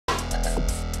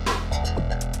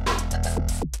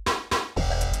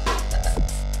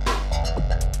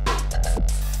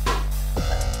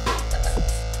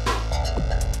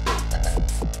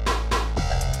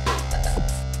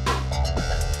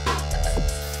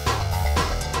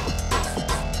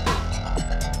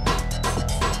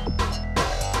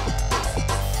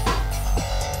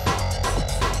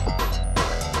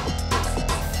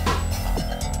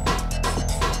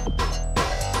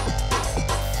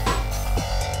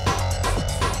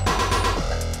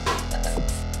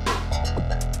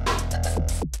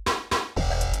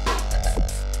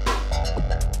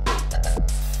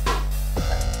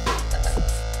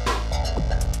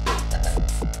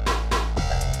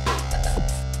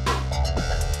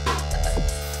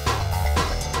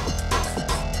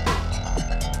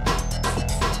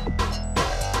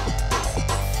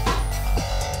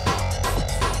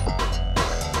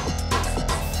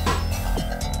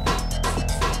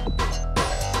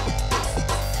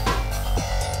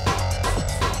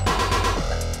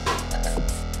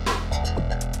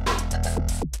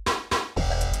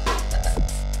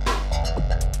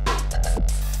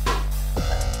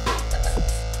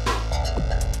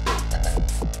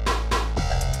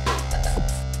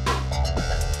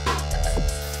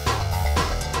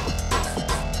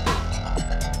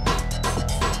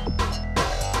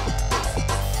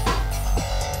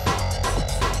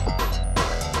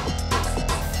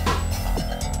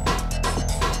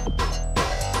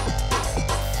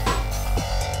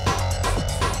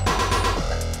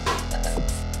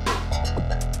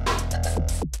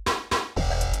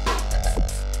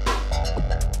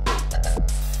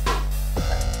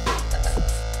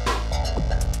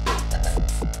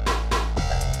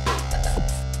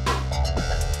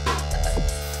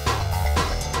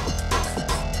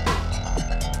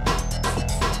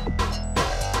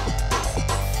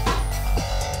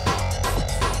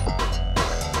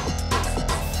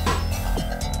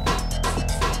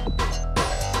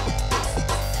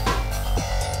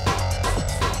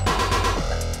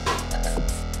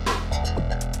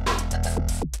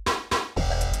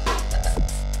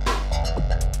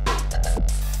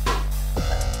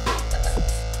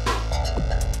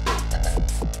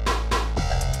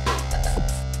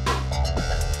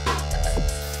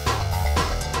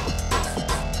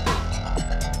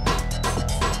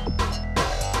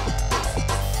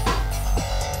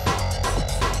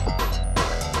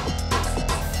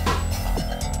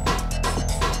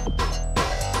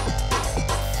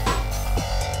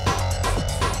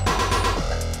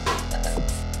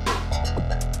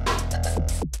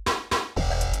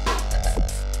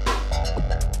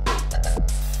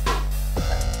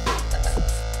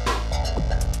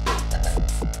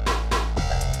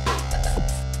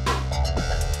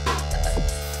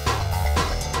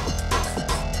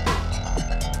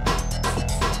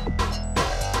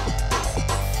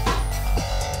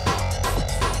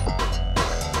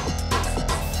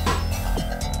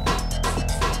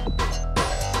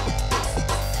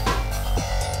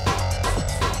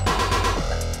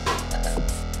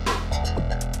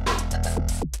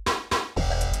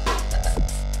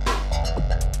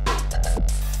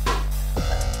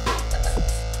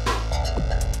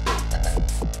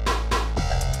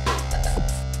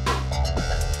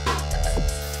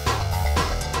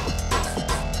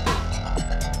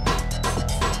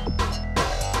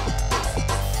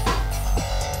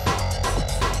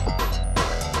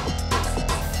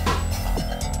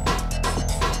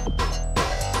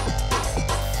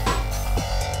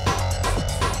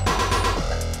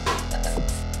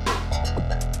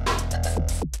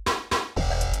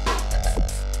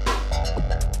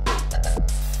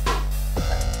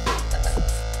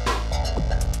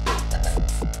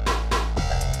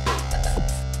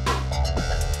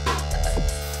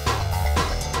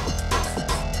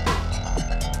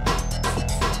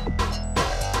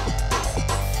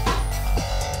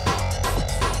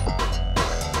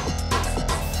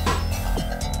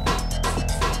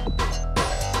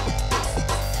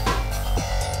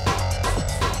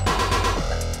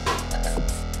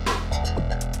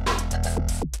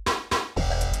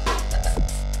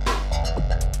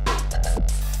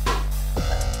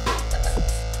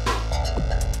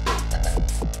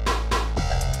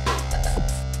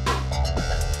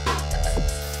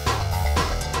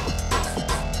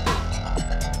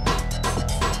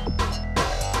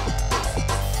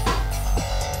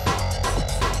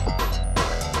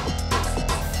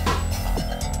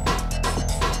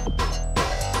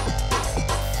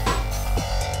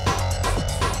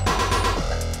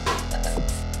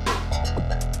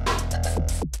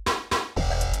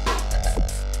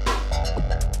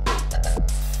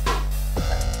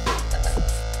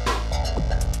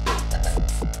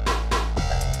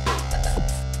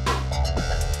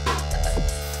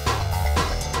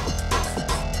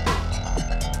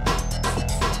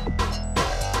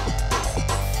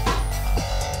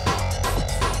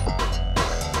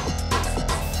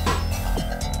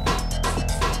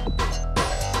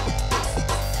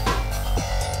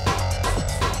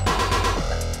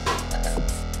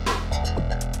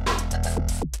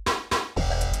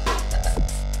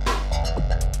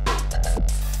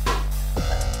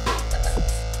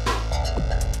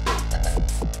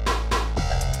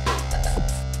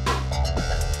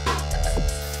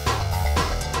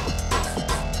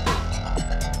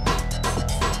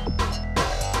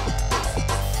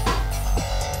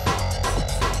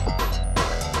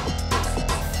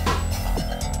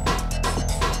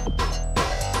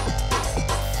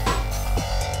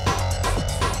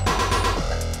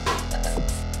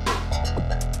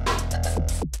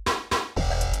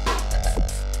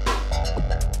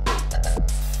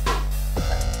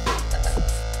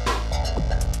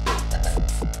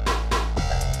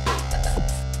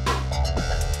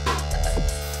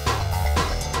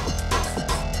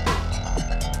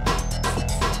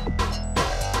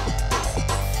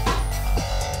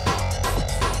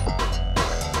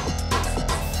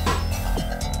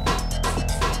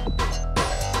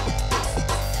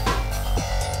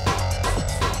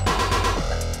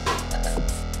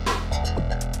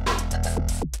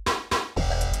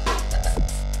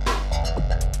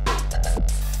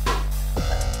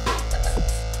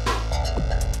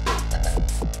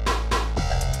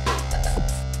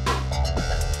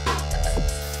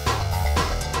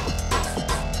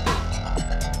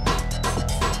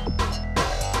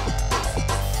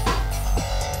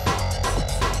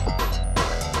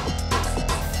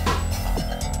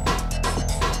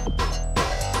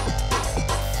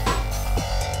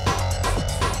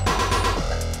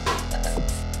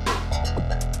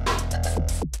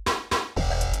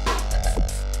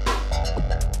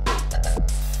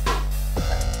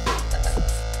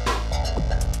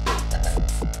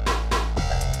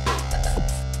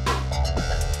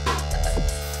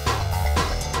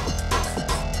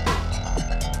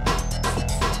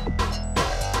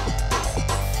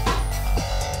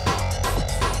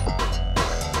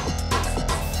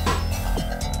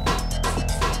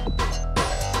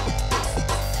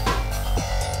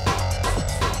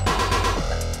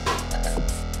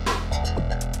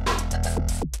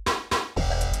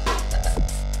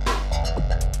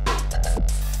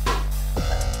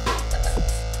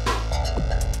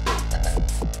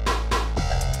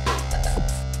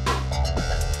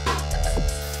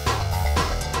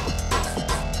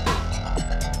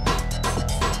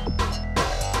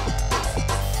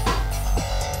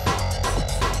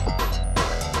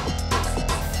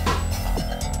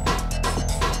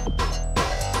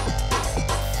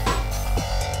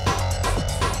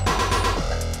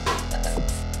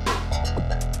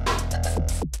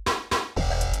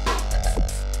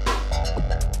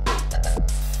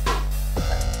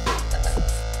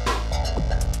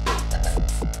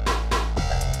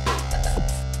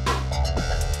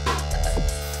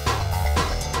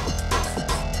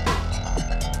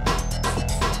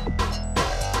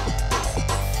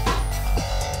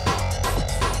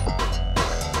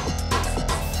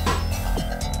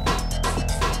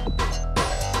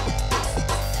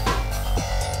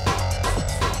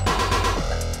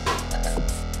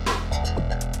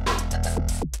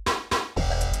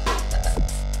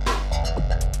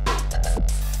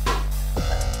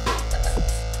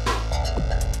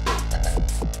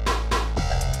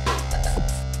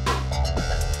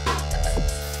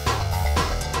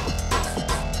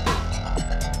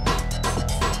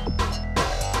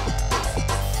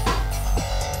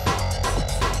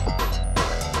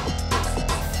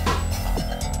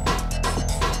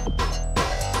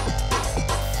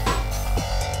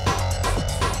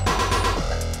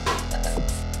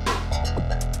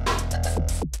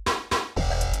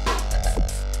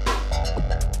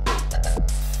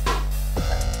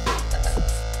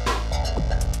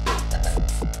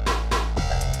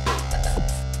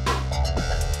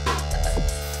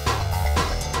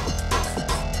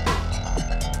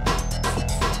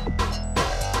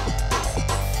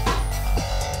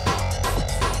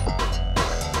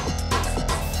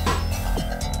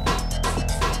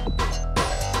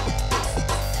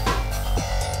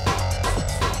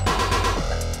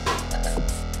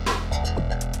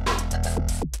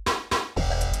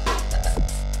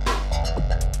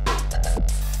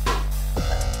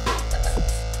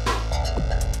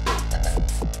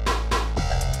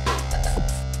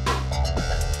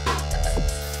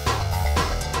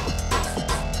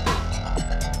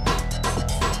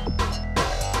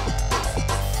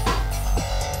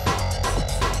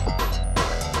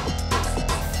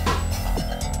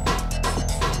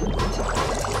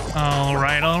All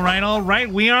right, all right, all right.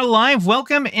 We are live.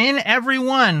 Welcome in,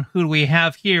 everyone. Who do we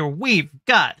have here? We've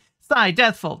got Cy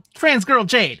Deathful, Trans Girl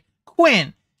Jade,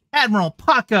 Quinn, Admiral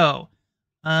Paco,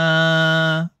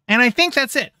 and I think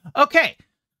that's it. Okay,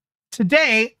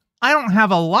 today I don't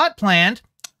have a lot planned.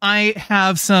 I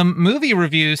have some movie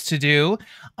reviews to do,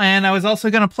 and I was also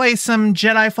going to play some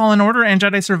Jedi Fallen Order and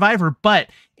Jedi Survivor,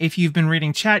 but if you've been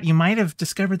reading chat, you might have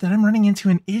discovered that I'm running into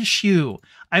an issue.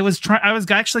 I was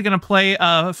actually going to play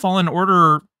Fallen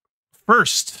Order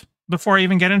first before I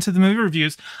even get into the movie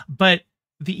reviews, but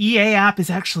the EA app is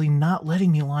actually not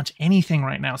letting me launch anything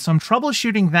right now, so I'm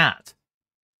troubleshooting that.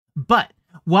 But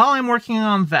while I'm working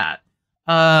on that,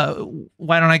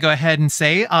 why don't I go ahead and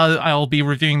say I'll be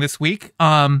reviewing this week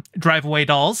Drive Away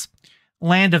Dolls,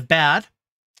 Land of Bad,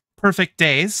 Perfect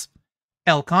Days,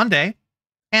 El Conde,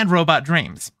 and Robot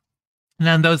Dreams. And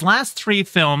then those last three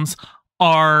films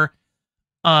are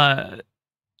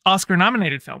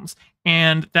Oscar-nominated films,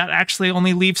 and that actually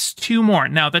only leaves two more.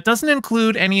 Now, that doesn't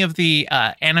include any of the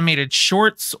animated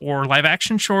shorts or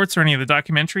live-action shorts or any of the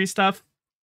documentary stuff.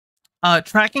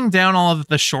 Tracking down all of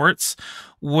the shorts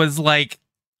was like,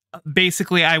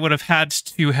 basically I would have had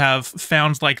to have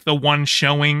found like the one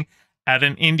showing at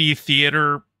an indie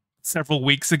theater several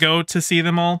weeks ago to see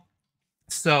them all.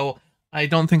 So I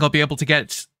don't think I'll be able to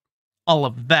get all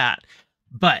of that.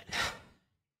 But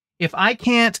if I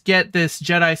can't get this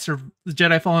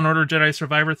Jedi Fallen Order, Jedi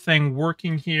Survivor thing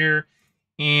working here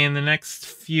in the next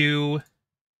few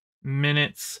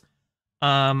minutes,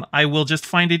 I will just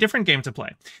find a different game to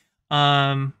play.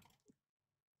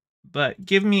 But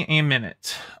give me a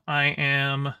minute.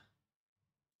 Let's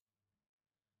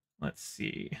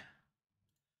see.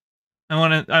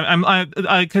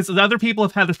 Because the other people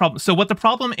have had this problem. So what the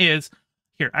problem is,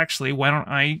 here, actually, why don't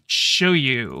I show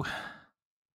you?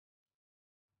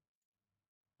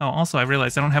 Oh, also, I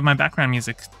realized I don't have my background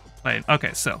music played.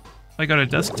 Okay, so if I go to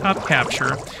desktop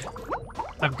capture,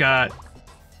 I've got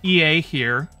EA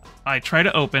here. I try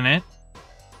to open it,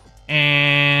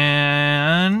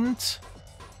 and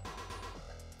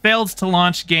failed to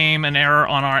launch game, an error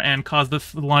on our end caused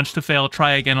the launch to fail,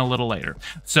 try again a little later.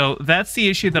 So that's the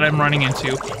issue that I'm running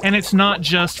into, and it's not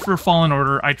just for Fallen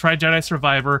Order. I tried Jedi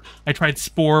Survivor, I tried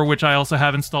Spore, which I also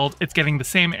have installed. It's getting the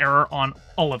same error on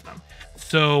all of them.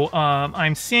 So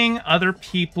I'm seeing other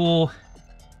people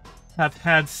have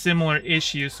had similar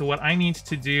issues, so what I need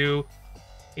to do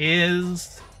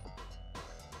is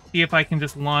see if I can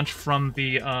just launch from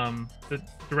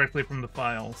directly from the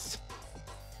files.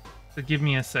 So give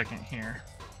me a second here,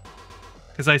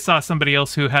 because I saw somebody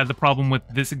else who had the problem with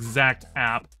this exact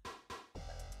app.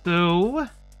 So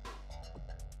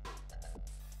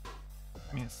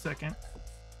give me a second.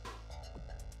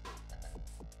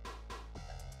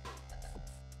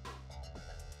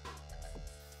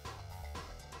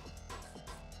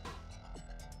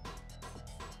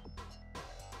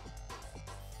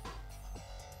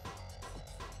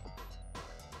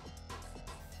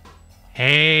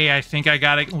 Hey, I think I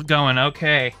got it going.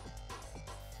 Okay.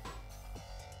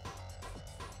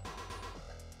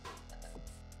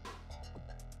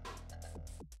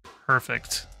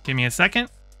 Perfect. Give me a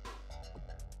second.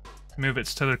 Move it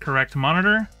to the correct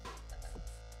monitor.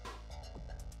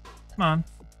 Come on.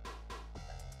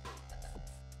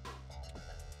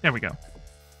 There we go.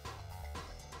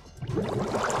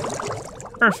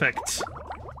 Perfect.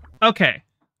 Okay.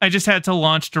 I just had to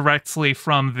launch directly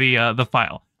from the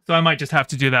file. So I might just have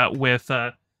to do that with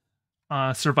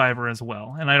Survivor as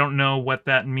well. And I don't know what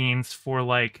that means for,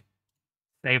 like,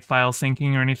 save file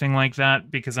syncing or anything like that,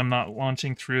 because I'm not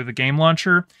launching through the game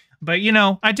launcher. But, you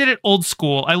know, I did it old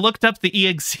school. I looked up the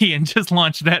exe and just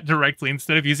launched that directly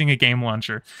instead of using a game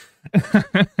launcher.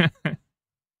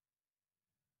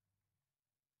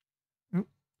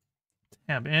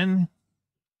 Tab in.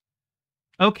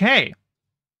 Okay.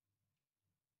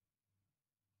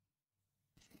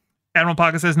 Admiral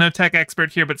Pocket says, no tech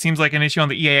expert here, but seems like an issue on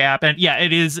the EA app. And yeah,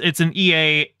 it is. It's an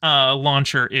EA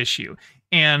launcher issue.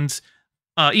 And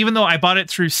even though I bought it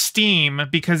through Steam,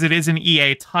 because it is an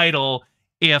EA title,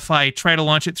 if I try to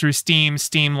launch it through Steam,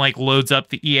 Steam like loads up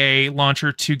the EA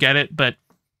launcher to get it. But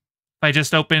if I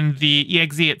just open the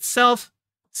exe itself,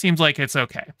 seems like it's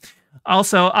okay.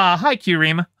 Also, hi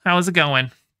Qreem, how's it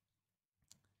going?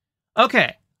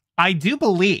 Okay, I do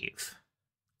believe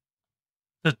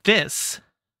that this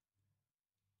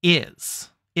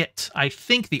is it. I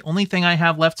think the only thing I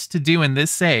have left to do in this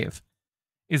save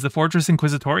is the Fortress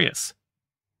Inquisitorius.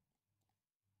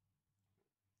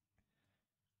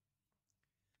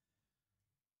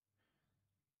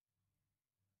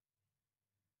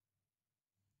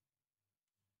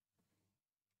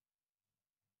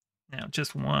 Now,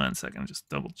 just 1 second. I'm just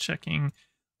double checking.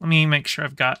 Let me make sure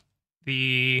I've got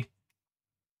the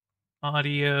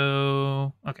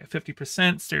audio. Okay,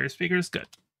 50%. Stereo speakers. Good.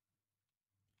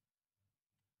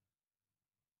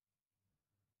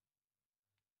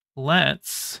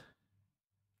 Let's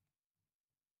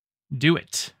do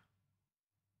it.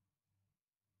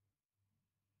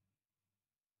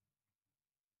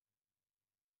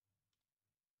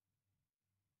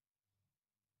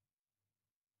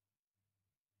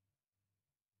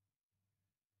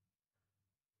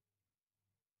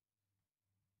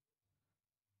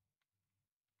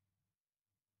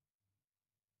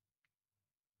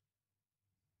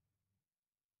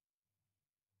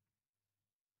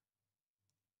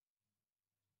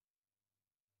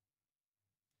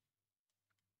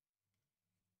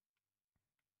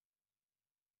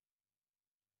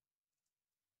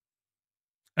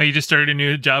 Oh, you just started a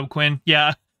new job, Quinn?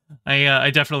 Yeah,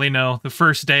 I definitely know. The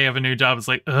first day of a new job is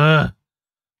like, ugh,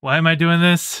 why am I doing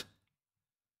this?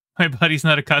 My body's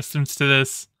not accustomed to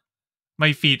this.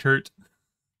 My feet hurt.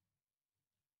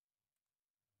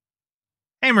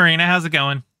 Hey, Marina, how's it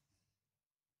going?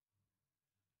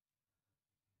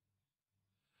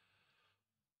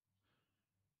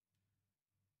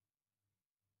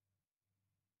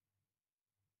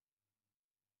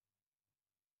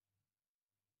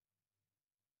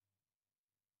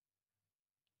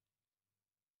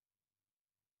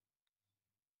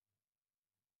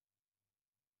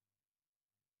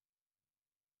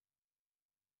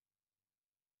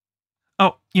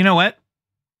 Oh, you know what?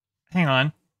 Hang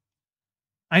on.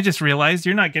 I just realized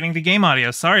you're not getting the game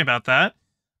audio. Sorry about that.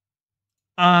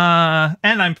 And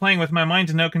I'm playing with my mind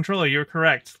and no controller. You're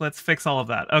correct. Let's fix all of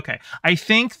that. Okay. I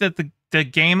think that the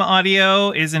game audio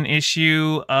is an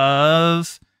issue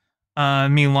of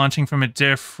me launching from a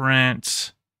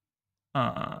different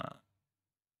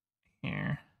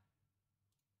here.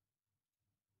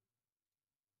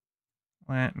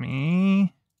 Let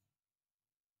me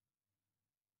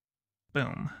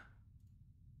boom.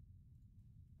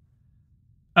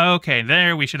 Okay,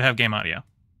 there we should have game audio.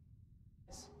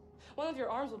 One of your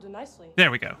arms will do nicely. There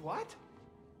we go. What?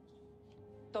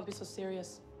 Don't be so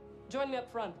serious. Join me up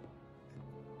front.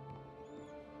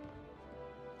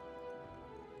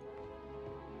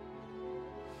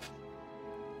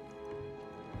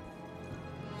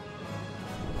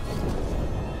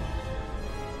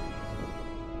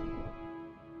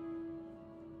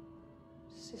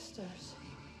 Sisters,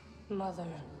 mother,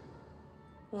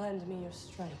 lend me your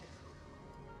strength.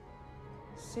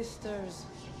 Sisters,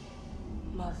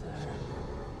 mother,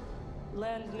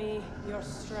 lend me your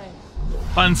strength.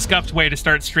 Unscuffed way to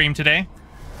start stream today.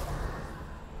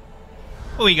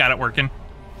 Oh, we got it working.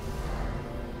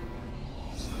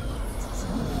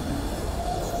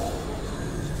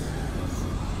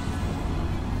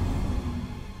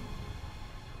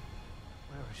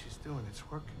 Whatever she's doing, it's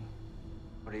working.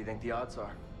 What do you think the odds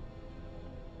are?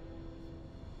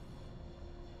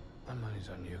 My money's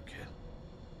on you, kid.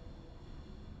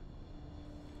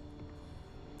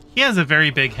 He has a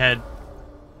very big head.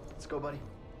 Let's go, buddy.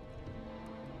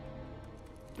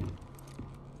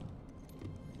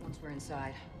 Once we're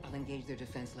inside, I'll engage their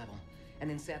defense level, and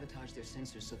then sabotage their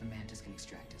sensors so the Mantis can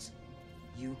extract us.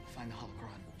 You find the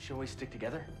holocron. Shall we stick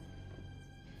together?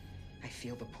 I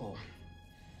feel the pull.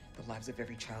 The lives of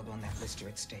every child on that list are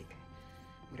at stake.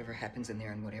 Whatever happens in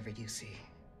there and whatever you see,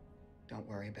 don't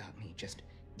worry about me. Just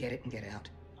get it and get out.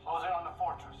 Close in on the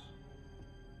fortress.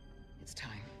 It's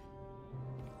time.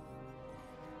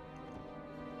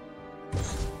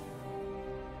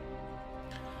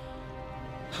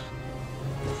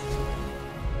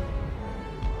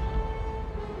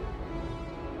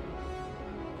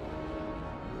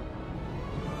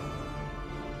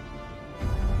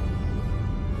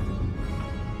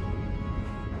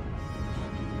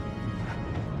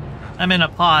 I'm in a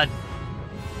pod.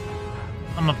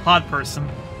 I'm a pod person.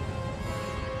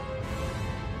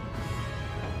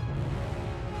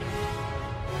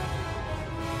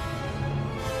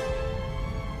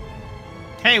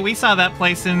 Hey, we saw that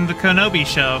place in the Kenobi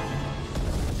show.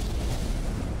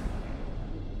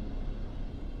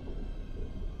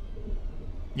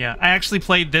 Yeah, I actually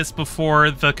played this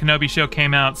before the Kenobi show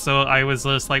came out, so I was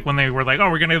just like, when they were like, oh,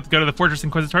 we're gonna go to the Fortress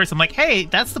Inquisitorius, I'm like, hey,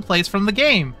 that's the place from the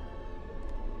game.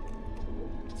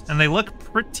 And they look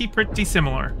pretty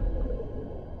similar.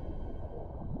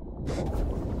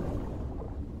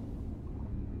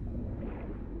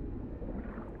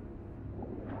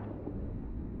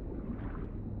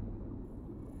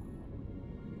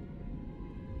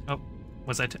 Oh,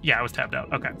 was I? Yeah, I was tabbed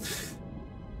out. Okay.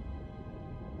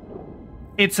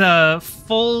 It's a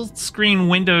full screen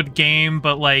windowed game,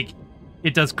 but like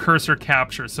it does cursor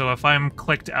capture. So if I'm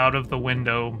clicked out of the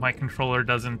window, my controller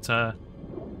doesn't,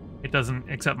 it doesn't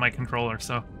accept my controller,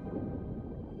 so.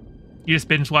 You just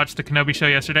binge watched the Kenobi show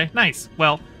yesterday? Nice.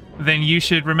 Well, then you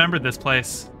should remember this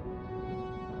place.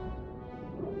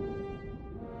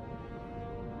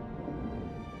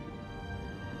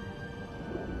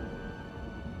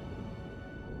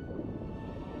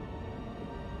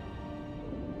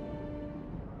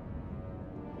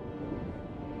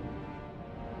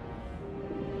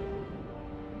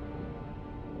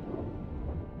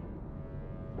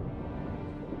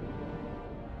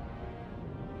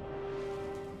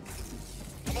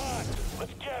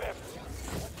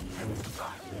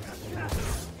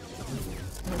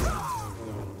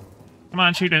 Come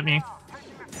on, shoot at me.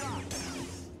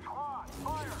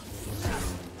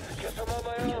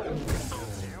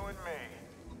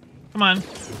 Come on.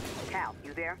 Cal,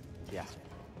 you there? Yeah.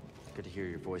 Good to hear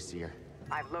your voice, Seer.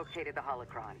 I've located the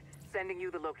holocron. Sending you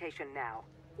the location now.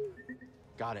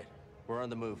 Got it. We're on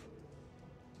the move.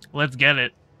 Let's get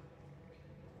it.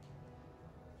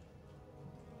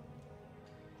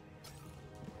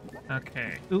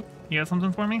 Okay. Ooh, you got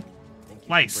something for me? Think you can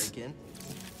Lice. break in?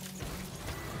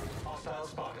 Hostile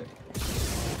spotted.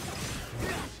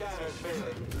 Scanners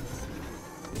failing.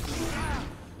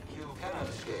 You cannot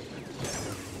escape.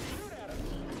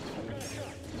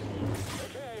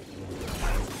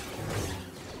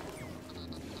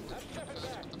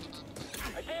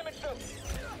 I damaged them.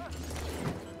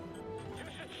 You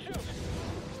should shoot.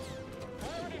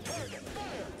 Priority target.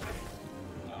 Fire.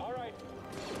 All right.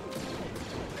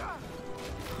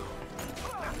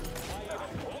 I am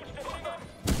close to hitting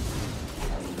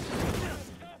him.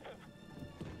 Stop him.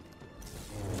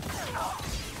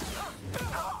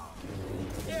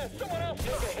 Yeah, someone else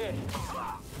take a hit.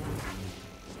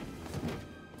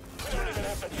 We don't even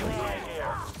have to try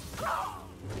here.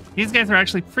 These guys are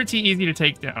actually pretty easy to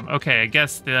take down. Okay, I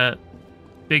guess the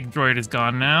big droid is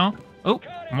gone now. Oh,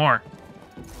 more.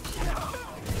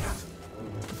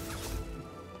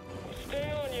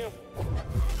 Stay on you.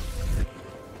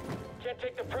 Can't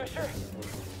take the pressure.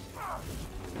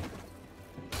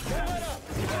 Get it up.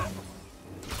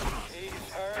 He's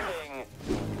hurting.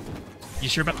 You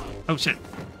sure about? Oh shit.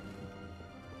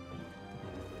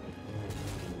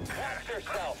 Patch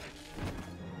yourself.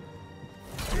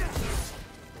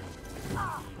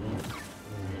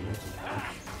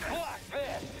 Block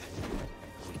this.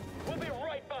 We'll be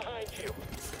right behind you.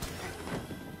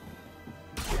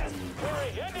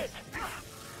 Hurry, end it.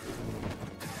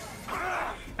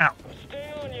 Ow.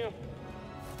 Stay on you.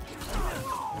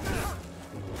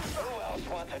 Who else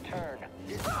wants a turn?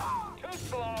 Too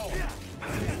slow.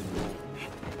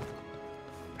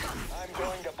 I'm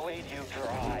going to bleed you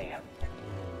dry.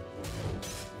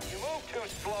 You move too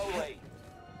slowly.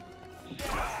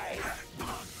 Jedi!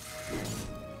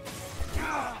 You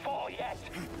won't fall yet.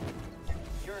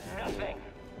 You're nothing.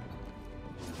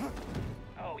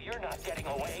 Oh, you're not getting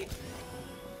away.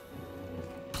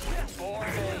 For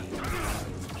me.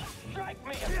 Strike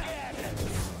me again.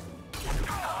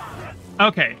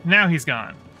 Okay, now he's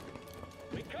gone.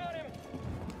 We caught him.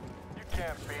 You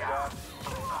can't beat us.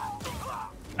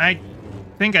 I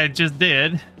think I just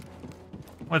did.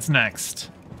 What's next?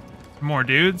 More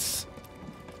dudes?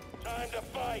 Time to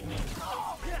fight.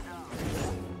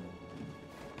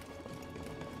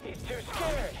 He's too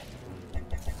scared.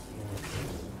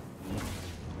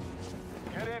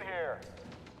 Get in here.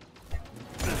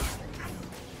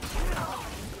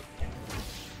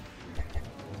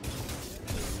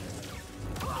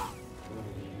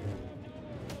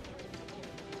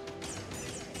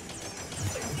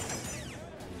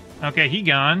 Okay, he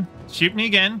gone. Shoot me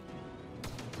again.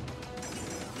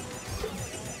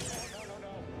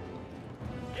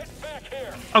 Get back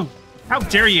here. Oh, how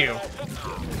dare you?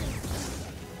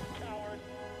 Coward.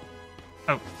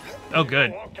 Oh, oh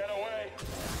good. Won't get away.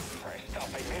 Try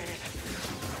stopping these.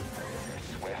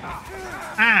 Swift.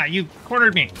 Ah, you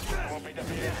cornered me. Won't be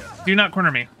defeated. Do not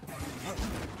corner me.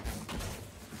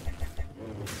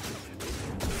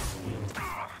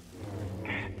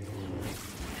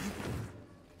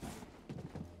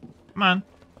 Come on.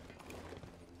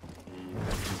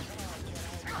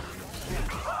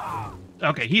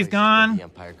 Okay, he's gone. The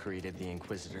Empire created the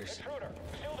Inquisitors. Intruder.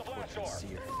 Seal the blast door.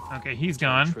 Seer. Okay, he's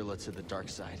gone. Trilla to the dark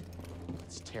side.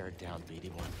 Let's tear it down,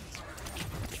 BD1.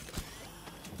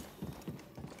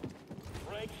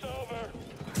 Break's over.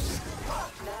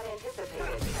 Not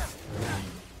anticipated.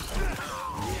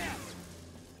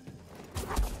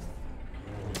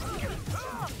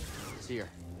 Seer,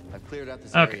 I've cleared out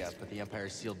this Okay. area, but the Empire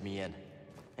sealed me in.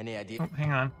 Any idea? Oh,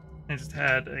 hang on. I just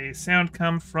had a sound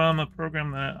come from a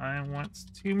program that I want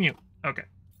to mute. Okay.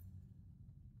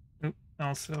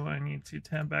 Also, I need to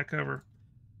tab back over.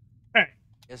 All right.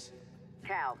 Yes,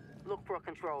 Cal, look for a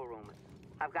control room.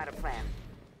 I've got a plan.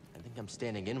 I think I'm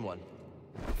standing in one.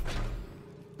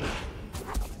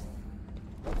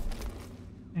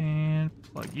 And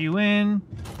plug you in.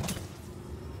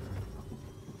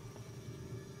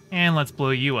 And let's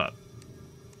blow you up.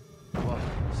 Whoa,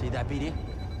 see that, BD?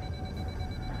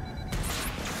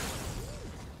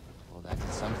 Well, that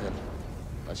did something.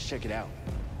 Let's check it out.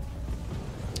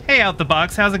 Hey, out the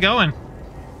box, how's it going?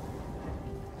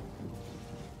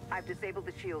 I've disabled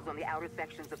the shields on the outer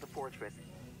sections of the fortress.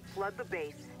 Flood the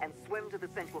base and swim to the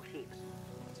central keep.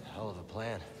 It's a hell of a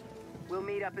plan. We'll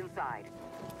meet up inside.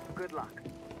 Good luck.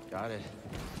 Got it.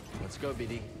 Let's go,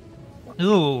 BD.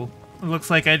 Ooh, looks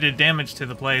like I did damage to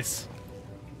the place.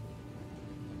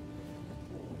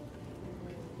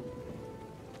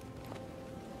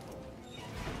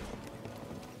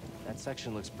 That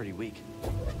section looks pretty weak.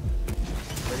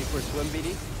 Ready for a swim,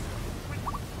 BD?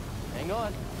 Hang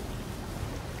on.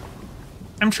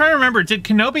 I'm trying to remember, did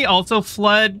Kenobi also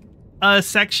flood a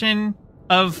section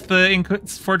of the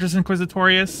Fortress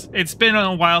Inquisitorius? It's been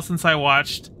a while since I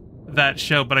watched that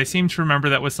show, but I seem to remember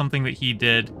that was something that he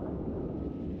did.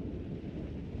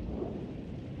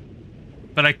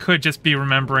 But I could just be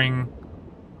remembering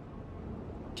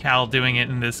Cal doing it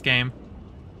in this game.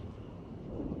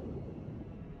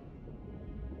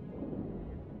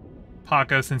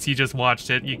 Paco, since you just watched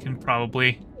it, you can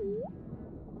probably...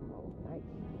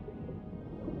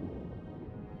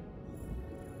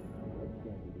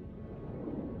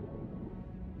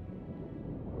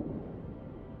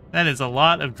 That is a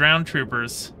lot of drowned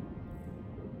troopers.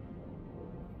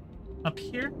 Up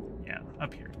here? Yeah,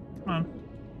 up here. Come on.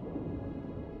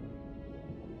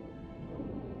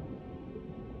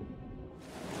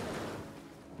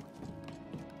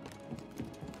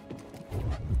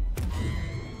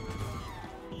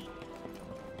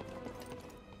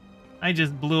 I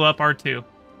just blew up R2.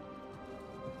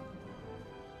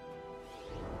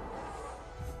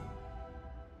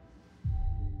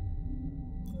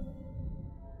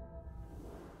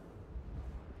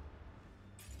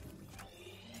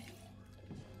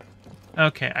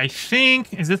 Okay, I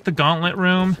think... Is this the gauntlet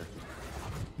room?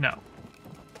 No.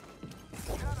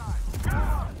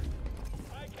 I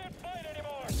can't fight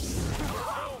anymore.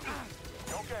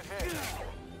 Don't get hit.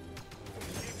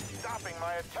 Keep stopping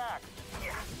my attack.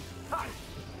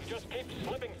 Just keep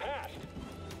slipping past.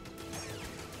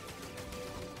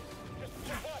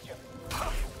 Just watch him.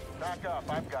 Back up.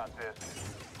 I've got this.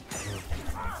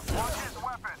 Watch his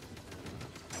weapon.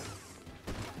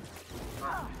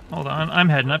 Hold on, I'm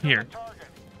heading up here. Target.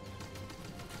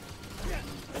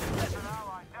 There's an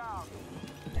ally down.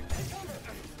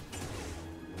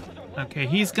 Okay,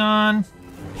 he's gone.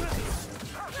 Don't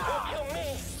kill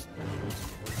me.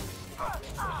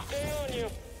 Stay on you.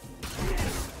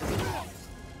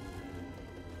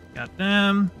 Got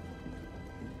them.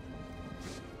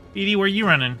 BD, where you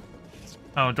running?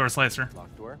 Oh, door slicer.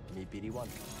 Locked door. Meet BD1.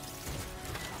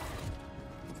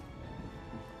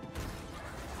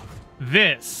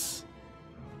 This.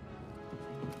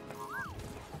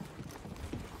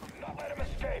 Not let him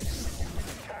escape.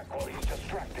 Attack while he's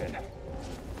distracted.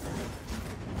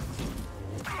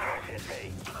 Hit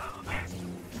me.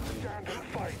 Stand and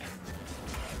fight.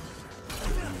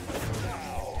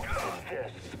 Now,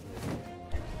 this.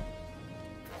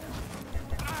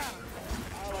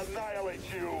 I'll annihilate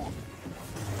you.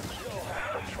 You'll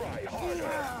have to try harder.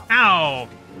 Ow!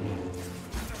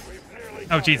 We've nearly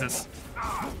Oh, got Jesus. him.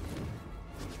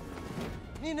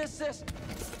 Need an assist.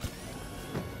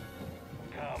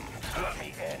 Come, let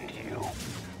me end you.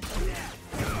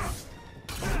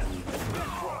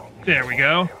 There we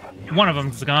go. One of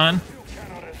them's gone. You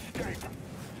cannot escape.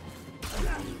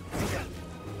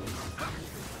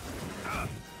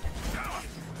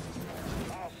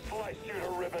 I'll slice you to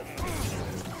ribbons.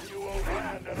 You won't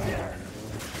land another.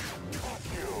 Fuck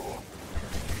you.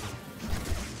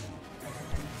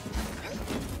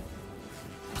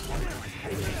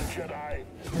 Shaking Jedi.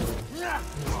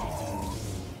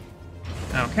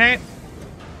 Okay.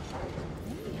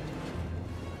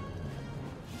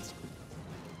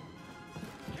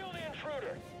 Kill the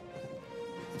intruder.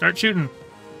 Start shooting.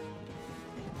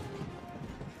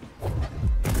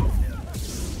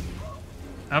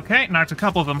 Okay, knocked a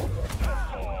couple of them. Moving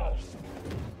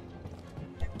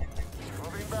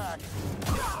back.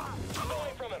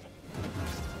 Away from him.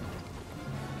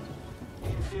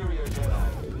 Inferior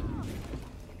Jedi.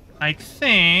 I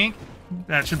think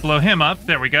that should blow him up.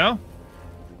 There we go.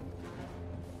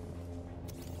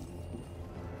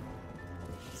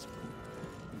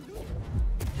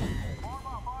 Form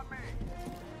up on me.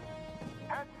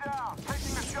 Head down.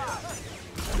 Taking a shot.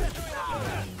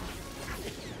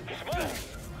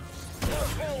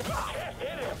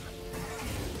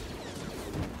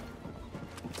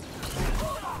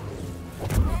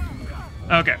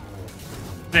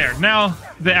 Now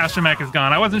the astromech is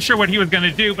gone. I wasn't sure what he was going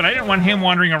to do, but I didn't want him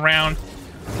wandering around,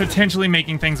 potentially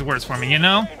making things worse for me, you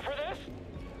know? For this?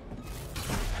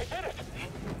 I did it.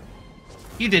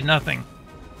 You did nothing.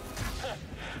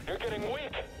 You're getting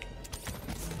weak.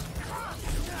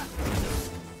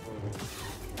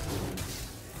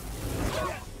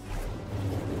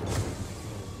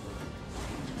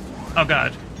 Oh,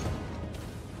 God.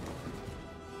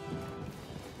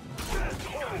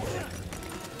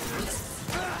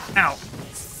 Ow.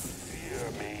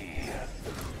 Fear me.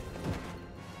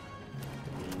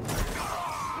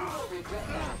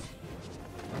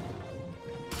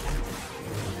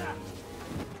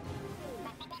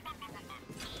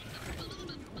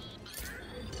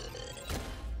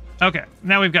 Okay,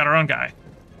 now we've got our own guy.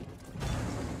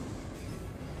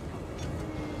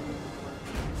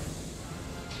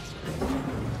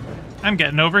 I'm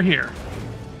getting over here.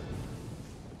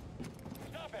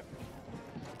 Stop him.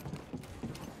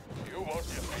 You won't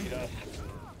defeat us.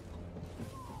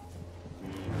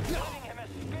 Letting him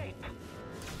escape.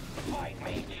 Fight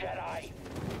me, Jedi.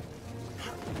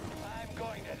 I'm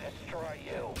going to destroy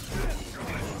you.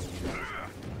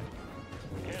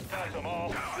 Can't touch them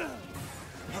all.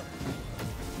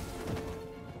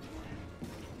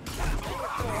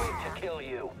 To kill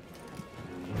you.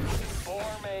 For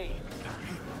me.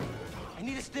 I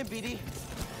need a stim, BD. Keep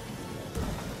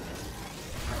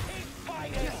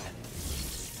fighting.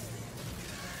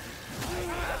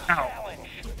 Ow. Challenge.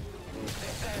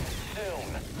 This ends soon.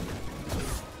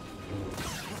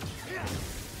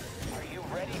 Are you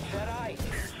ready, Jedi?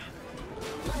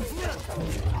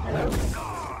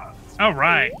 All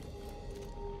right.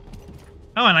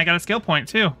 Oh, and I got a skill point,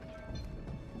 too.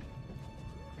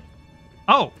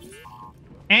 Oh.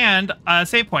 And a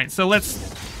save point. So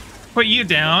let's put you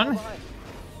down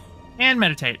and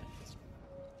meditate.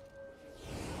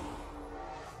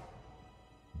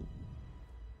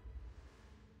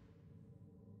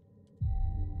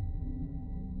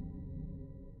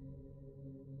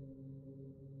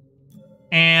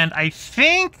 And I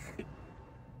think,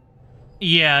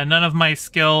 yeah, none of my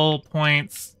skill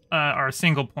points are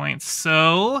single points,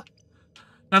 so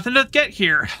nothing to get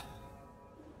here.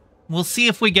 We'll see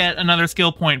if we get another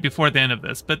skill point before the end of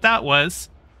this, but that was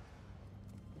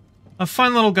a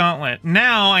fun little gauntlet.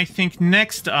 Now, I think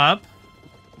next up...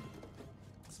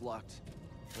 It's locked.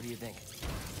 What do you think?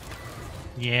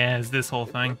 Yeah, is this whole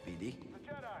thing. BD?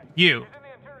 You. He's in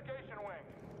the interrogation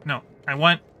wing. No, I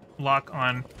want lock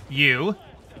on you.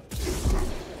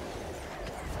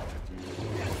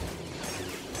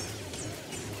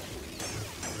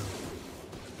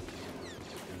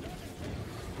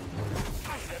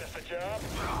 Finish the job.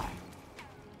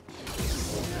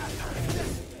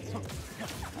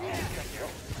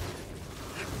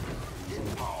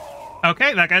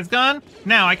 Okay, that guy's gone.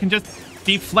 Now I can just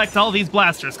deflect all these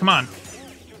blasters. Come on.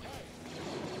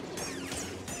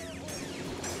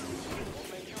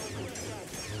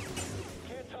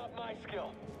 Can't top my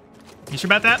skill. You sure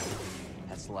about that?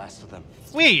 That's the last of them.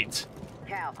 Sweet.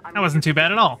 Cal, I'm That wasn't too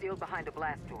bad at all. sealed behind a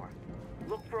blast door.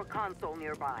 Look for a console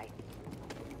nearby.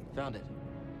 Found it.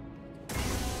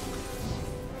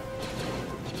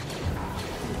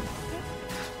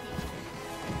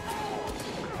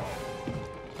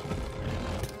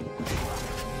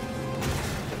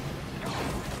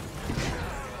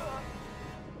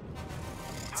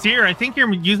 Seer, I think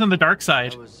you're using the dark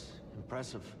side. That was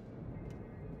impressive.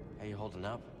 How you holding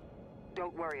up?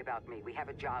 Don't worry about me. We have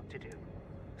a job to do.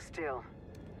 Still,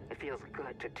 it feels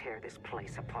good to tear this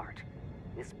place apart.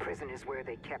 This prison is where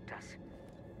they kept us.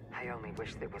 I only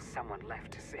wish there was someone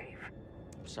left to save.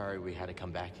 I'm sorry we had to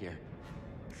come back here.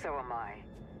 So am I.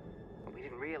 But we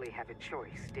didn't really have a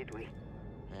choice, did we?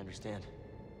 I understand.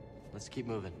 Let's keep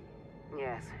moving.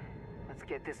 Yes. Let's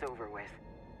get this over with.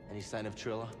 Any sign of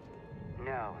Trilla?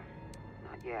 No,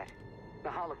 not yet. The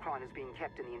holocron is being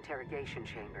kept in the interrogation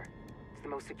chamber. It's the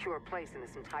most secure place in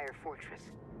this entire fortress.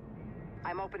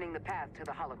 I'm opening the path to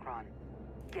the holocron.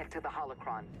 Get to the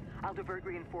holocron. I'll divert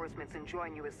reinforcements and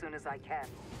join you as soon as I can.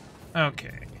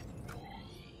 Okay.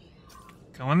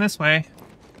 Going this way.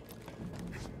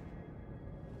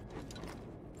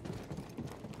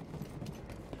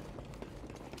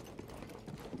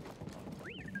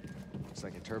 Looks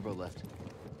like a turbo lift.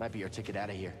 Might be our ticket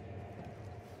out of here.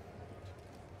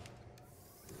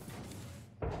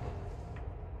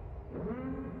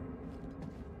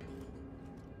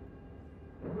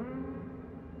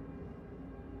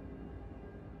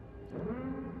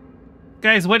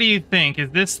 Guys, what do you think?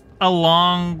 Is this a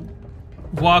long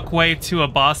walkway to a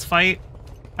boss fight?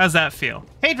 How's that feel?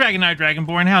 Hey, Dragonite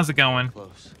Dragonborn, how's it going?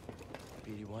 Close.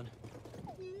 BD1?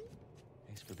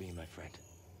 Thanks for being my friend.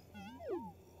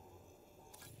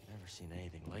 seen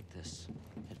anything like this.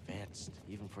 Advanced,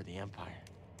 even for the Empire.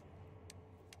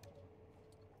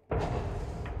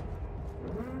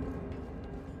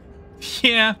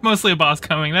 Yeah, mostly a boss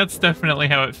coming. That's definitely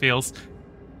how it feels.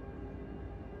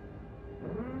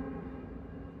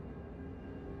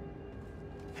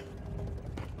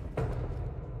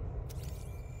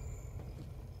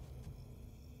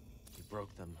 We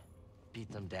broke them,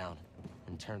 beat them down,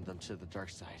 and turned them to the dark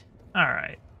side. All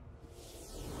right.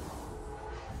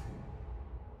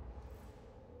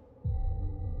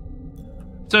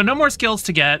 So no more skills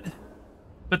to get,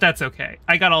 but that's okay.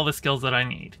 I got all the skills that I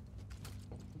need.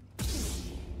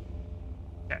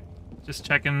 Okay, just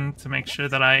checking to make sure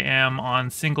that I am on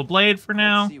single blade for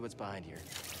now. Let's see what's behind here.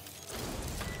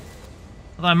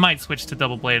 Although I might switch to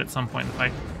double blade at some point in the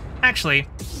fight. Actually,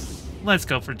 let's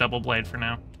go for double blade for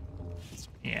now.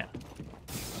 Yeah.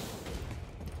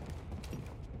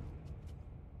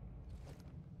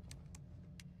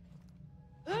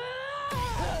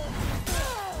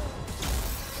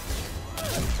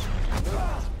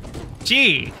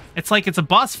 Gee, it's like it's a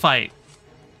boss fight.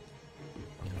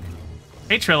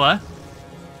 Hey, Trilla.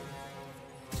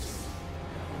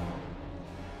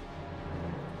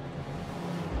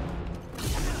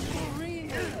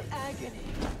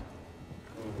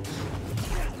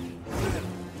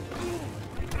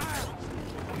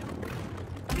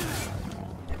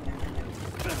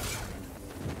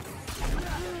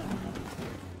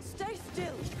 Stay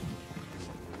still.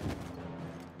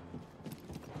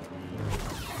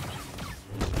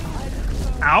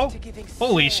 Ow!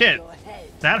 Holy shit.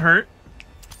 That hurt.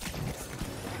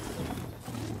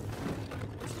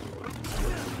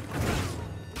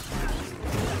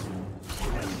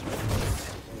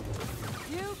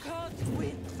 You can't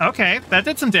win. Okay, that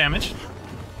did some damage.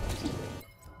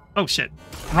 Oh shit.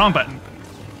 Wrong button.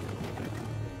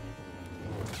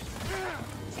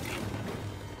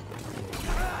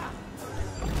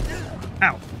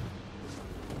 Ow.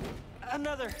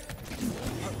 Another.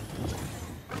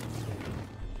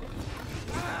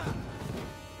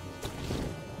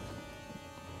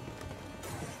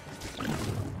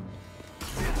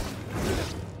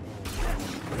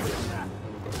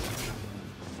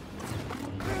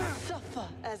 Suffer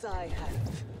as I have.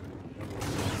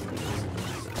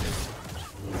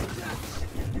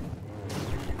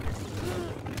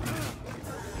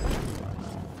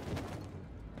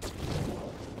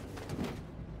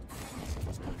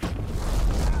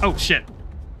 Oh shit.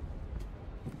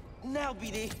 Now,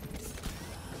 BD.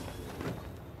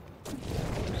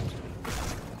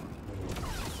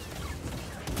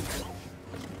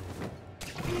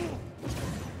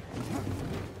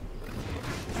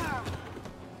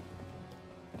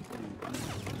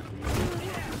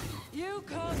 You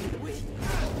can't win.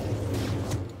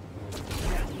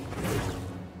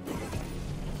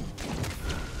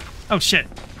 Oh shit.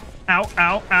 Ow,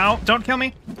 ow, ow. Don't kill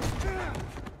me.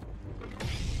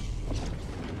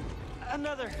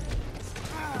 Another.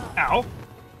 Ow.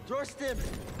 Doorstep.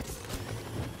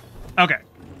 Okay.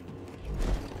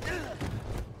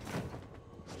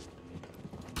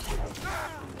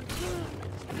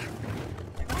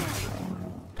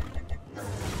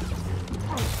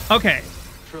 Okay.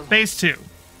 Phase 2.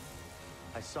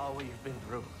 I saw what you've been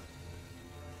through.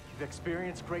 You've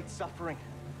experienced great suffering.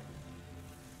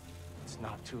 It's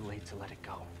not too late to let it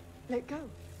go. Let go.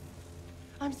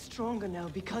 I'm stronger now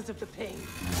because of the pain.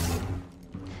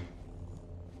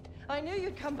 I knew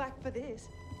you'd come back for this.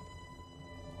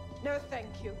 No, thank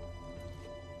you.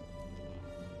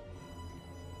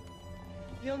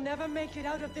 You'll never make it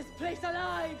out of this place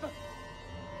alive.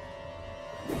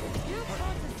 You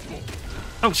can't escape.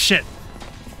 Oh shit.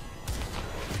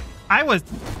 I was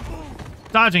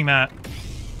dodging that.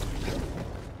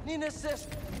 Need an assist.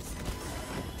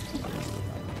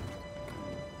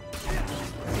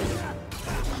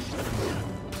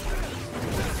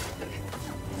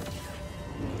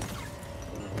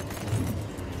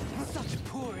 Such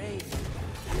poor aim.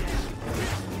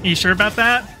 You sure about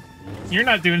that? You're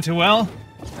not doing too well.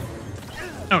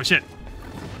 Oh shit.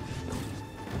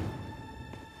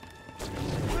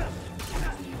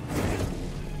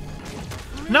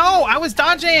 No, I was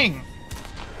dodging.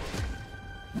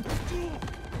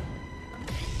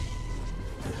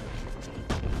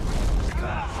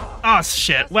 Oh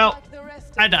shit. Well, Like the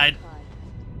rest of I died. mankind.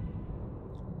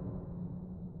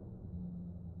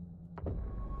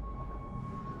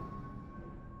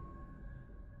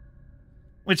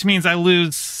 Which means I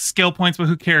lose skill points, but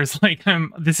who cares? Like,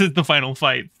 this is the final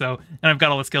fight, so, and I've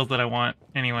got all the skills that I want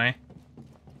anyway.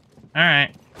 All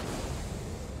right.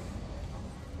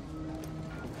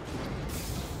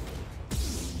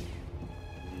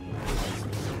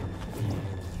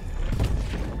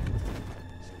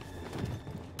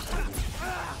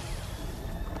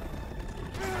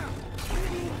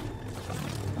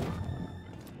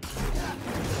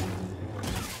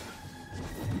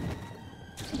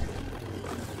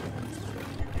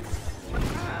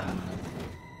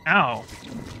 Ow.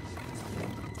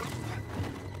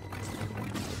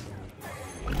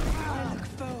 I look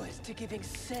forward to giving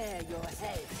Sarah your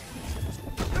head.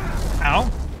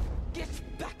 Ow. Get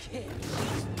back here.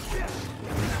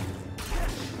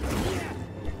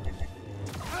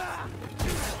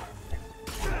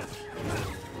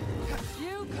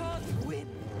 You can't win.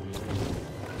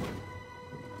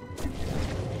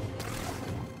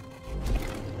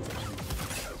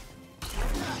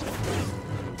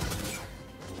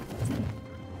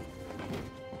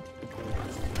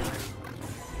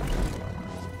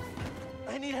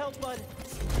 I need help, bud.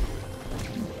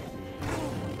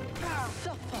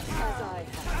 Suffer as I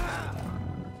have.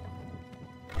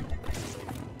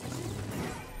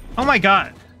 Oh my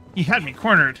god. You had me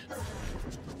cornered.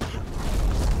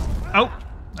 Oh.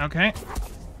 Okay.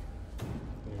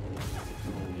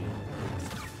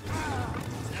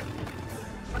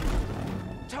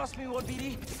 Toss me one,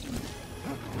 BD.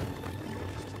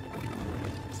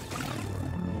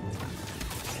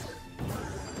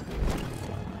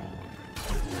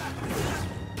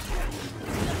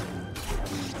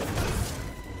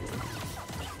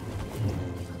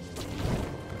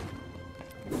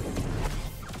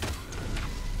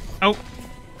 Oh.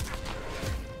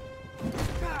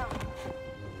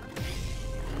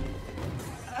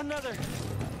 Another.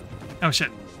 Oh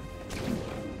shit.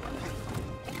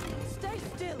 Stay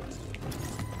still.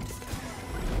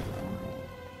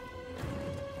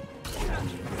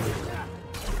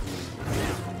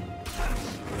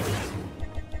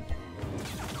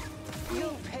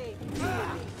 You'll pay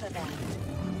dearly for that.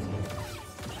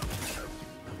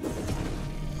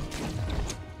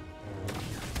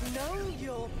 Know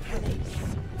your place.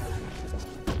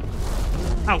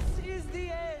 Ow. This is the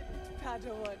end,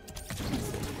 Padawan.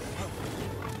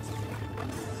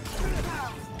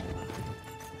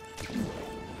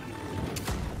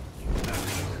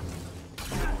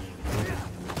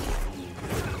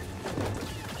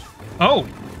 Oh.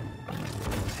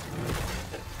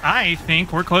 I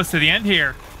think we're close to the end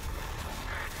here.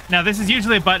 Now, this is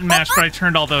usually a button mash, but I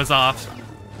turned all those off.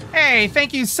 Hey,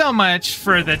 thank you so much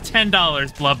for the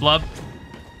 $10, Blub Blub.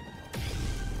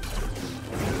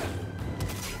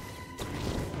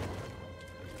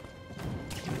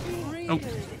 Oh.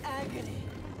 Agony.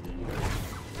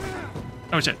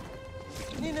 Oh, shit.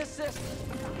 Need an assist.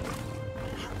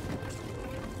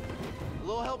 A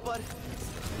little help, bud.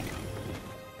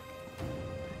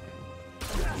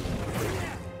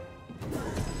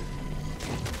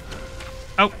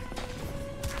 Oh.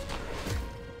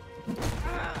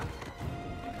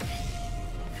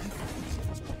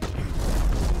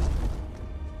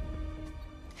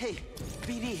 Hey,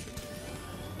 BD.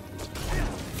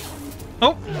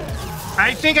 Oh.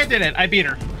 I think I did it. I beat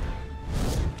her.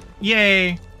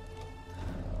 Yay.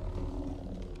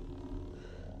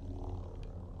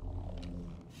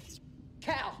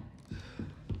 Cal.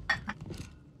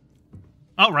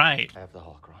 All right. I have the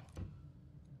holocron.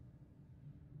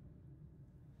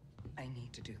 I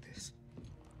need to do this.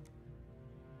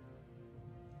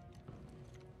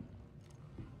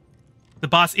 The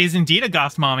boss is indeed a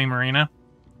goth mommy, Marina.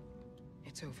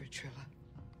 It's over, Trilla.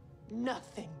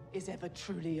 Nothing is ever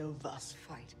truly over. This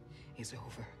fight is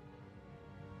over.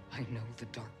 I know the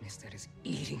darkness that is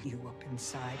eating you up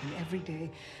inside, and every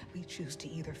day we choose to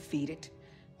either feed it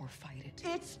or fight it.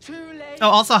 It's too late. Oh,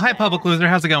 also, hi, Public Loser.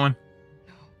 How's it going?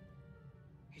 No,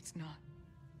 it's not.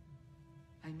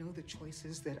 I know the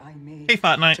choices that I made Hey,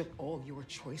 Fortnite. took all your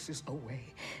choices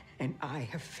away, and I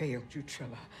have failed you,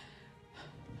 Trilla.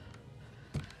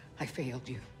 I failed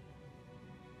you.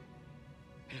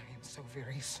 And I am so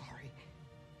very sorry.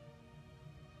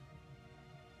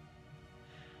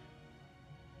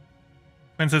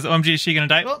 Quinn says, OMG, is she gonna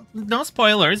die? Well, no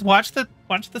spoilers. Watch the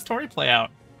story play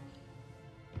out.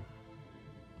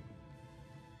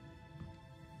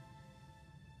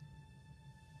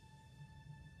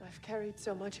 I've carried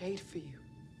so much hate for you.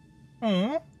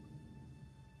 Aww.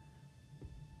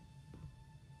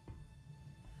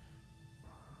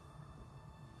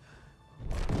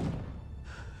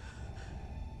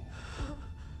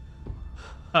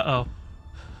 Uh-oh.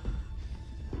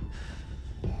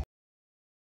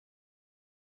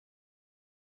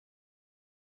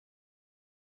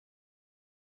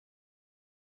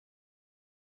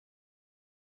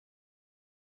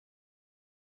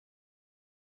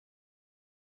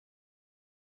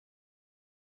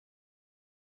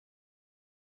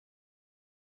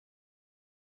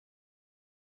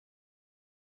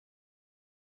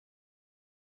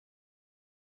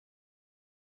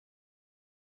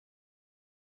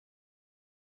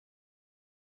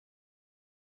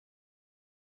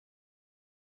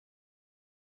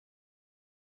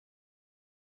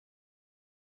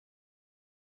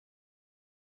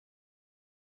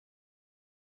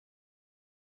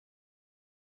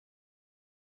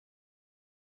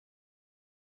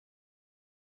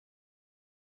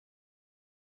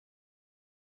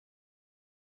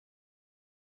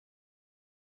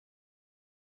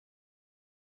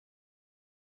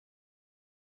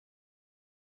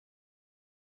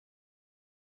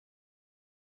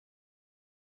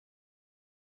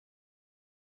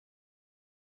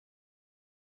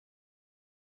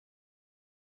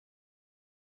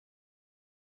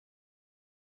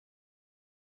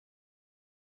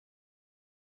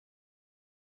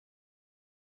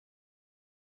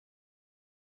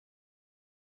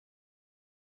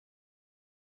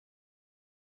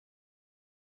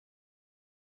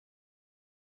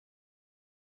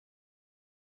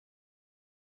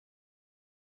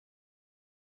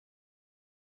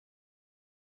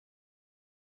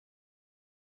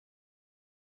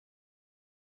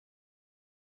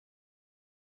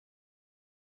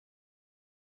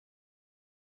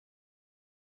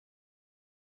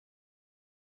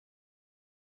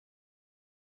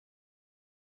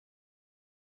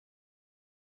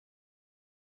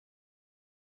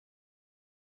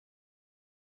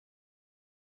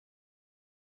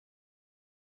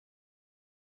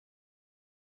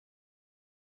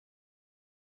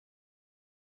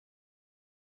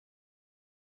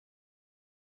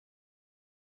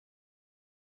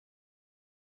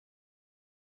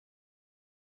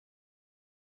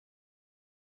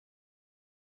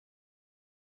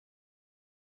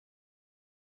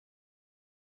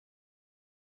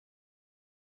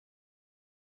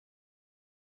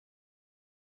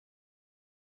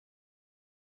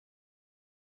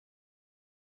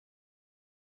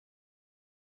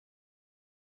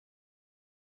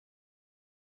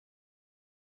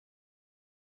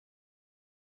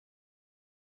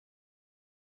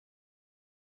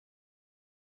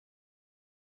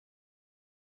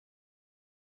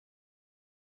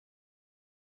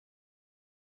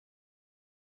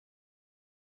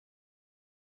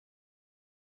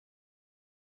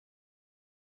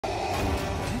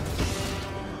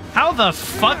 How the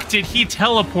fuck did he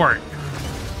teleport?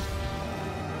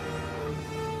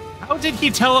 How did he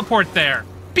teleport there?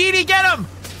 Beatty, get him!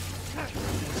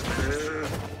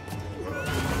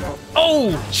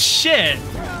 Oh, shit!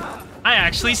 I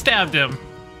actually stabbed him.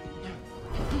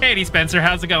 Hey, Spencer,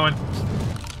 how's it going?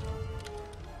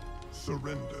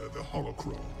 Surrender the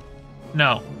holocron.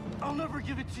 No. I'll never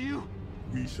give it to you.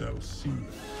 We shall see.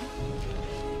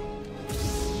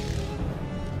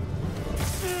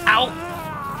 Ow!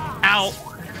 Ow!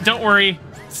 Don't worry.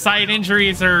 Side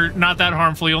injuries are not that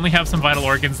harmful. You only have some vital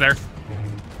organs there.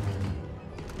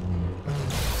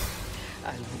 I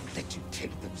won't let you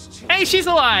take those children. Hey, she's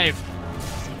alive!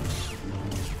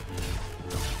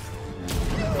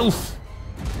 Oof.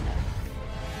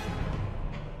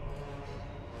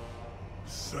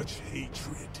 Such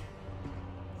hatred.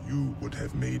 You would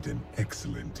have made an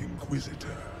excellent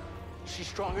Inquisitor. She's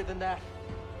stronger than that.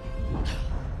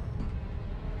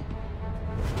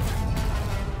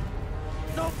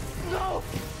 No, no!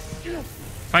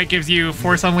 Fight gives you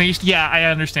Force Unleashed. Yeah, I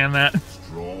understand that.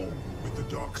 Strong with the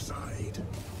dark side.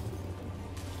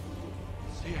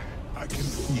 Seer, I can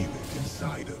feel it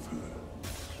inside of her.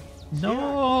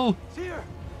 No! Seer!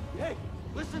 Hey,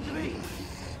 listen to me!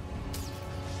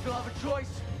 Still have a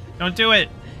choice. Don't do it.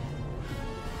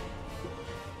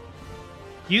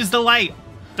 Use the light.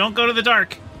 Don't go to the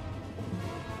dark.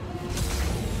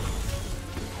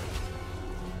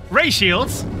 Ray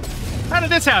shields? How did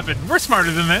this happen? We're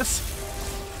smarter than this.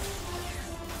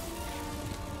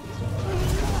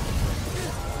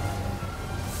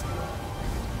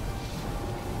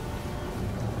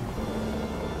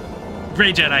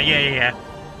 Great Jedi, yeah.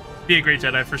 Be a great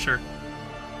Jedi for sure.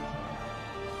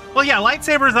 Well, yeah,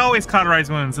 lightsabers always cauterize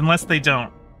wounds, unless they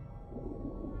don't.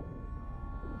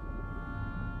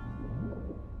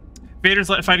 Vader's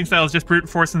fighting style is just brute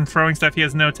force and throwing stuff. He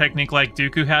has no technique like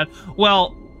Dooku had.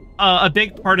 Well, a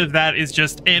big part of that is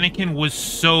just Anakin was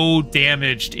so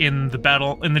damaged in the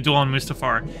duel on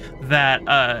Mustafar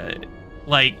that,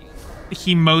 like,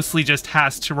 he mostly just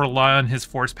has to rely on his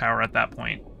force power at that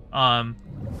point.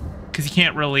 Because he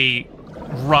can't really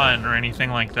run or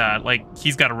anything like that. Like,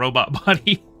 he's got a robot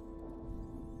body.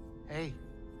 Hey,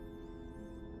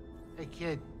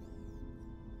 kid.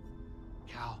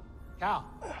 Cal.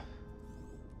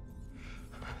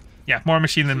 Yeah, more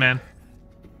machine than man.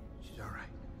 She's all right.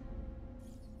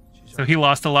 So he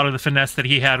lost a lot of the finesse that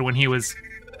he had when he was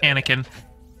Anakin.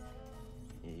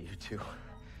 You too.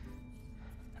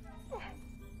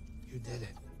 You did it.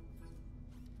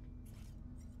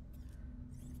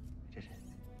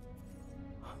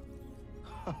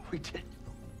 We did.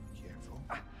 Careful.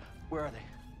 Where are they?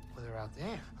 Well, they're out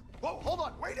there. Whoa, hold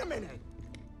on. Wait a minute.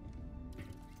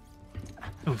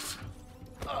 Oof.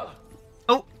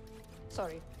 Oh.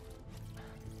 Sorry.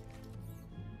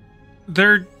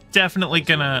 They're definitely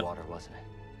gonna... Water, wasn't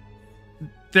it?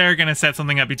 They're gonna set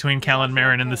something up between Cal and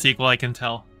Marin in the sequel, I can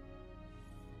tell.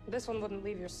 This one wouldn't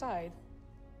leave your side.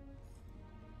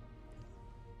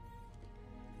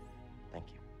 Thank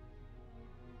you.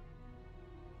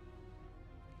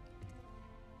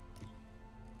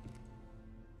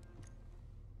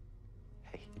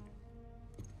 Hey.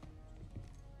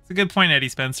 It's a good point, Eddie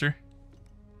Spencer.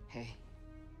 Hey.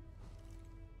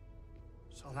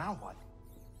 So now what?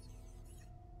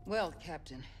 Well,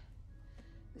 Captain,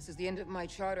 this is the end of my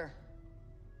charter.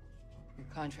 Your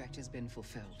contract has been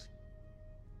fulfilled.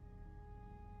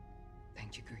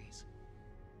 Thank you, Grease.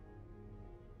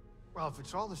 Well, if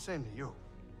it's all the same to you,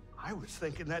 I was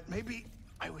thinking that maybe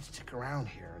I would stick around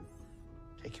here and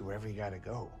take you wherever you gotta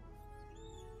go.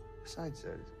 Besides,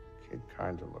 the kid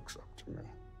kinda looks up to me.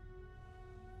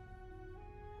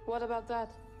 What about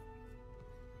that?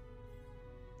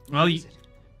 Well, Use it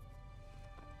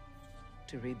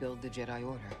to rebuild the Jedi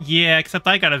Order. yeah, except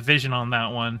I got a vision on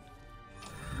that one.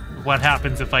 What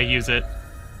happens if I use it?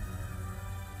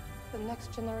 The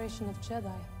next generation of Jedi.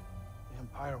 The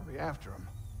Empire will be after him.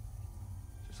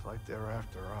 Just like they're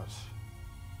after us.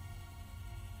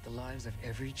 The lives of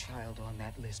every child on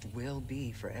that list will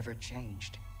be forever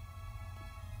changed.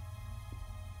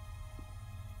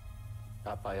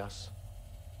 Not by us.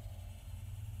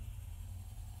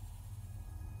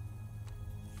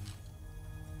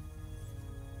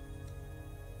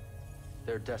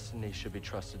 Their destiny should be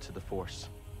trusted to the Force.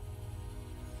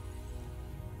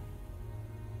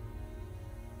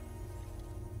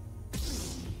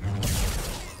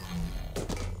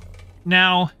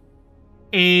 Now,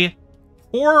 a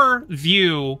horror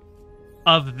view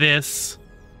of this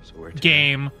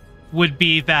game would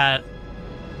be that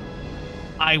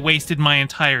I wasted my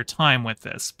entire time with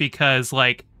this, because,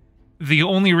 like, the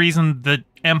only reason the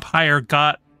Empire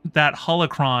got that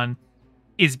holocron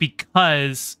is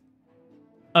because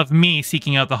of me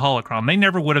seeking out the holocron. They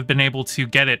never would have been able to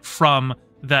get it from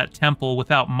that temple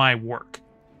without my work.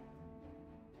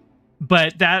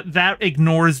 But that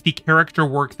ignores the character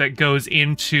work that goes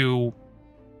into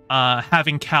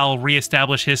having Cal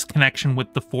reestablish his connection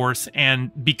with the Force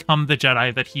and become the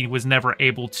Jedi that he was never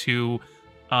able to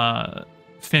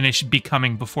finish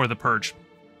becoming before the Purge.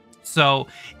 So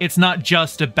it's not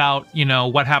just about, you know,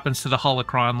 what happens to the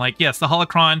holocron. Like, yes, the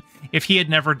holocron, if he had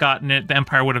never gotten it, the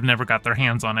Empire would have never got their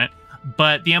hands on it.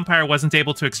 But the Empire wasn't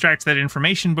able to extract that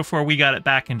information before we got it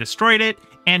back and destroyed it.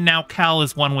 And now Cal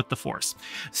is one with the Force.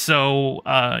 So,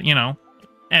 you know,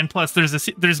 and plus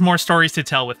there's more stories to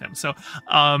tell with him. So,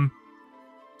 on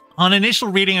initial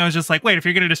reading, I was just like, wait, if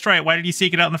you're going to destroy it, why did you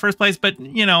seek it out in the first place? But,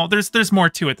 you know, there's more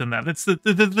to it than that. It's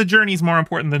the journey's more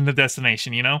important than the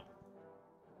destination, you know?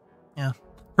 Yeah.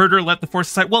 Herder let the Force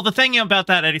aside. Well, the thing about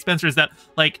that, Eddie Spencer, is that,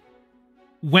 like,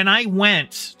 when I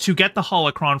went to get the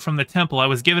holocron from the temple, I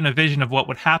was given a vision of what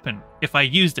would happen if I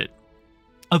used it.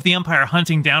 Of the Empire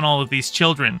hunting down all of these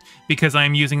children because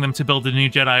I'm using them to build a new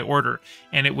Jedi Order.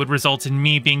 And it would result in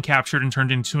me being captured and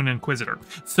turned into an Inquisitor.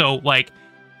 So, like,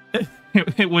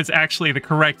 it was actually the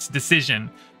correct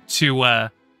decision to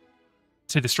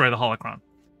destroy the holocron.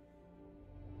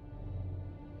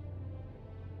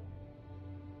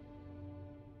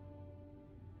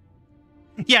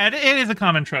 Yeah, it is a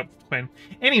common trope, Quinn.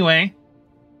 Anyway,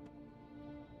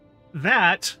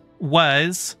 that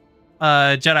was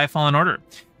Jedi Fallen Order.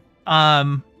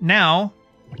 Now,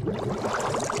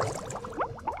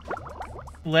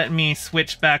 let me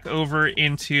switch back over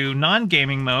into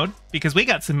non-gaming mode, because we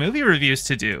got some movie reviews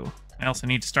to do. I also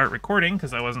need to start recording,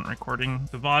 because I wasn't recording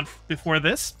the VOD before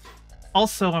this.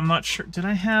 Also, I'm not sure, did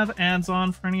I have ads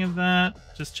on for any of that?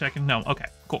 Just checking. No, okay,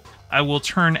 cool. I will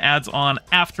turn ads on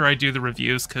after I do the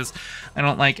reviews, because I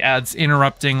don't like ads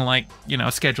interrupting, like, you know,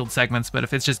 scheduled segments, but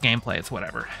if it's just gameplay, it's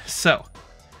whatever. So,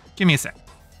 give me a sec.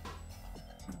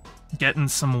 Getting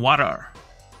some water.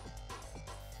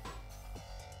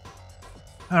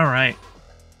 All right.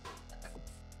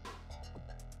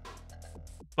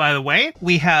 By the way,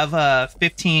 we have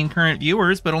 15 current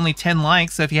viewers, but only 10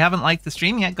 likes. So if you haven't liked the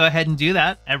stream yet, go ahead and do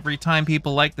that. Every time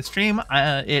people like the stream,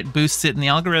 it boosts it in the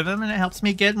algorithm, and it helps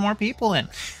me get more people in.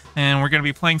 And we're going to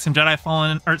be playing some Jedi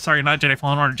Fallen, or sorry, not Jedi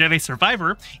Fallen Order, Jedi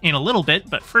Survivor in a little bit.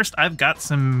 But first, I've got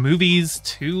some movies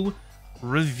to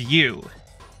review.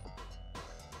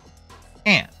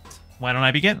 And why don't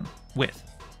I begin with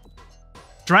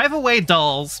Drive Away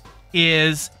Dolls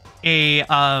is a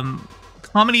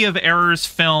comedy of errors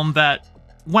film that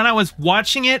when I was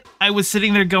watching it, I was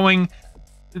sitting there going,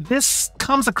 this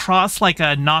comes across like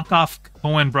a knockoff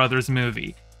Coen Brothers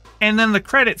movie. And then the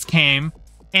credits came,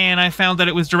 and I found that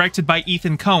it was directed by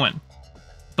Ethan Coen.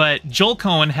 But Joel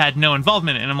Coen had no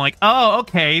involvement in it. And I'm like, oh,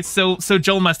 okay, so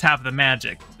Joel must have the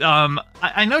magic.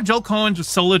 I know Joel Coen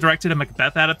just solo directed a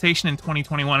Macbeth adaptation in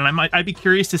 2021, and I'd be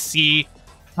curious to see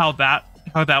how that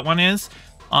one is.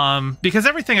 Because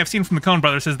everything I've seen from the Coen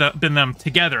Brothers has been them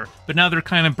together, but now they're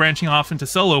kind of branching off into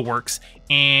solo works,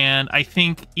 and I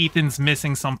think Ethan's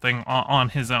missing something on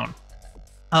his own.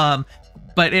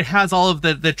 But it has all of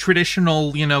the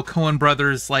traditional, you know, Coen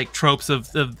Brothers like tropes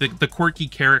of the quirky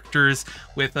characters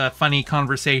with funny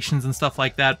conversations and stuff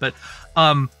like that. But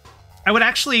I would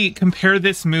actually compare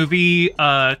this movie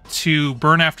to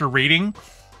Burn After Reading,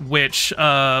 which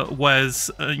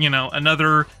was, you know,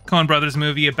 another Coen Brothers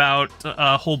movie about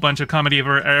a whole bunch of comedy of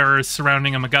errors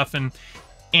surrounding a MacGuffin.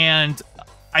 And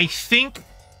I think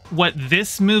what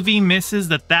this movie misses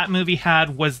that movie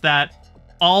had was that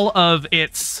all of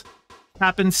its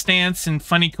happenstance and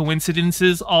funny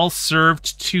coincidences all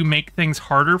served to make things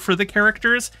harder for the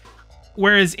characters.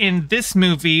 Whereas in this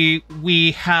movie,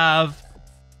 we have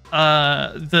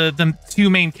the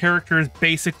two main characters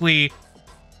basically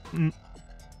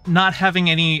not having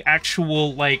any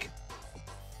actual, like,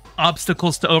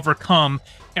 obstacles to overcome.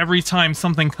 Every time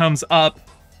something comes up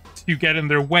to get in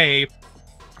their way,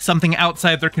 something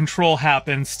outside their control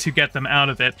happens to get them out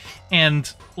of it.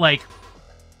 And, like,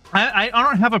 I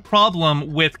don't have a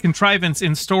problem with contrivance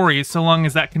in stories so long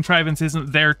as that contrivance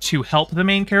isn't there to help the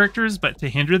main characters, but to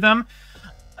hinder them.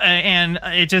 And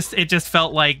it just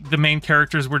felt like the main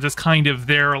characters were just kind of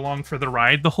there along for the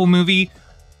ride the whole movie,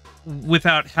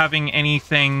 without having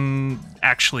anything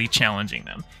actually challenging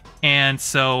them. And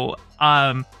so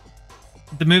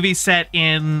the movie's set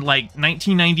in like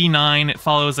 1999. It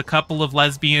follows a couple of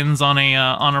lesbians on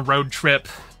a road trip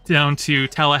down to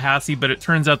Tallahassee, but it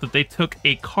turns out that they took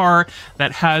a car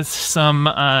that has some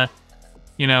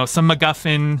you know, some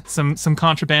MacGuffin, some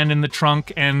contraband in the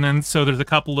trunk, and then so there's a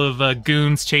couple of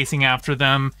goons chasing after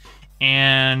them,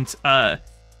 and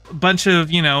bunch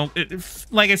of, you know,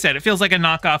 like I said, it feels like a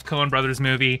knockoff Coen Brothers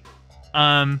movie.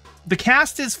 The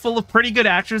cast is full of pretty good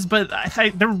actors, but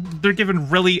they're given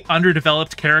really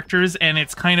underdeveloped characters, and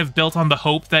it's kind of built on the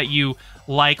hope that you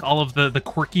like all of the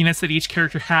quirkiness that each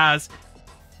character has.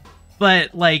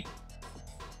 But, like,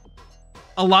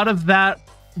 a lot of that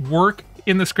work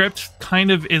in the script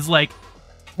kind of is, like,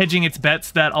 hedging its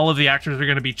bets that all of the actors are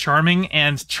going to be charming,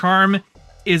 and charm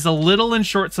is a little in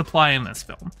short supply in this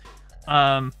film.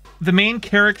 The main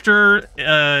character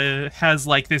has,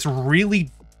 like, this really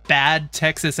bad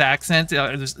Texas accent.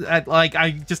 I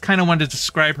just kind of wanted to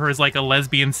describe her as like a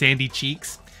lesbian Sandy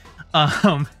Cheeks.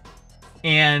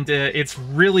 And it's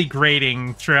really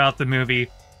grating throughout the movie.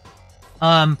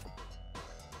 I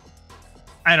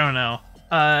don't know.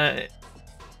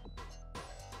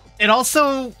 It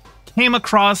also came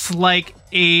across like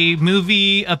a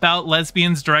movie about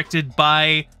lesbians directed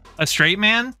by a straight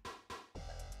man.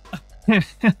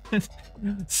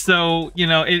 So, you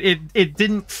know, it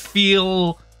didn't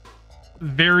feel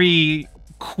very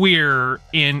queer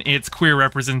in its queer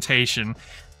representation.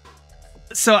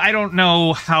 So I don't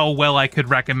know how well I could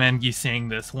recommend you seeing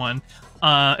this one.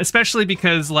 Especially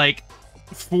because, like,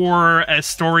 for a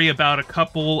story about a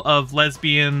couple of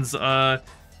lesbians on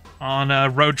a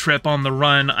road trip on the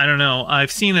run, I don't know.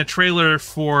 I've seen a trailer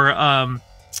for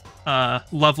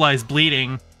Love Lies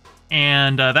Bleeding,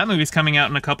 and that movie's coming out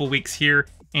in a couple weeks here,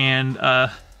 and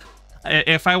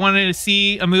if I wanted to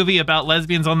see a movie about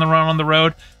lesbians on the run on the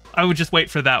road, I would just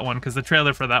wait for that one, because the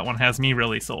trailer for that one has me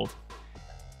really sold.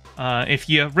 If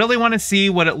you really want to see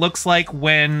what it looks like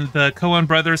when the Coen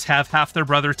brothers have half their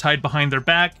brother tied behind their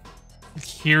back,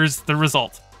 here's the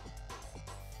result.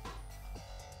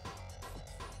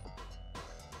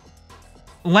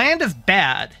 Land of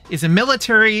Bad is a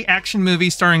military action movie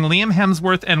starring Liam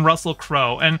Hemsworth and Russell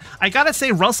Crowe. And I gotta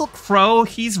say, Russell Crowe,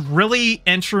 he's really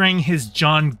entering his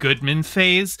John Goodman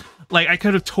phase. Like, I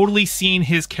could have totally seen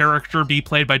his character be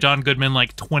played by John Goodman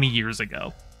like 20 years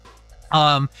ago.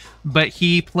 But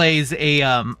he plays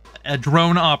a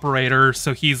drone operator,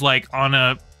 so he's like on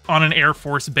an Air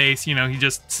Force base, you know, he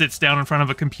just sits down in front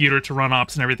of a computer to run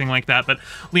ops and everything like that. But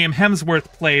Liam Hemsworth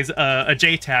plays a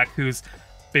JTAC, who's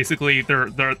basically they're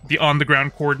the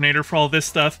on-the-ground coordinator for all this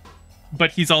stuff,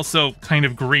 but he's also kind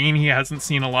of green. He hasn't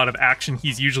seen a lot of action.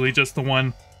 He's usually just the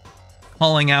one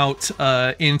calling out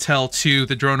intel to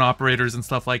the drone operators and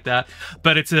stuff like that.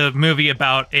 But it's a movie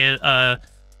about an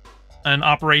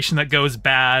operation that goes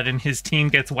bad and his team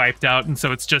gets wiped out, and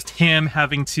so it's just him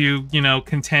having to, you know,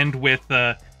 contend with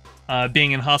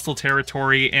being in hostile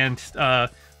territory, and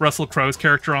Russell Crowe's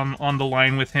character on the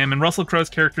line with him. And Russell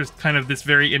Crowe's character is kind of this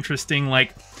very interesting,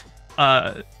 like,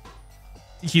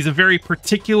 he's a very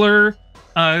particular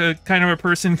kind of a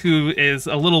person who is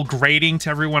a little grating to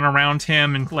everyone around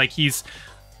him, and like he's,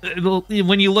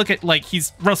 when you look at, like,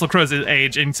 he's Russell Crowe's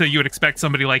age, and so you would expect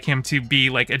somebody like him to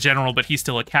be like a general, but he's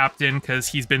still a captain because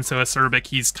he's been so acerbic.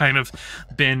 He's kind of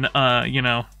been you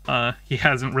know, he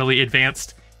hasn't really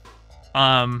advanced,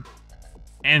 and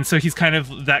so he's kind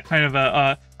of that kind of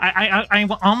a I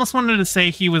almost wanted to say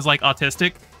he was like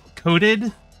autistic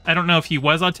coded. I don't know if he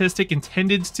was autistic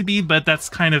intended to be, but that's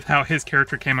kind of how his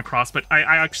character came across. But I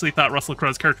actually thought Russell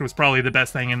Crowe's character was probably the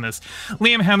best thing in this.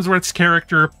 Liam Hemsworth's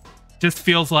character just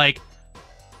feels like,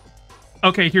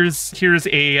 okay, here's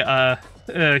a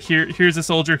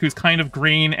soldier who's kind of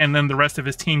green, and then the rest of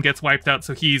his team gets wiped out,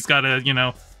 so he's got to, you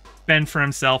know, fend for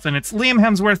himself. And it's Liam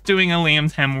Hemsworth doing a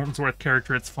Liam Hemsworth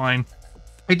character. It's fine.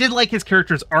 I did like his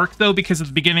character's arc, though, because at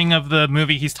the beginning of the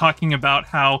movie, he's talking about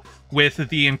how with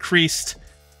the increased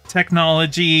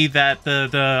technology that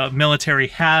the military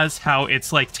has, how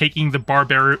it's like taking the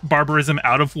barbarism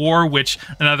out of war, which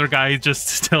another guy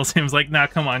just tells him, like, nah,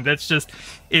 come on, that's just,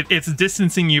 it's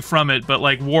distancing you from it, but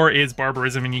like war is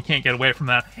barbarism and you can't get away from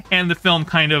that. And the film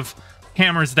kind of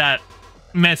hammers that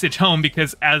message home,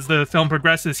 because as the film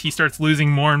progresses, he starts losing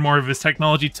more and more of his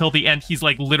technology till the end. He's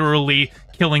like literally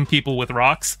killing people with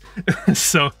rocks.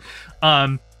 So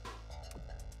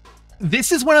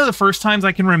this is one of the first times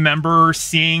I can remember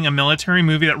seeing a military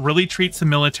movie that really treats the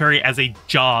military as a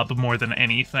job more than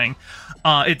anything.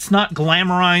 It's not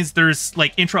glamorized. There's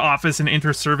like intra-office and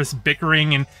inter-service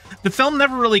bickering, and the film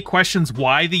never really questions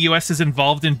why the U.S. is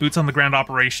involved in boots-on-the-ground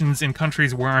operations in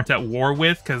countries we aren't at war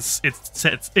with, because it's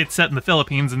set in the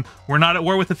Philippines, and we're not at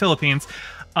war with the Philippines.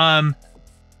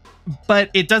 But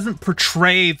it doesn't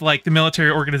portray like the military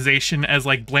organization as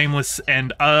like blameless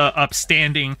and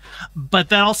upstanding. But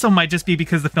that also might just be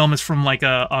because the film is from like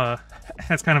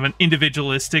has kind of an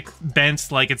individualistic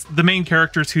bent. Like, it's the main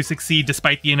characters who succeed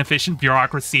despite the inefficient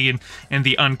bureaucracy and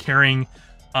the uncaring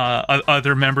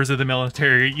other members of the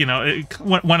military. You know,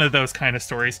 one of those kind of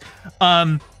stories.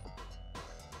 I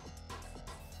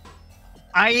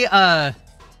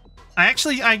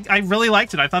really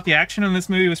liked it. I thought the action in this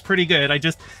movie was pretty good. I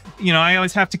just, you know, I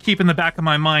always have to keep in the back of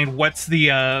my mind what's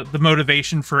the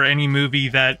motivation for any movie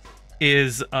that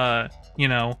is, you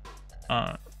know,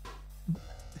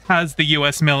 has the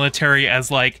U.S. military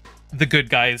as like the good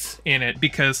guys in it,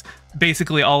 because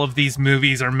basically all of these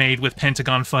movies are made with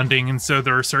Pentagon funding, and so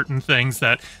there are certain things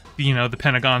that, you know, the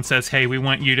Pentagon says, hey, we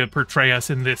want you to portray us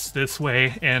in this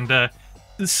way, and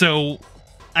so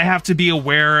I have to be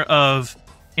aware of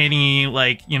any,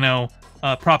 like, you know,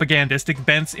 propagandistic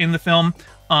bents in the film.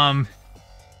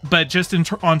 But just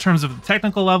on terms of the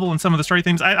technical level and some of the story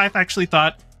themes, I actually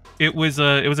thought it was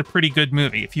a pretty good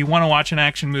movie. If you want to watch an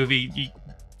action movie,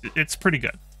 it's pretty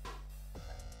good.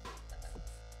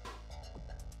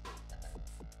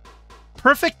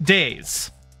 Perfect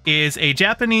Days is a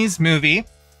Japanese movie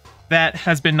that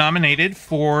has been nominated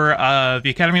for the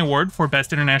Academy Award for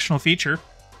Best International Feature.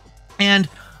 And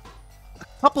a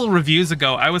couple reviews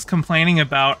ago, I was complaining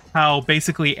about how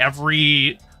basically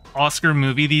every Oscar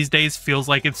movie these days feels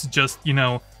like it's just, you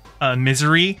know,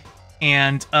 misery.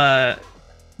 And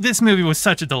this movie was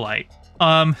such a delight.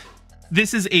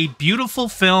 This is a beautiful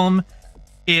film.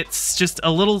 It's just a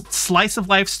little slice of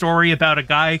life story about a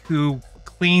guy who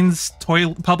cleans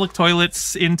public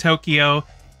toilets in Tokyo.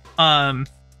 And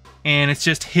it's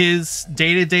just his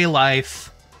day-to-day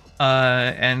life.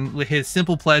 And his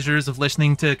simple pleasures of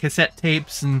listening to cassette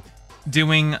tapes and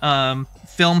doing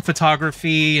film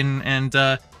photography, and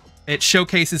it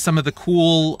showcases some of the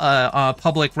cool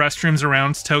public restrooms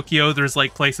around Tokyo. There's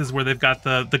like places where they've got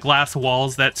the glass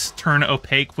walls that turn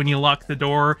opaque when you lock the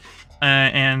door,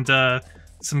 and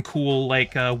some cool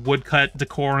like woodcut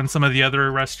decor in some of the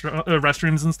other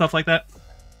restrooms and stuff like that.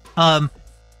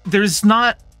 There's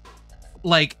not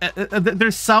like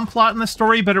there's some plot in the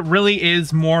story, but it really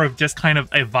is more of just kind of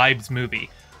a vibes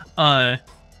movie.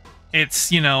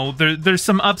 It's, you know, there's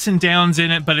some ups and downs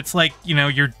in it, but it's like, you know,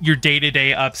 your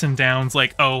day-to-day ups and downs,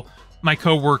 like, oh, my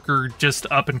coworker just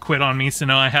up and quit on me, so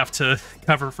now I have to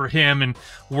cover for him and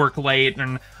work late,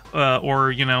 and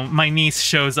or, you know, my niece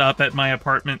shows up at my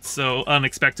apartment so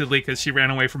unexpectedly because she ran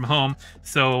away from home,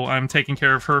 so I'm taking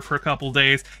care of her for a couple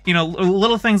days. You know,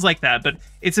 little things like that. But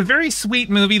it's a very sweet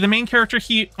movie. The main character,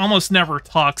 he almost never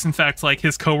talks. In fact, like,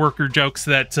 his coworker jokes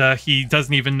that he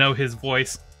doesn't even know his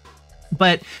voice.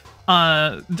 But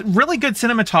really good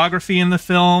cinematography in the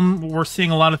film. We're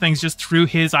seeing a lot of things just through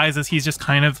his eyes as he's just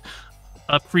kind of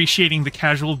appreciating the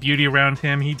casual beauty around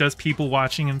him. He does people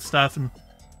watching and stuff, and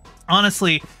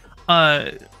honestly,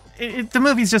 the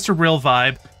movie's just a real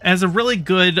vibe. It has a really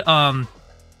good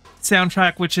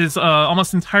soundtrack, which is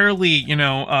almost entirely, you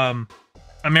know,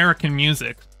 American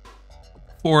music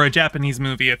for a Japanese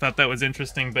movie. I thought that was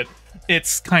interesting, but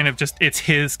it's kind of just, it's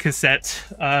his cassette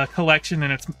collection,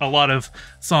 and it's a lot of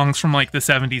songs from like the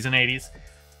 70s and 80s.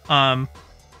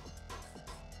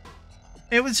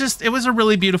 It was a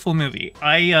really beautiful movie.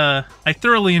 I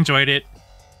thoroughly enjoyed it.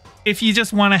 If you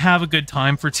just want to have a good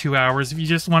time for 2 hours, if you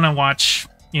just want to watch,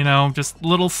 you know, just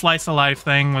little slice of life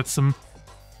thing with some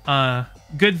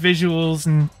good visuals,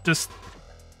 and just,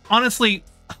 honestly,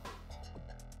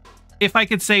 if I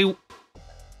could say,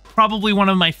 probably one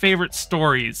of my favorite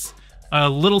stories,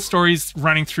 little stories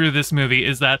running through this movie,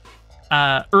 is that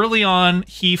early on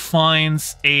he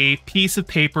finds a piece of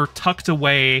paper tucked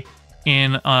away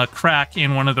in a crack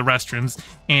in one of the restrooms,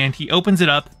 and he opens it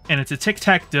up, and it's a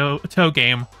tic-tac-toe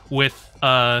game with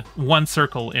one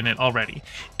circle in it already.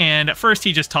 And at first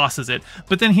he just tosses it,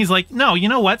 but then he's like, no, you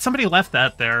know what, somebody left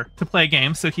that there to play a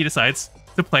game, so he decides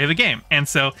to play the game. And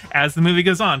so as the movie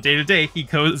goes on, day to day, he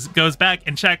goes back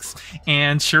and checks,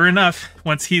 and sure enough,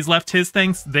 once he's left his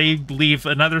things, they leave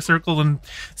another circle. And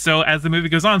so as the movie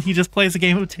goes on, he just plays a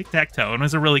game of tic-tac-toe, and it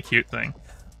was a really cute thing.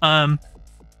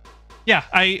 Yeah,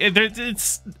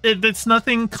 it's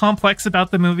nothing complex about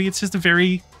the movie. It's just a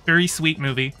very, very sweet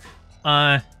movie.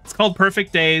 It's called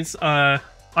Perfect Days.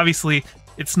 Obviously,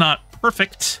 it's not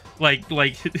perfect. Like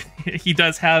he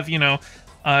does have, you know,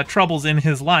 troubles in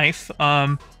his life.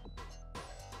 But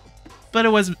it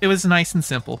was nice and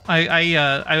simple.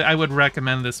 I would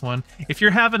recommend this one. If you're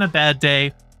having a bad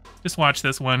day, just watch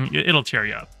this one. It'll cheer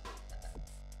you up.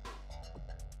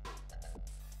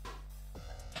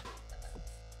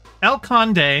 El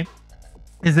Conde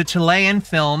is a Chilean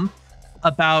film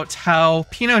about how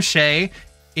Pinochet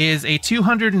is a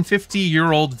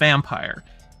 250-year-old vampire.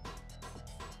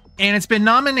 And it's been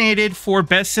nominated for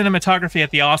Best Cinematography at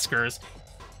the Oscars,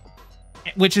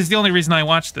 which is the only reason I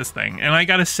watched this thing. And I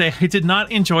gotta say, I did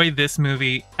not enjoy this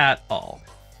movie at all.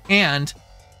 And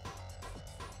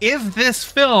if this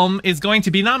film is going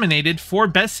to be nominated for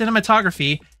Best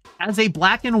Cinematography as a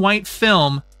black and white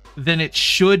film, then it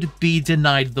should be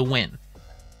denied the win.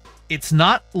 It's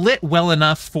not lit well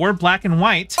enough for black and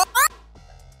white,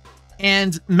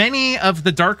 and many of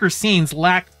the darker scenes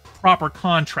lack proper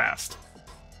contrast.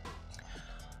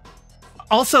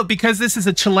 Also, because this is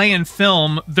a Chilean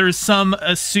film, there's some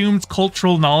assumed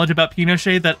cultural knowledge about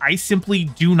Pinochet that I simply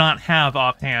do not have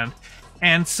offhand.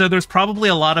 And so there's probably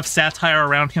a lot of satire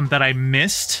around him that I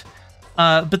missed.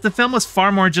 But the film was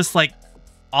far more just, like,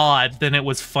 odd than it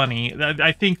was funny.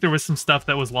 I think there was some stuff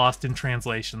that was lost in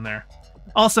translation there.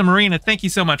 Also, Marina, thank you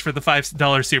so much for the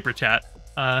 $5 super chat.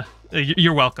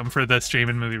 You're welcome for the stream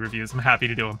and movie reviews. I'm happy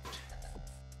to do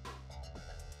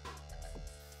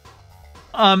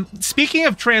them. Speaking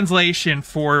of translation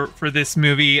for this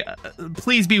movie,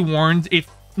 please be warned, if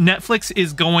Netflix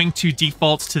is going to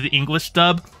default to the English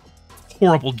dub,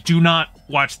 horrible. Do not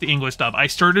watch the English dub. I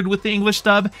started with the English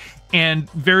dub and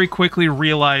very quickly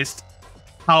realized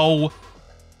how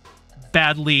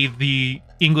badly the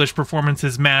English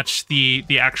performances match the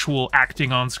actual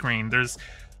acting on screen. There's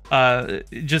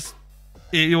just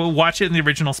watch it in the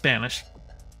original Spanish.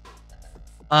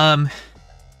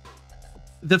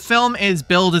 The film is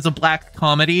billed as a black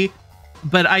comedy,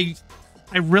 but I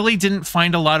really didn't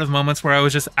find a lot of moments where I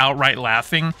was just outright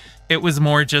laughing. It was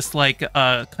more just like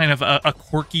kind of a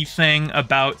quirky thing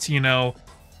about, you know,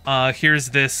 here's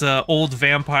this old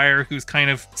vampire who's kind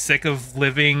of sick of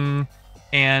living,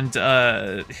 and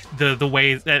the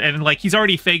ways, and like he's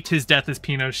already faked his death as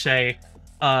Pinochet,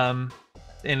 and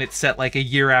it's set like a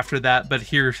year after that, but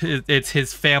here it's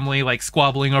his family like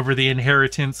squabbling over the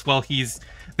inheritance while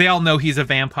they all know he's a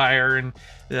vampire, and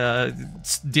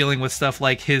dealing with stuff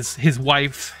like his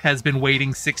wife has been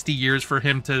waiting 60 years for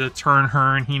him to turn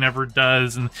her, and he never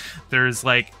does. And there's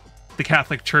like the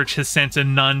Catholic Church has sent a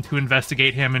nun to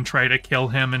investigate him and try to kill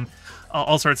him, and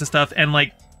all sorts of stuff. And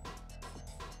like,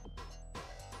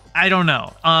 I don't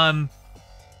know.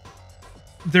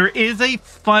 There is a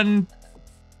fun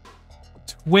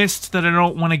twist that I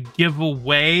don't want to give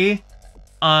away.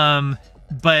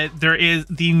 But there is,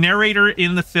 the narrator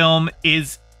in the film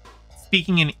is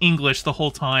speaking in English the whole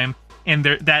time, and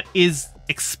that is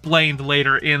explained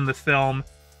later in the film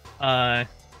as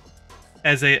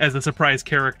a surprise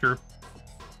character,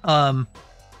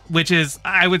 which is,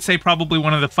 I would say, probably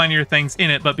one of the funnier things in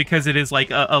it. But because it is like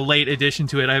a late addition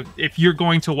to it, if you're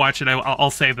going to watch it, I'll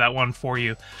save that one for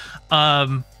you.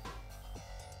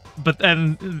 But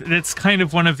then it's kind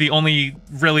of one of the only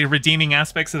really redeeming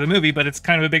aspects of the movie, but it's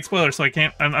kind of a big spoiler, so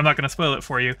I'm not going to spoil it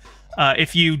for you.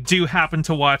 If you do happen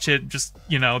to watch it, just,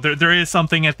 you know, there is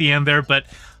something at the end there, but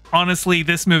honestly,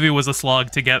 this movie was a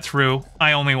slog to get through.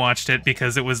 I only watched it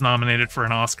because it was nominated for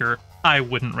an Oscar. I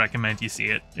wouldn't recommend you see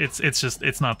it.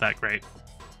 It's not that great.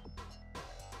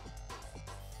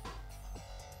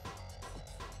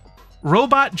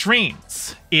 Robot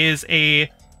Dreams is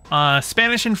a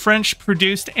Spanish and French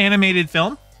produced animated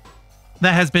film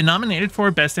that has been nominated for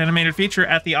Best Animated Feature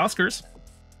at the Oscars.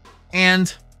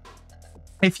 And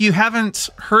if you haven't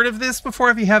heard of this before,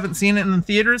 if you haven't seen it in the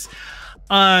theaters,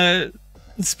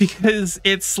 it's because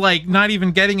it's like not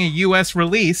even getting a US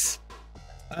release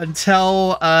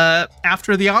until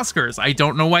after the Oscars. I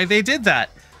don't know why they did that.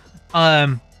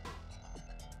 But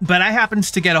I happened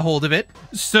to get a hold of it.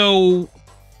 So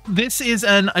this is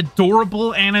an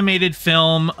adorable animated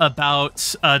film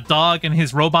about a dog and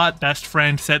his robot best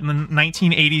friend set in the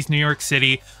 1980s New York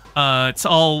City. It's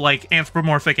all like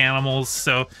anthropomorphic animals,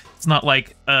 so it's not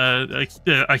like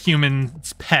a human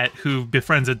pet who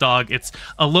befriends a dog. It's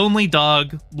a lonely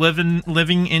dog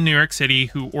living in New York City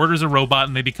who orders a robot,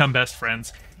 and they become best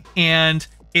friends. And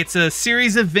it's a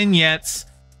series of vignettes.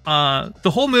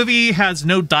 The whole movie has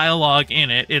no dialogue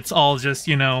in it. It's all just,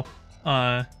 you know,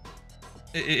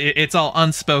 it's all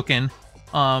unspoken,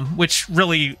 which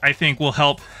really, I think, will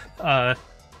help the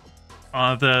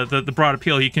broad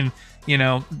appeal. You can, you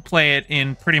know, play it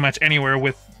in pretty much anywhere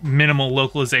with minimal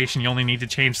localization. You only need to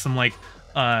change some like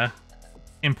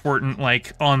important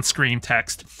like on-screen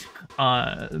text.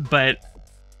 But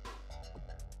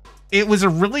it was a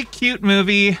really cute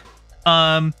movie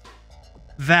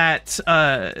that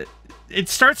it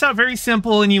starts out very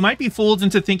simple, and you might be fooled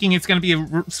into thinking it's going to be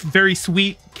a very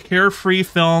sweet, carefree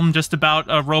film just about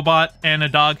a robot and a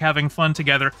dog having fun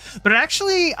together. But it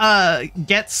actually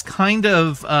gets kind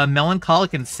of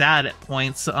melancholic and sad at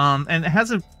points, and it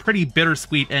has a pretty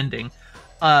bittersweet ending.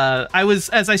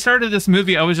 As I started this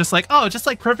movie, I was just like, oh, just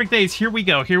like Perfect Days, here we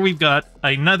go. Here we've got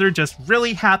another just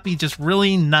really happy, just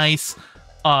really nice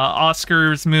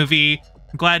Oscars movie.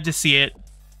 Glad to see it.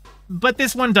 But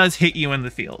this one does hit you in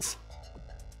the feels.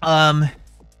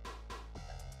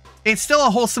 it's still a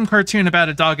wholesome cartoon about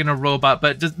a dog and a robot,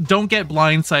 but just don't get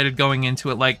blindsided going into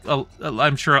it. Like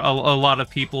I'm sure a lot of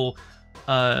people,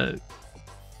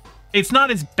 it's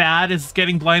not as bad as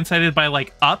getting blindsided by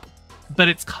like Up, but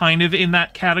it's kind of in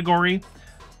that category.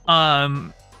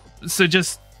 So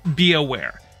just be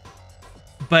aware.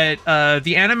 But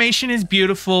the animation is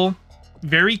beautiful,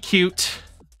 very cute,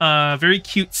 very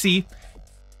cutesy.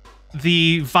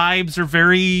 The vibes are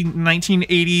very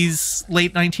 1980s,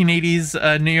 late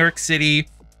 1980s New York City.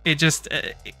 It just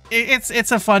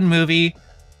it's a fun movie.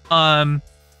 The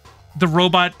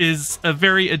robot is a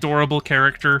very adorable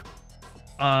character.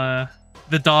 The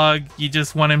dog, you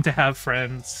just want him to have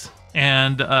friends.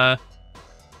 And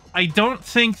I don't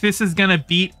think this is gonna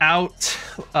beat out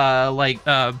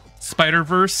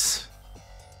Spider-Verse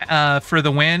for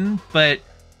the win, but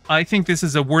I think this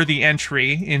is a worthy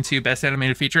entry into Best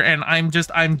Animated Feature, and I'm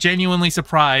genuinely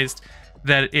surprised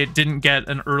that it didn't get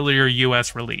an earlier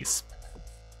US release.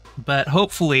 But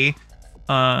hopefully,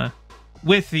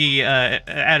 with the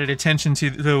added attention to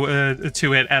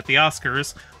it at the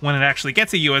Oscars, when it actually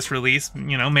gets a US release,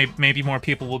 you know, maybe more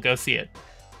people will go see it.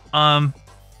 I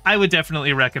would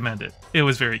definitely recommend it. It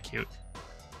was very cute.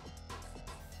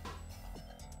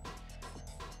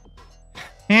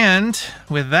 And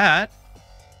with that,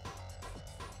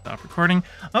 stop recording.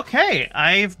 Okay,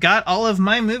 I've got all of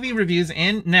my movie reviews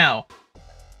in. Now,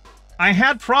 I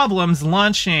had problems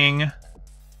launching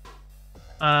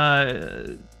my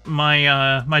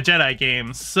Jedi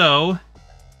games, so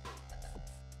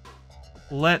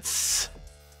let's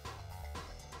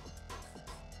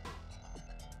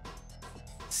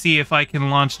see if I can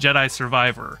launch Jedi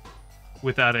Survivor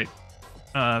without it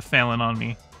failing on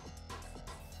me.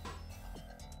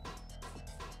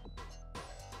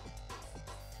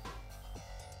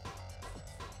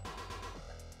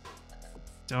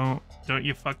 Don't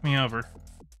you fuck me over.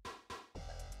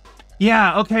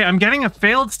 Yeah, okay, I'm getting a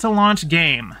failed to launch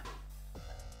game.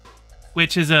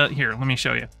 Which is a... Here, let me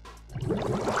show you.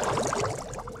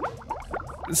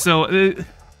 So,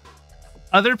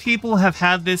 other people have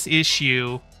had this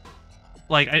issue.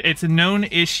 Like, it's a known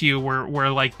issue where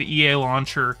like, the EA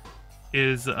launcher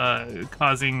is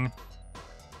causing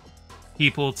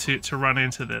people to run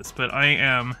into this. But I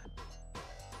am...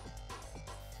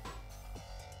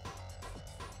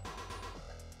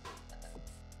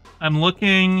 I'm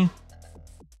looking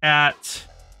at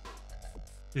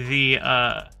the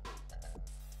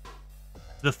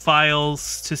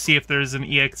files to see if there's an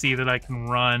exe that I can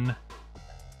run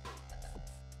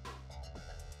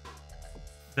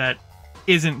that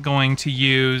isn't going to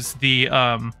use the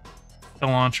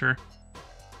launcher.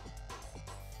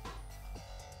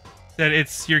 That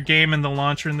it's your game and the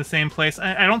launcher in the same place.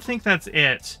 I don't think that's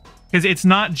it, because it's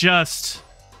not just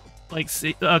like,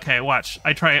 okay, watch.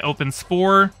 I try open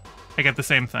Spore. I get the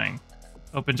same thing.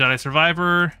 Open Jedi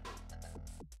Survivor.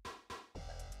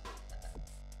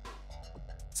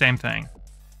 Same thing.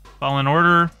 Fallen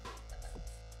Order.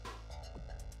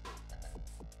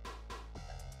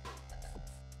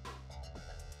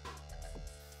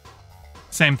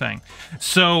 Same thing.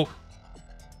 So,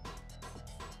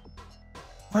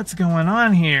 what's going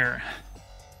on here?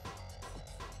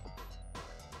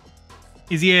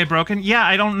 Is EA broken? Yeah,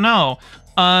 I don't know.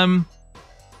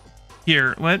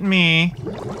 Here, let me...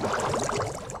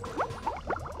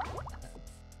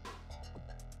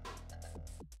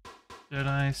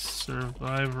 Jedi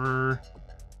Survivor...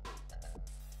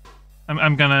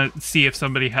 I'm gonna see if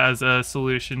somebody has a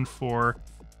solution for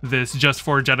this just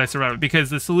for Jedi Survivor,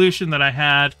 because the solution that I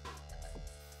had...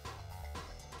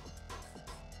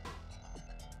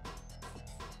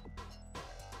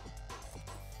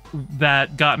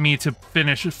 that got me to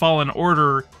finish Fallen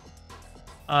Order,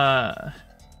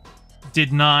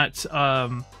 did not,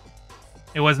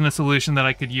 it wasn't a solution that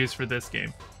I could use for this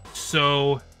game.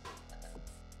 So,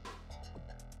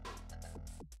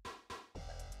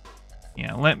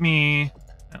 yeah, let me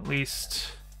at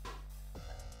least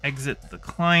exit the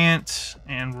client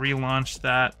and relaunch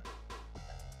that.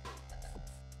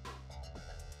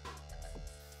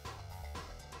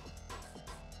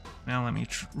 Now let me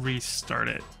restart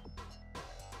it.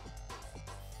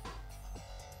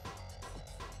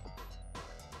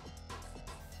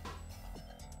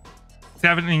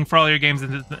 Happening for all your games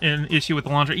is an issue with the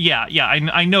launcher. Yeah,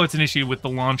 I know it's an issue with the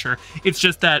launcher. It's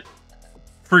just that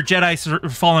for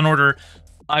Jedi Fallen Order,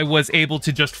 I was able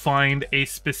to just find a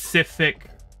specific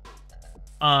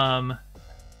exe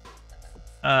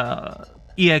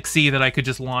that I could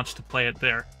just launch to play it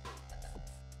there.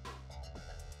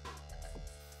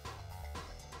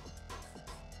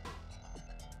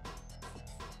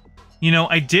 You know,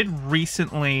 I did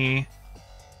recently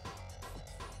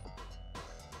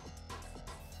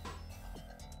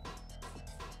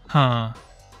Huh.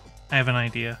 I have an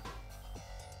idea.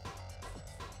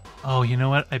 Oh, you know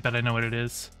what? I bet I know what it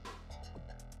is.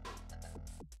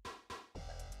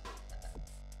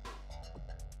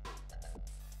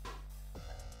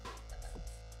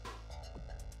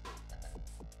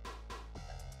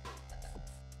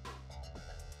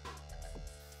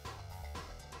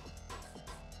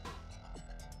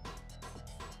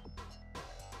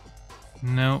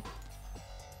 Nope.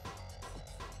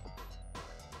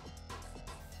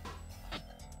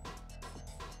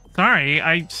 Sorry,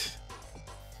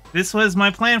 this was my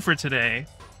plan for today.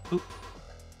 Oop.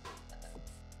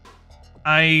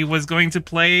 I was going to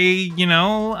play, you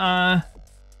know,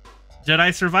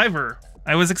 Jedi Survivor.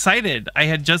 I was excited. I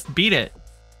had just beat it.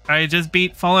 I had just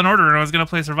beat Fallen Order and I was going to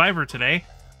play Survivor today.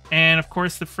 And of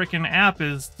course the frickin' app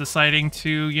is deciding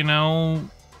to, you know,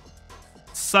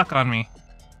 suck on me.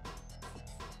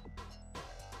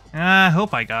 I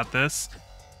hope I got this.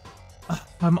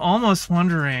 I'm almost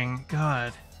wondering,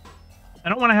 God. I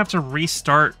don't want to have to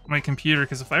restart my computer,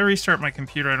 because if I restart my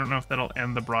computer, I don't know if that'll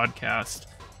end the broadcast.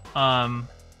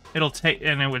 It'll take,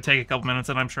 and it would take a couple minutes,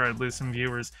 and I'm sure I'd lose some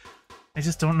viewers. I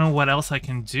just don't know what else I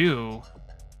can do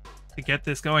to get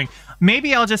this going.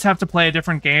 Maybe I'll just have to play a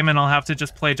different game, and I'll have to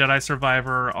just play Jedi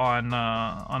Survivor on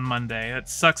Monday. It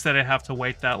sucks that I have to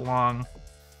wait that long.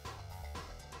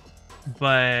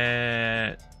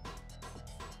 But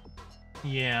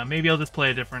yeah, maybe I'll just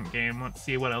play a different game. Let's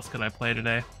see, what else could I play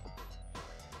today?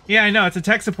 Yeah, I know, it's a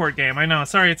tech support game. I know,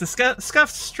 sorry, it's a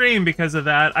scuffed stream because of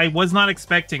that. I was not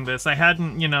expecting this. I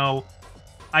hadn't, you know...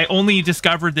 I only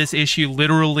discovered this issue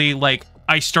literally, like,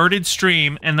 I started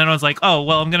stream, and then I was like, oh,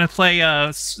 well, I'm gonna play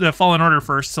the Fallen Order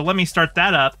first, so let me start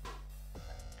that up.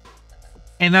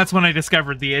 And that's when I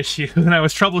discovered the issue, and I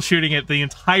was troubleshooting it the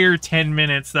entire 10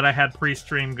 minutes that I had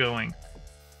pre-stream going.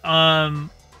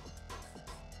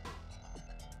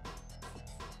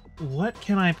 What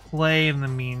can I play in the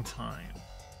meantime?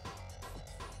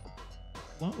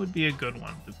 What would be a good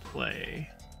one to play?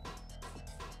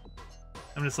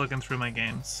 I'm just looking through my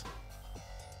games.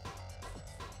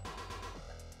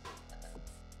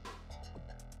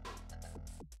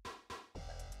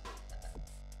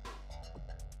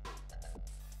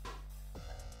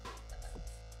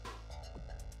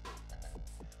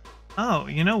 Oh,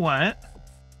 you know what?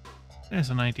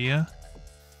 There's an idea.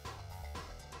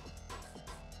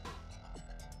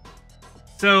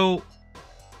 So,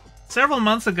 several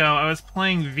months ago, I was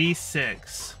playing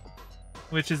V6,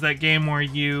 which is that game where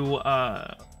you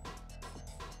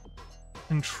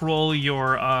control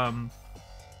your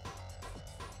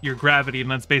gravity, and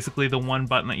that's basically the one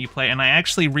button that you play. And I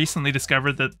actually recently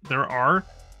discovered that there are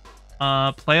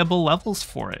playable levels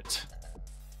for it.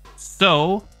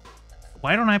 So,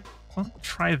 why don't I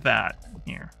try that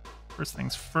here? First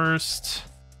things first.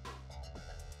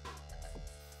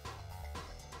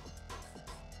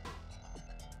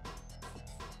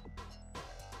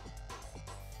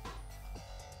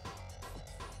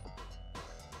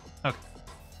 Okay.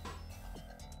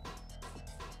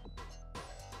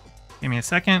 Give me a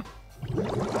second.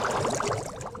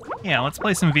 Yeah, let's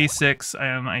play some V6,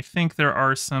 and I think there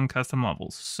are some custom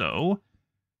levels. So,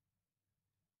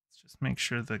 let's just make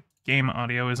sure the game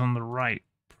audio is on the right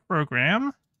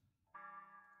program.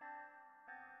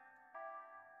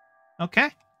 Okay.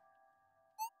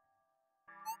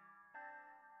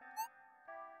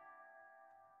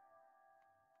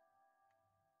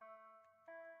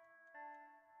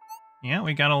 Yeah,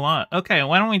 we got a lot. Okay,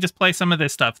 why don't we just play some of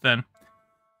this stuff then?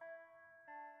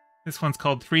 This one's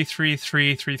called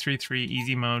 333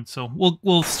 easy mode. So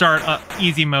we'll start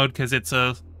easy mode because it's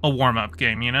a warm-up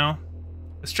game, you know?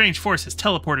 A strange force has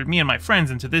teleported me and my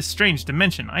friends into this strange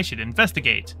dimension. I should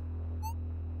investigate.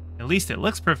 At least it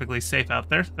looks perfectly safe out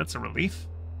there. That's a relief.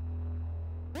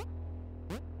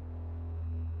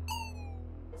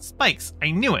 Spikes! I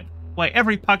knew it! Why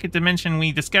every pocket dimension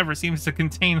we discover seems to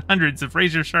contain hundreds of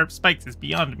razor-sharp spikes is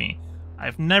beyond me.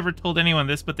 I've never told anyone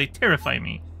this, but they terrify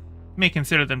me. You may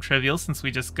consider them trivial since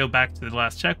we just go back to the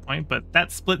last checkpoint, but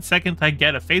that split second I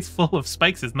get a face full of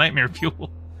spikes is nightmare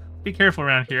fuel. Be careful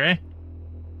around here, eh?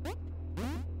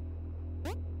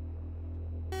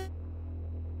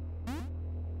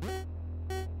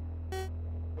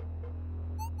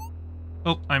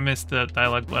 Oh, I missed the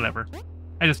dialogue, whatever.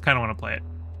 I just kind of want to play it.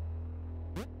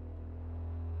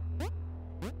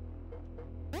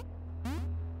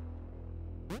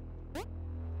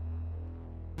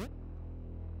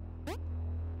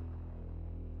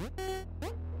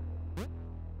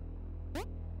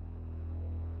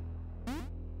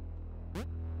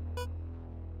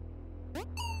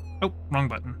 Oh, wrong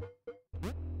button.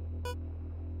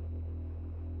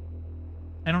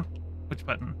 I don't... Which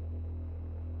button?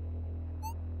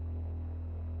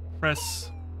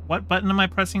 Press... What button am I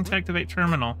pressing to activate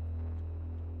terminal?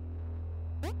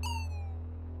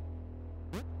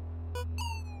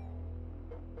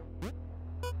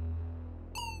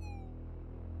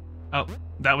 Oh,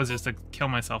 that was just a kill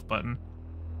myself button.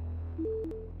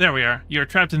 There we are. You're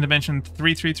trapped in dimension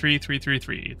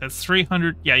 333333. That's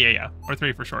 300... Yeah. Or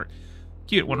 3 for short.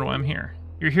 Cute, wonder why I'm here.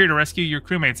 You're here to rescue your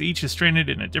crewmates. Each is stranded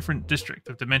in a different district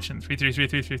of dimension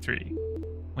 333333.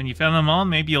 When you found them all,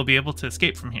 maybe you'll be able to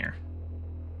escape from here.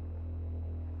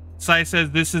 Sai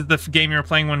says this is the game you were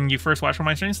playing when you first watched one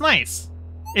of my streams. Nice!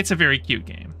 It's a very cute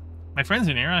game. My friends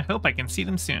are near. I hope I can see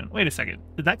them soon. Wait a second.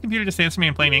 Did that computer just answer me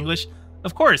in plain English?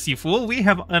 Of course, you fool. We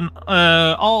have an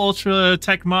all ultra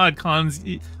tech mod cons.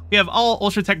 We have all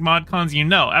ultra tech mod cons you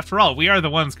know. After all, we are the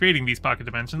ones creating these pocket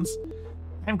dimensions.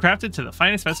 I'm crafted to the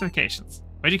finest specifications.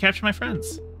 Why'd you capture my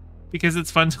friends? Because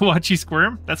it's fun to watch you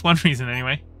squirm? That's one reason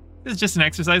anyway. This is just an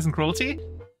exercise in cruelty?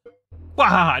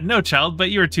 Wahaha, no child,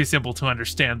 but you are too simple to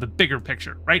understand the bigger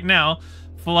picture. Right now,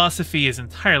 philosophy is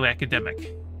entirely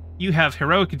academic. You have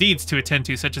heroic deeds to attend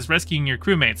to, such as rescuing your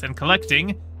crewmates and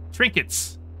collecting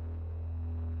trinkets.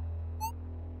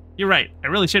 You're right, I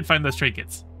really should find those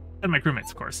trinkets. And my crewmates,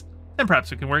 of course. Then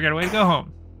perhaps we can work out a way to go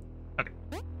home. Okay.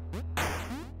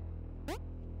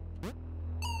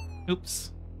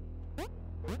 Oops.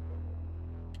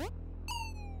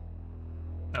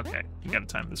 Okay, you gotta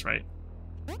time this right.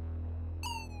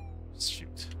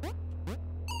 Shoot.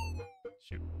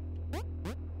 Shoot.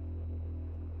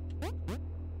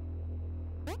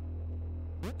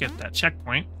 Get that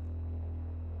checkpoint.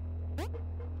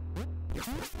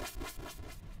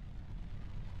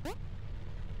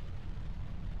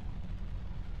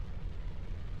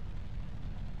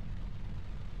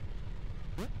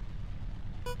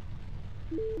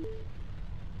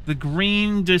 The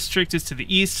green district is to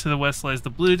the east, to the west lies the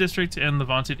blue district and the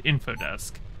vaunted info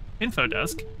desk. Info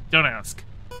desk? Don't ask.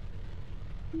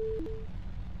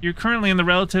 You're currently in the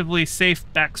relatively safe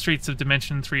back streets of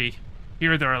Dimension 3.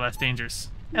 Here there are less dangers.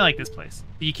 I like this place.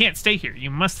 But you can't stay here. You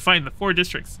must find the 4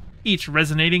 districts, each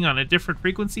resonating on a different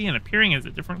frequency and appearing as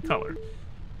a different color.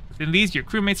 Within these, your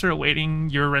crewmates are awaiting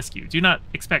your rescue. Do not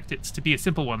expect it to be a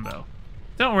simple one, though.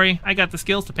 Don't worry, I got the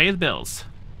skills to pay the bills.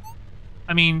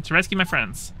 I mean, to rescue my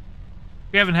friends.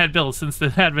 We haven't had bills since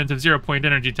the advent of zero-point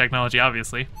energy technology,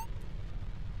 obviously.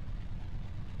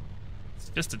 It's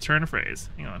just a turn of phrase.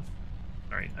 Hang on.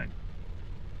 Sorry, I'm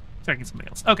checking something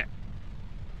else. Okay.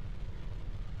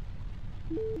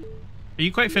 Are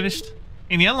you quite finished?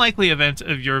 In the unlikely event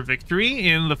of your victory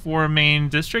in the 4 main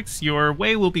districts, your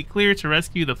way will be clear to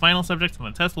rescue the final subject and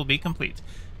the test will be complete.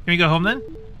 Can we go home then?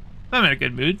 If I'm in a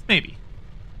good mood, maybe.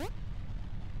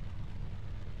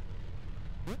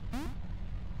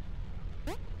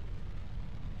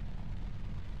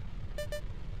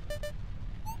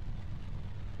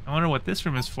 I wonder what this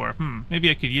room is for. Maybe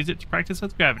I could use it to practice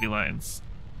with gravity lines.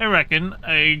 I reckon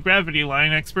a gravity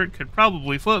line expert could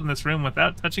probably float in this room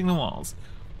without touching the walls.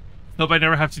 Hope I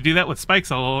never have to do that with spikes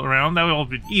all around. That would all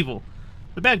be evil.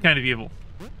 The bad kind of evil.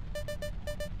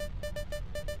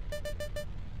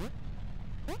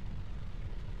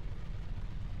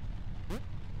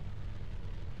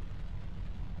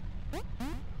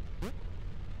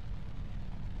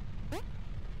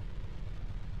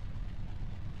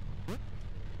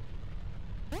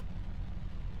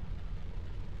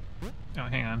 Oh,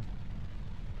 hang on.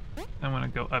 I want to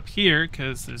go up here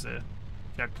because there's a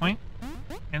checkpoint.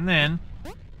 And then...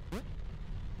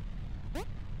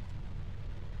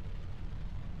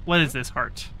 What is this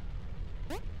heart?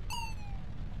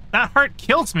 That heart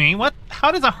kills me? What?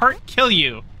 How does a heart kill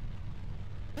you?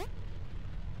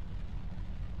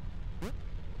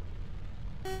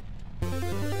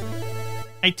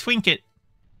 I twink it.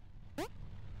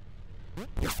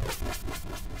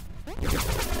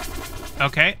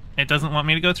 Okay, it doesn't want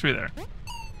me to go through there.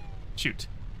 Shoot.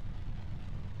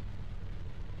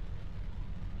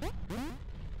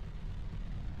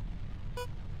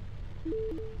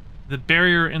 The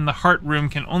barrier in the heart room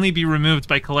can only be removed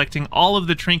by collecting all of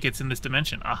the trinkets in this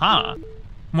dimension. Aha!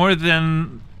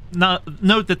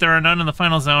 Note that there are none in the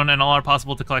final zone and all are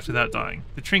possible to collect without dying.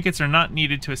 The trinkets are not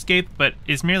needed to escape, but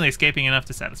is merely escaping enough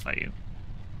to satisfy you.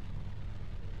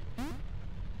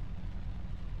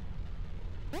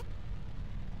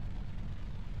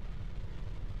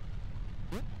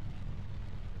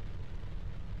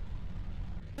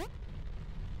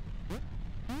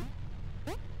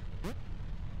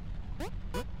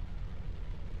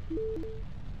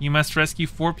 You must rescue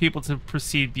 4 people to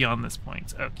proceed beyond this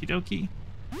point. Okie dokie.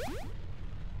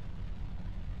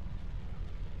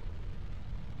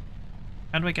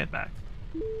 How do I get back?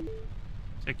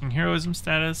 Checking heroism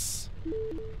status.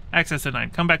 Access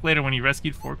denied. Come back later when you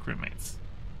rescued 4 crewmates.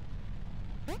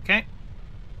 Okay.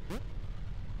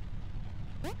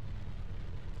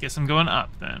 Guess I'm going up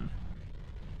then.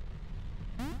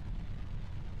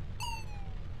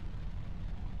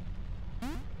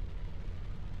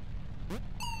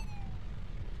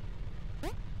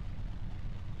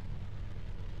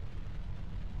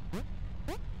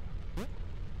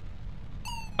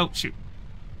 Oh, shoot.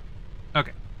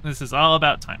 Okay, this is all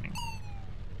about timing.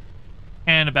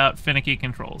 And about finicky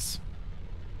controls.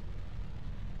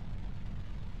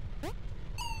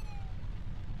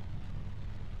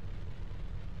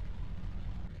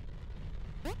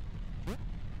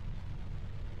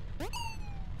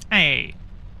 Hey.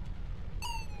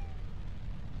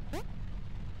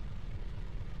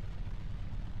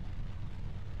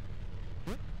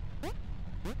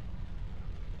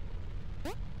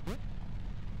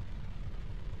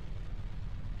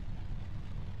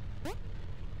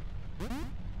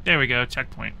 There we go,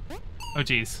 checkpoint. Oh,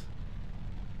 geez.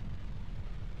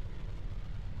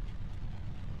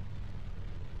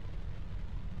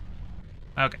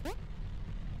 Okay.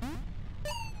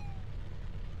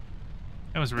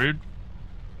 That was rude.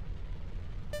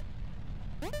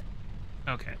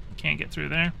 Okay, can't get through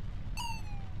there.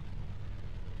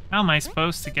 How am I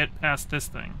supposed to get past this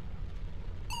thing?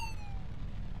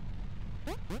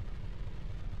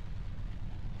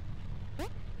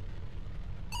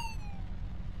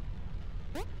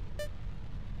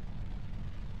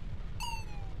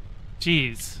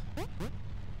 Jeez.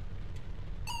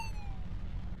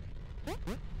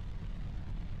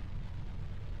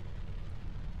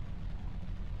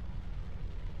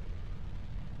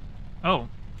 Oh.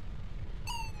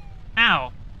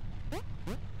 Ow.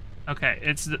 Okay,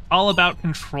 it's all about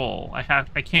control. I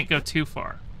can't go too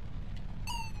far.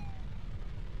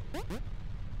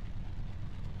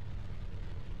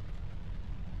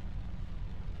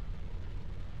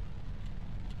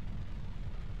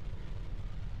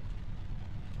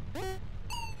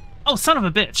 Oh, son of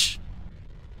a bitch.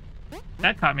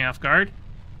 That caught me off guard.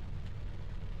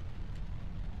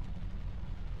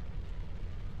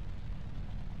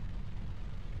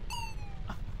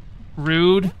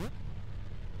 Rude.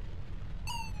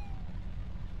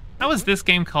 How is this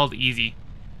game called easy?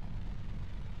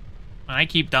 I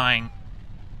keep dying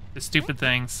to stupid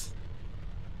things.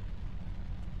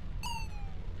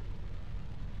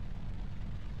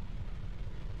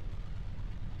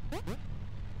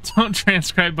 Don't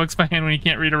transcribe books by hand when you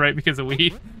can't read or write because of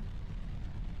weed.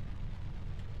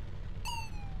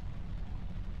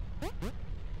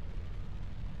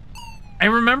 I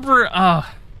remember,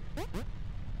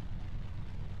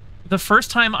 the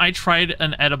first time I tried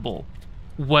an edible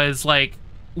was like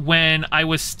when I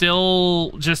was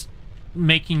still just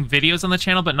making videos on the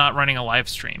channel but not running a live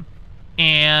stream.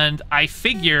 And I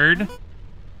figured,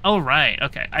 oh right,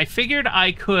 okay. I figured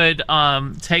I could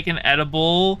take an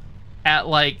edible at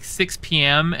like 6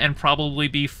 p.m. and probably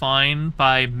be fine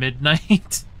by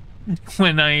midnight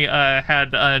when I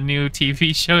had a new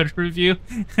TV show to review.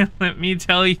 And let me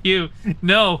tell you,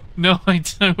 no,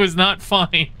 I was not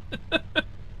fine.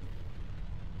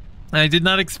 I did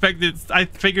not expect it. I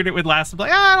figured it would last,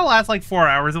 like, it'll last like 4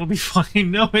 hours. It'll be fine.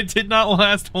 No, it did not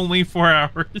last only 4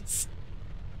 hours.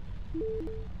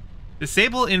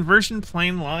 Disable inversion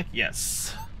plane lock.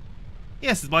 Yes.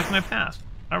 Yes, it's blocking my path.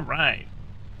 All right.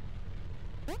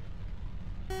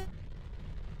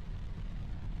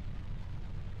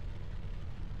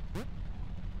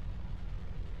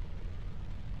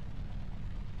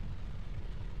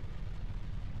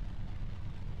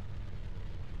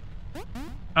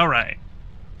 All right.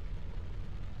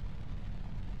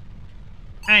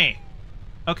 Hey.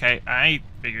 Okay, I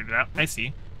figured it out. I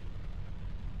see.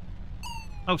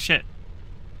 Oh, shit.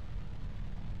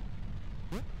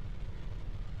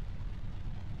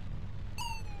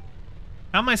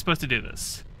 How am I supposed to do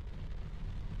this?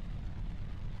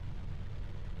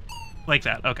 Like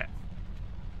that, okay.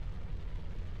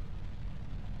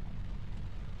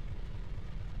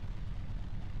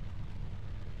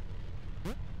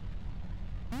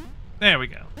 There we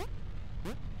go.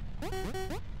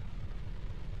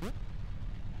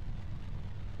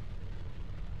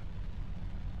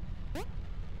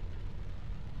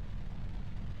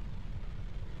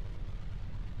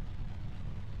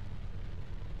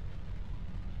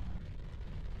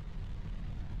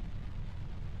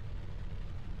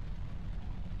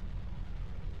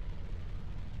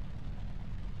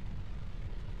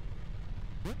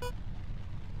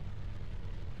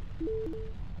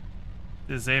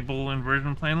 Disable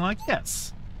inversion plane lock?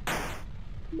 Yes.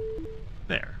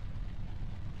 There.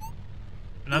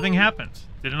 Nothing happened.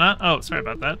 Did it not? Oh, sorry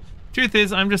about that. Truth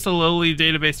is, I'm just a lowly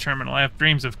database terminal. I have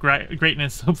dreams of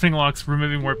greatness, opening locks,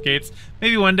 removing warp gates,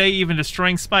 maybe one day even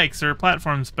destroying spikes or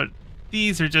platforms, but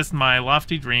these are just my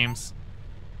lofty dreams.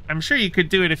 I'm sure you could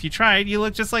do it if you tried. You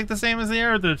look just like the same as the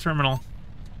other terminal.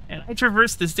 And I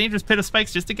traversed this dangerous pit of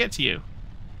spikes just to get to you.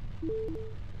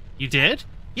 You did?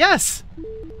 Yes!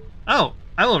 Oh,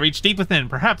 I will reach deep within.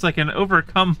 Perhaps I can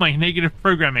overcome my negative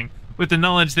programming with the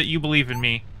knowledge that you believe in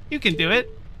me. You can do it.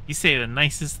 You say the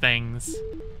nicest things.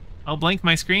 I'll blank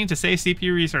my screen to save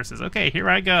CPU resources. Okay, here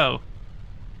I go.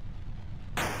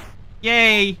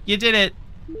 Yay! You did it!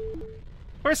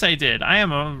 Of course I did. I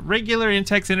am a regular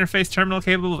in-text interface terminal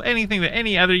capable of anything that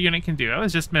any other unit can do. I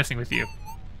was just messing with you.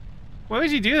 Why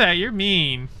would you do that? You're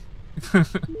mean.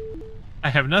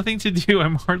 I have nothing to do.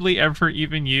 I'm hardly ever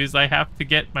even used. I have to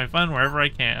get my fun wherever I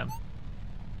can.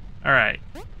 Alright.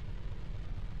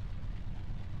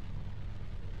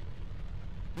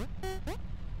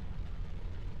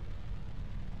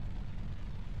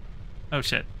 Oh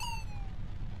shit.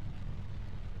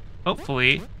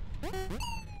 Hopefully,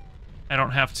 I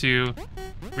don't have to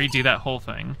redo that whole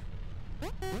thing.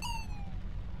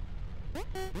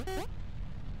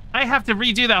 I have to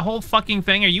redo that whole fucking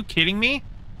thing? Are you kidding me?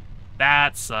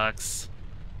 That sucks.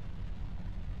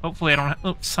 Hopefully I don't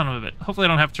oh, son of a bit. Hopefully I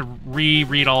don't have to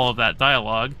reread all of that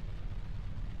dialogue.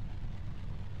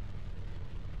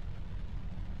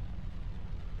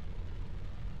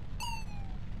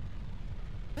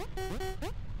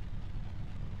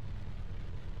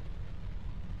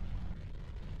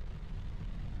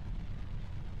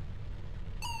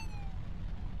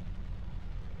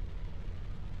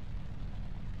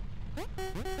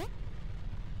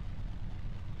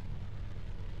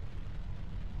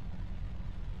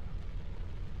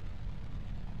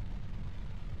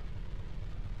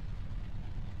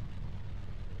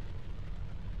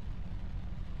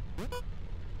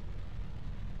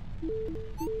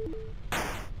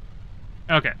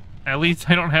 Okay, at least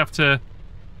I don't have to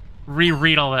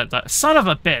reread all that. Son of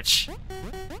a bitch!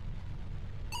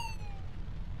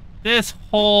 This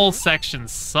whole section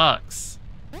sucks.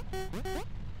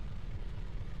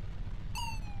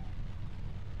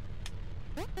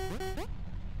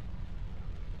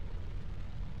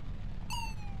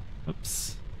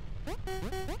 Oops.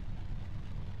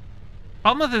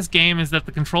 Problem with this game is that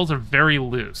the controls are very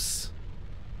loose.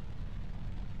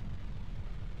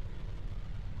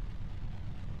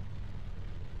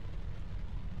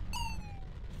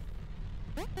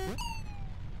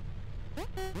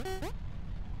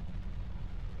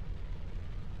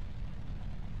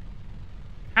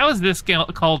 How is this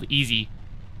called easy?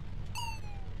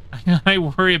 I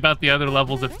worry about the other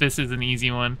levels if this is an easy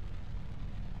one.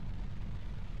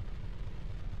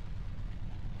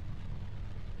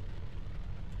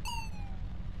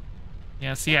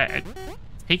 Yeah, see,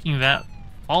 taking that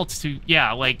fault to...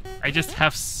 Yeah, like, I just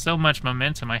have so much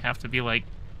momentum, I have to be like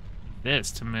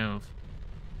this to move.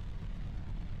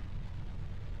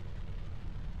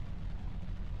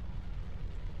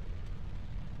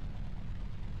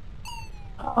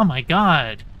 Oh my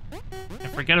god! I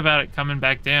forget about it coming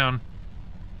back down.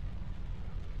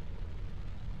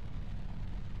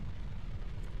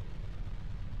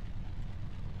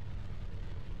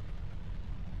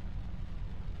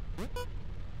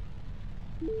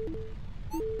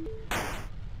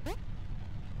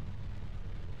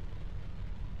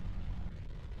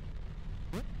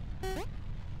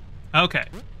 Okay.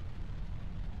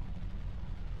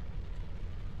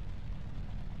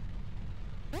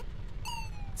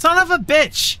 Son of a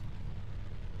bitch!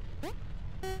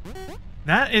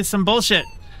 That is some bullshit.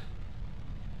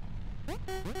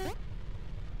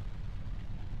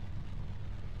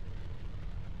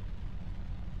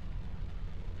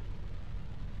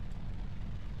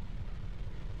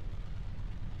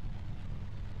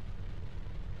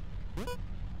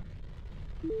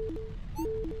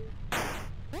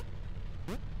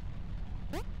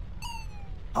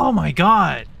 Oh my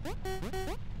god!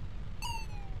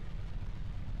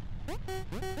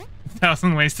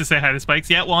 1,000 ways to say hi to spikes.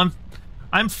 Yeah, well,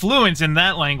 I'm fluent in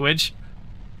that language.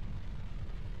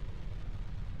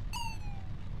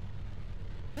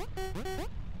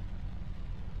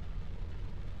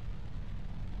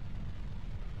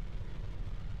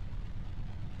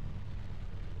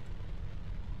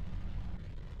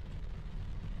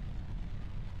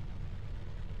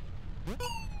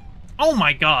 Oh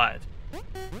my god!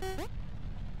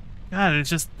 God, it's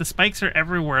just, the spikes are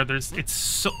everywhere.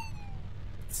 It's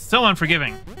so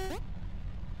unforgiving.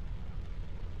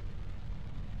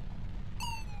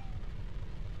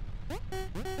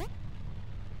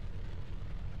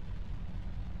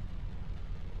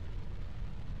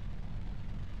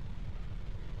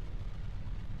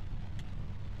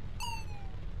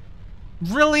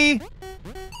 Really?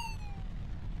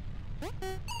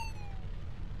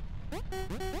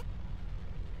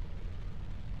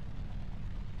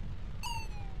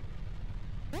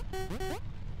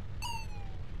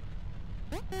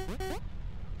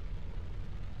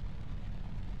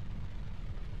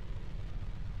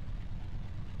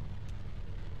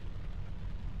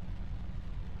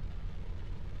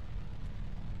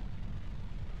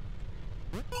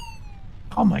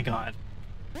 Oh my god.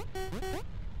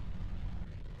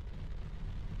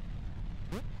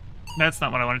 That's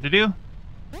not what I wanted to do.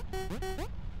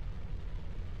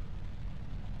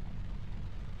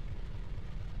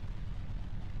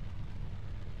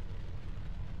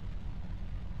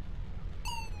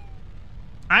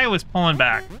 I was pulling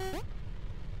back.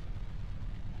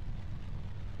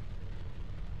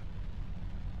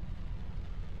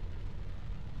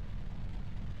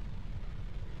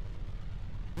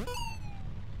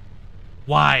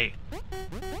 Why?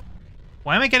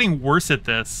 Why am I getting worse at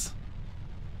this?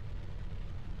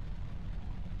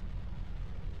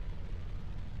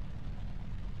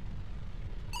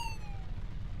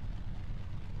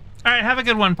 Alright, have a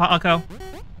good one, Paco.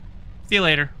 See you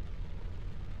later.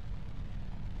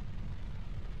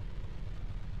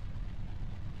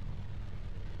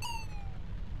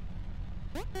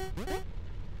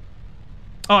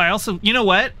 Oh, I also... You know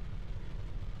what?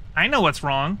 I know what's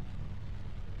wrong.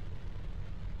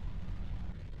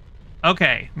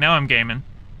 Okay, now I'm gaming.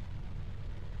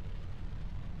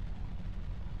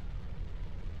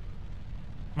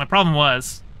 My problem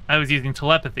was, I was using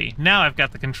telepathy. Now I've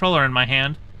got the controller in my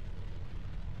hand.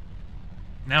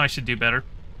 Now I should do better.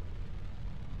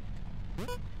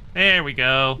 There we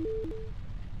go.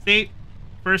 See?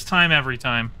 First time, every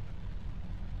time.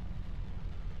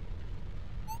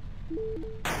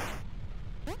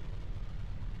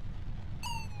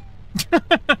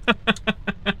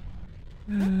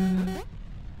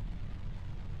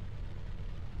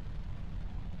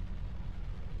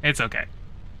 It's okay.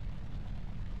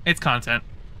 It's content.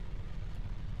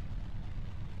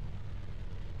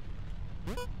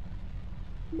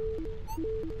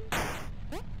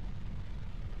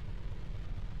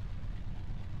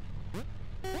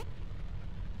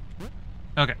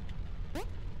 Okay.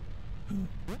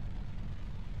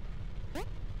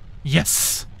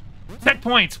 Yes!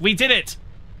 Checkpoint! We did it!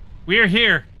 We're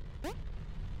here!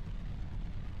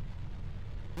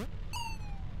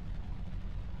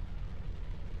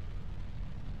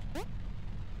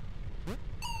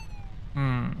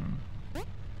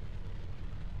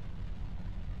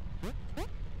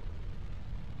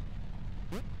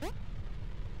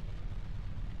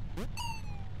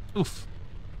 Oof.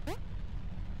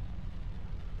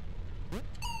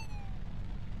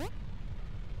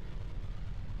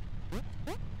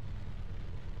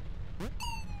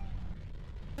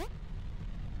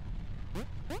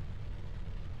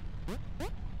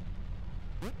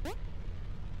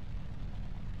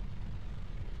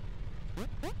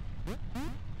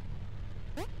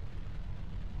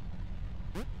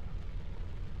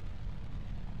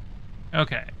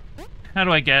 Okay. How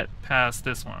do I get past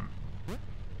this one?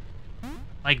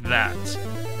 Like that.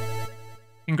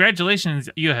 Congratulations,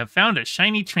 you have found a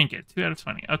shiny trinket. 2 out of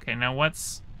 20. Okay, now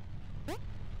what's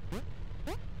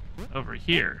over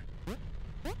here?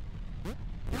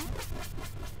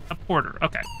 A porter.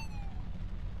 Okay.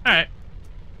 Alright.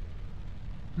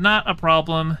 Not a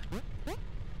problem.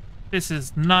 This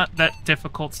is not that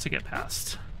difficult to get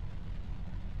past.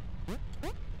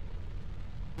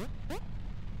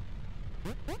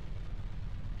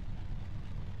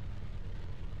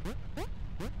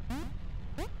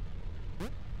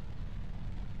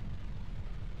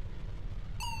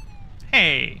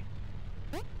 Hey!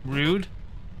 Rude.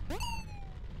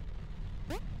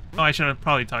 Oh, I should have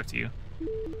probably talked to you.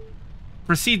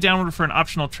 Proceed downward for an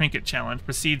optional trinket challenge.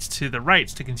 Proceeds to the right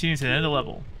to continue to the end of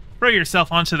level. Throw yourself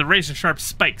onto the razor-sharp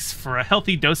spikes for a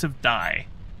healthy dose of dye.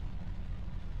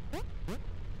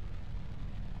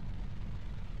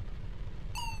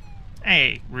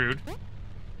 Hey, rude.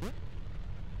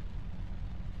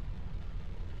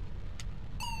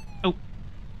 Oh.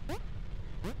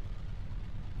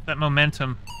 That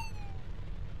momentum.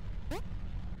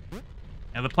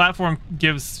 Now the platform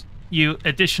gives you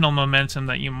additional momentum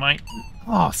that you might...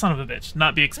 Oh, son of a bitch.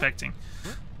 Not be expecting.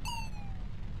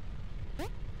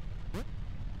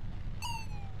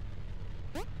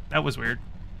 That was weird.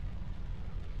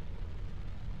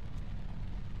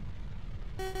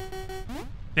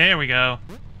 There we go.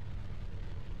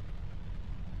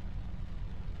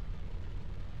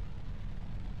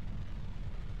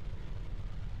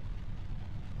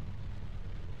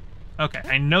 Okay,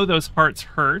 I know those hearts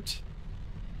hurt.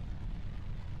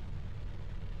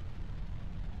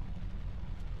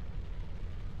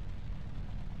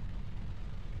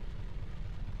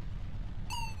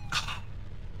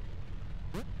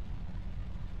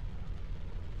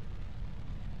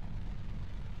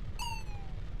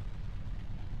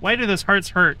 Why do those hearts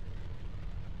hurt?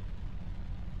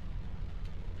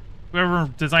 Whoever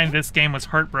designed this game was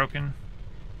heartbroken.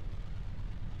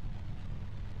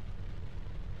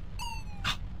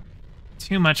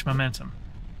 Too much momentum.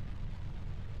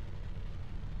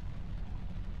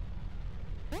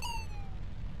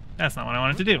 That's not what I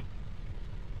wanted to do.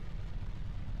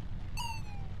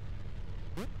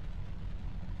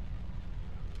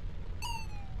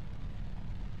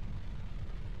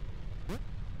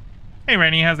 Hey,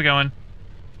 Rainy, how's it going?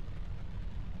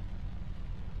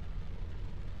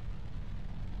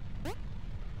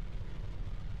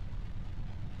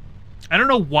 I don't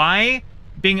know why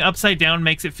being upside down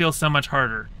makes it feel so much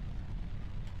harder.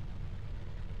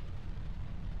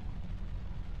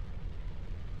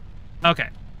 Okay,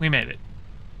 we made it.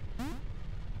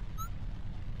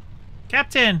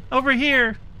 Captain, over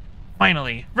here!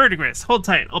 Finally, Verdigris, hold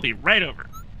tight, I'll be right over.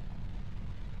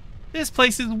 This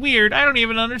place is weird, I don't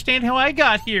even understand how I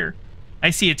got here. I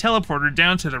see a teleporter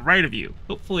down to the right of you.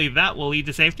 Hopefully that will lead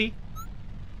to safety.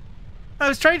 I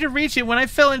was trying to reach it when I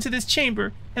fell into this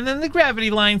chamber, and then the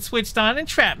gravity line switched on and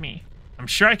trapped me. I'm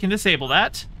sure I can disable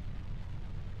that.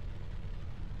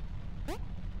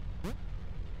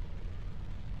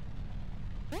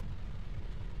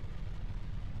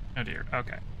 Oh dear,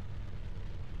 okay.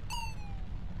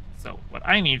 So what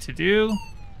I need to do...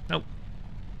 Nope.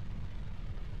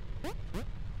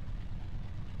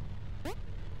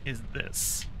 Is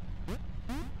this.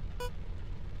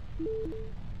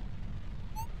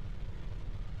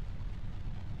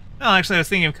 Well, actually, I was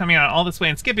thinking of coming out all this way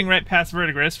and skipping right past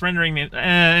Verdigris, rendering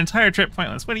the entire trip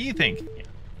pointless. What do you think? Yeah.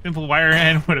 Simple wire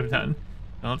end would have done.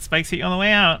 Don't let spikes hit you on the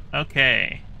way out.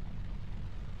 Okay.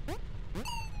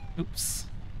 Oops.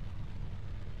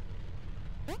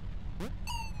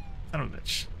 Son of a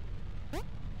bitch.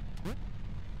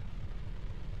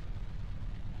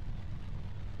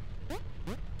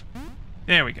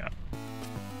 There we go.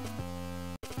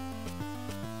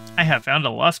 I have found a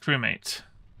lost crewmate.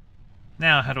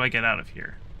 Now, how do I get out of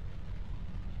here?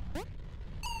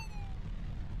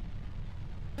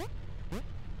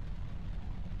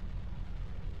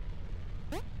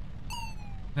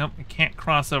 Nope, I can't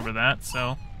cross over that,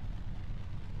 so...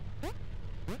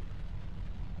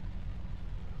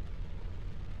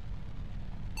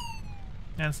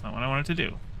 That's not what I wanted to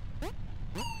do.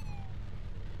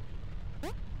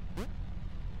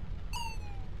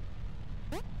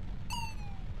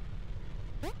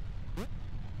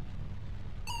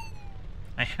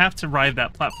 I have to ride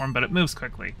that platform, but it moves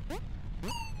quickly.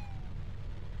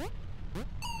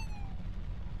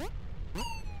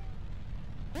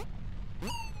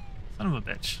 Son of a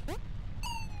bitch.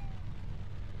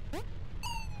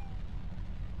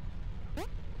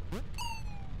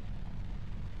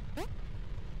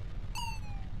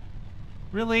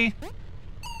 Really?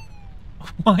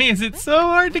 Why is it so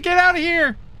hard to get out of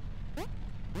here?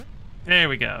 There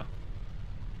we go.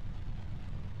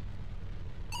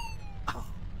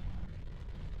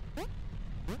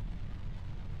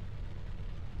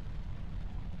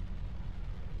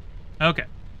 Okay.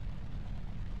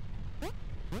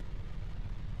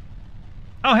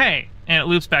 Oh, hey! And it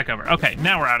loops back over. Okay,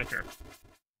 now we're out of here.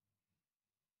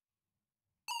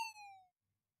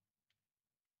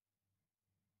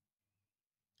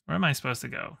 Where am I supposed to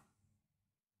go?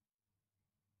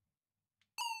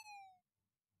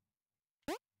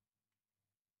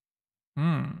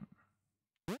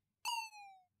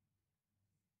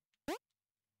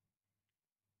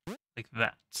 Like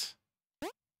that.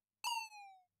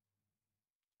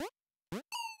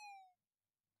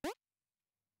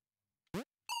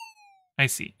 I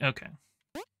see. Okay.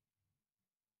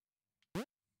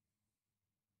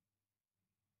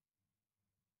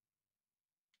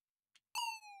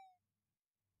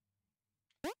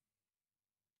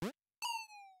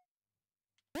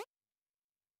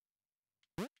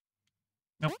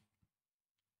 Nope.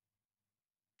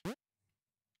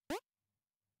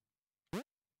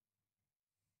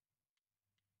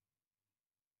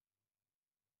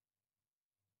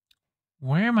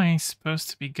 Where am I supposed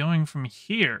to be going from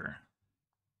here?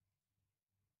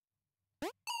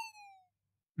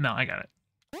 No, I got it.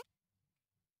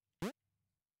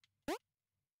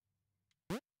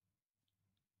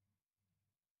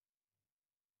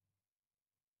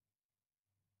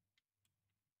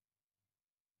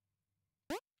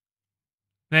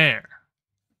 There.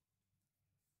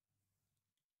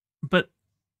 But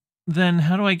then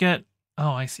how do I get...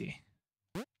 Oh, I see.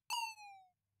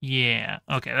 Yeah.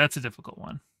 Okay, that's a difficult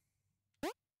one.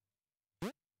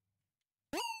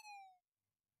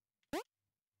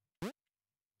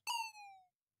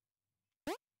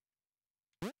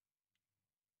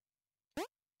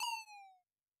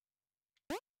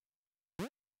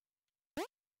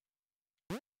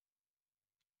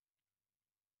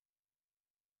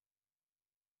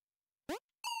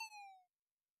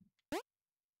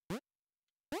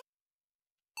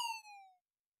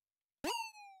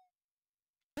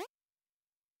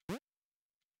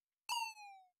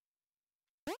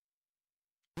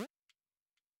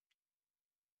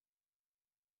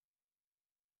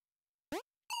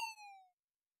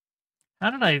 How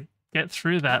did I get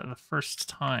through that the first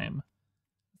time?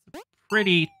 It's a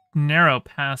pretty narrow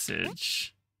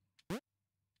passage.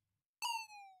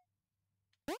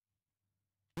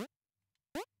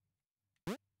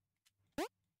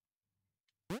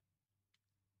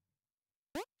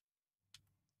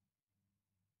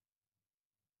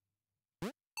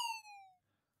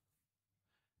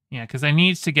 Yeah, because I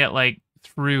need to get, like,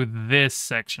 through this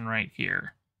section right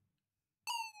here.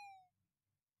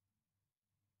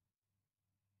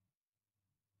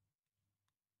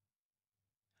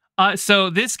 So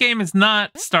this game is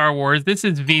not Star Wars. This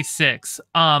is V6.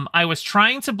 I was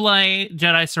trying to play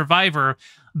Jedi Survivor,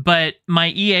 but my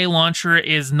EA launcher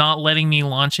is not letting me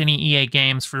launch any EA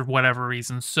games for whatever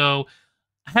reason. So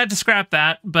I had to scrap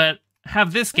that, but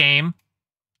have this game.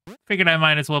 Figured I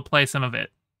might as well play some of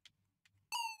it.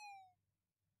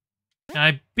 And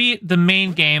I beat the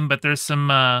main game, but there's some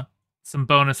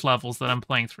bonus levels that I'm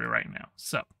playing through right now.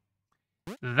 So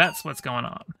that's what's going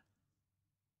on.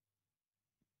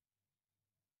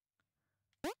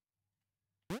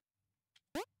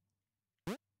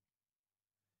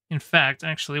 In fact,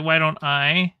 actually, why don't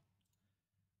I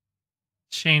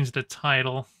change the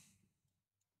title?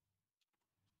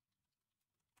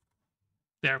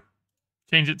 There.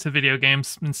 Change it to video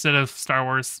games instead of Star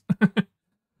Wars.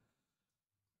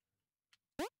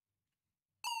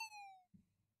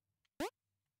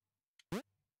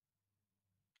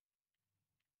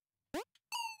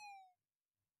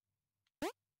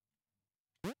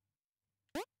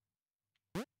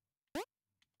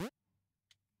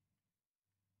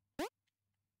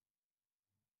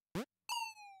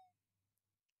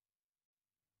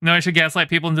 No, I should gaslight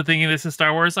people into thinking this is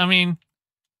Star Wars. I mean,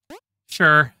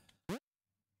 sure.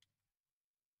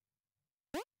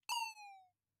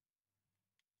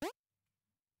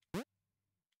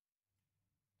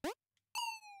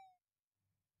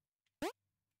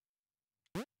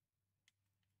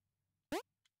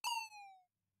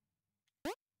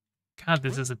 God,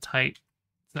 this is a tight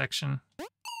section.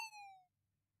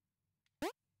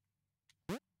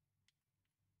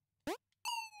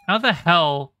 How the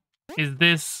hell is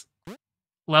this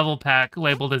level pack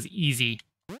labeled as easy?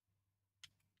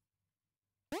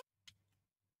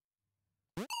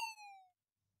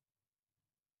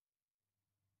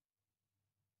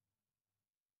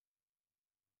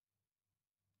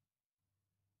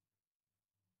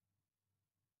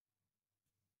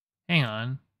 Hang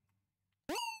on.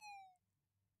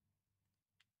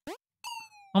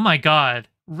 Oh my god.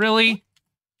 Really?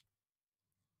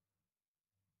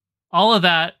 All of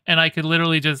that, and I could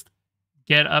literally just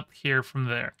get up here from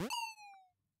there.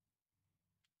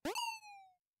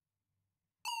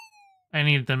 I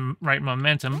need the right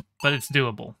momentum, but it's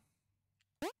doable.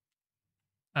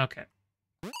 Okay.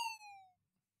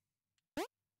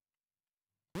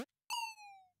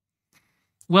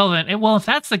 Well then, well, if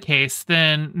that's the case,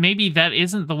 then maybe that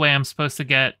isn't the way I'm supposed to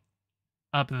get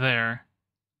up there.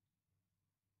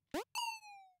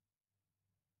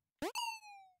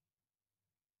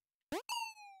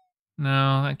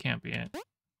 No, that can't be it.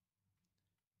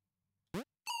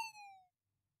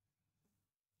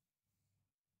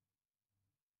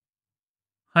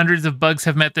 Hundreds of bugs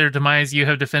have met their demise. You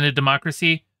have defended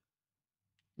democracy.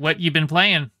 What you been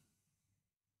playing?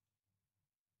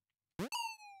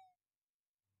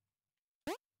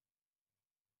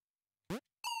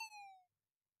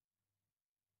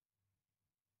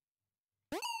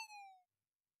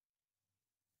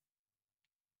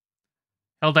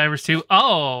 Helldivers 2?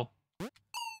 Oh!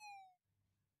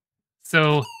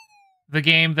 So, the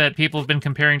game that people have been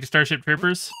comparing to Starship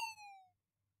Troopers?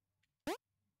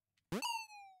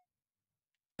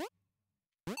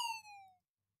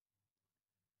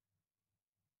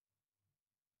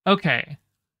 Okay.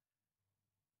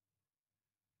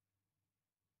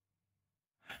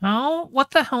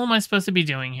 What the hell am I supposed to be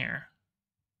doing here?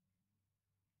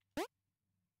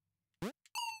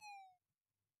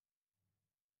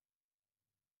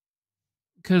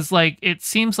 Because, like, it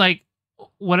seems like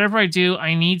whatever I do,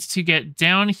 I need to get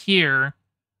down here,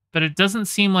 but it doesn't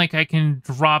seem like I can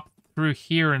drop through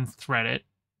here and thread it.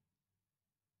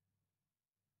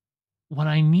 What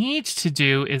I need to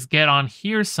do is get on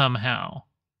here somehow.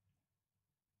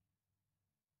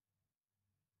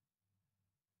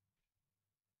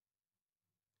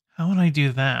 How would I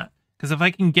do that? Because if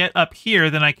I can get up here,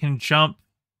 then I can jump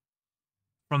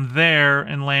from there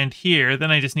and land here. Then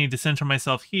I just need to center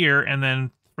myself here and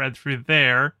then thread through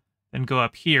there, then go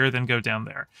up here, then go down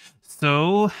there.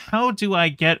 So how do I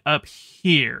get up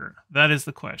here? That is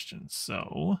the question.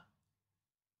 So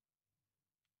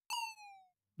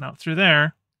not through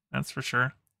there, that's for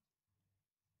sure.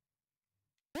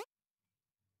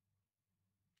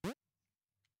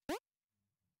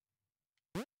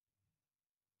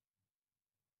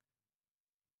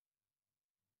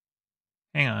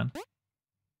 Hang on.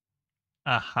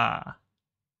 Aha.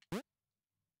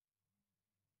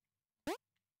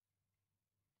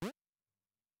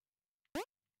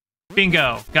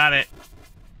 Bingo. Got it.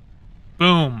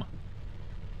 Boom.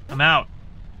 I'm out.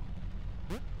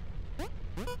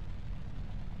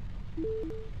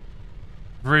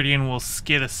 Viridian will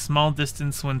skid a small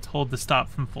distance when told to stop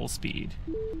from full speed.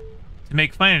 To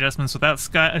make fine adjustments without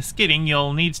skidding,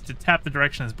 you'll need to tap the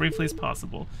direction as briefly as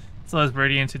possible. This allows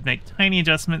Viridian to make tiny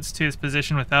adjustments to his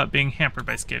position without being hampered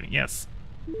by skidding. Yes.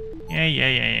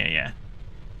 Yeah.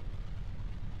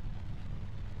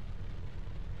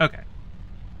 Okay.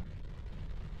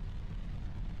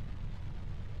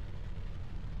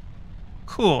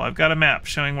 Cool, I've got a map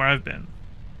showing where I've been.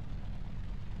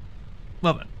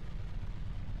 Love it.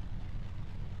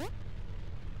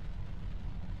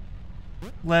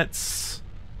 Let's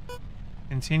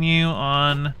continue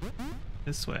on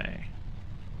this way.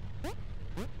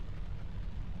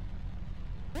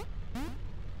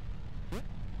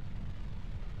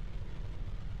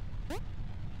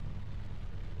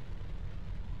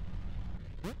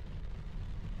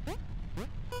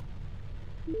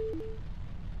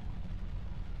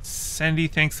 Sandy,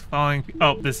 thanks for following.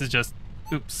 Oh, this is just,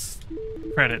 oops,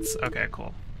 credits. Okay,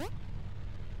 cool.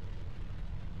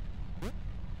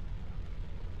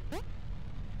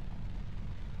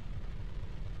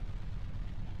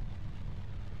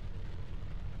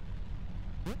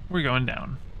 We're going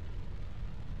down.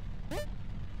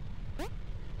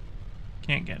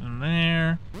 Can't get in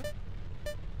there.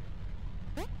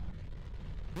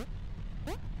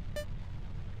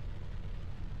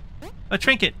 A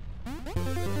trinket.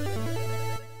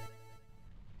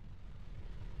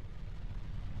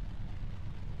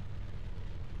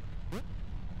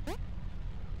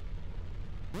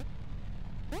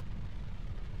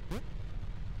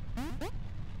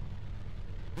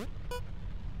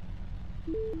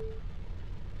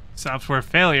 Software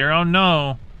failure. Oh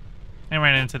no. I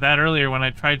ran into that earlier when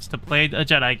I tried to play a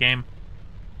Jedi game.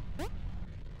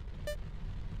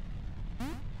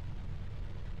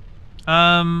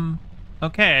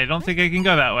 Okay, I don't think I can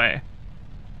go that way.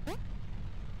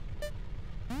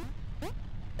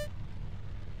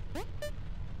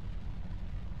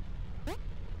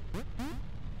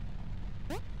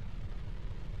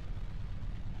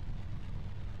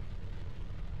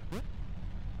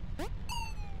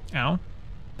 Ow.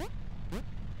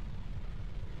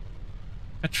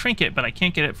 A trinket, but I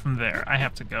can't get it from there. I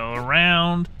have to go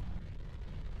around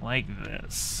like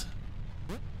this.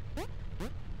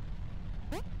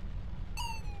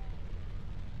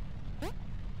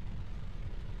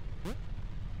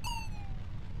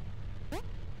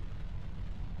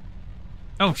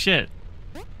 Oh shit.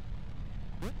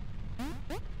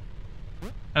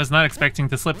 I was not expecting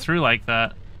to slip through like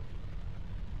that.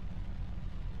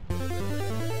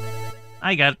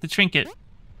 I got the trinket.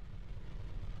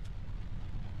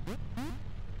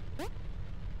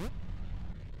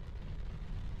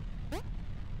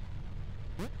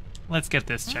 Let's get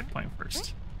this checkpoint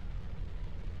first.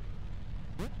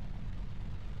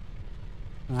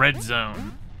 Red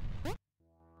zone.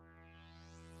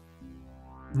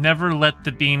 Never let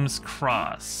the beams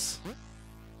cross.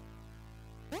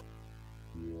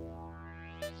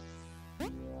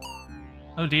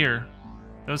 Oh dear.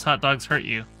 Those hot dogs hurt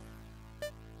you.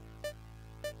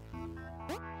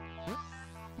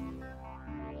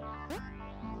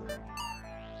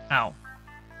 Ow.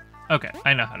 Okay,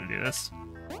 I know how to do this.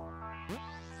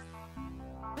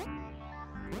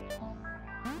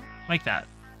 Like that.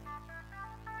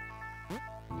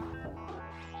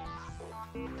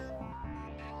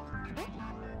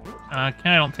 I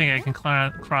don't think I can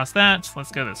cross that, so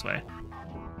let's go this way.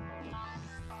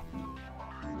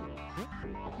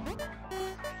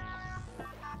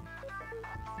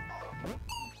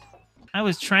 I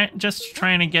was just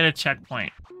trying to get a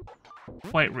checkpoint.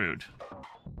 Quite rude.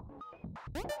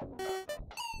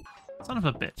 Son of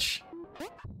a bitch.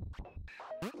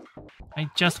 I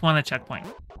just want a checkpoint.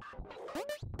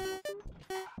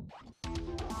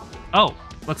 Oh,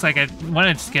 looks like I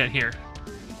wanted to get here.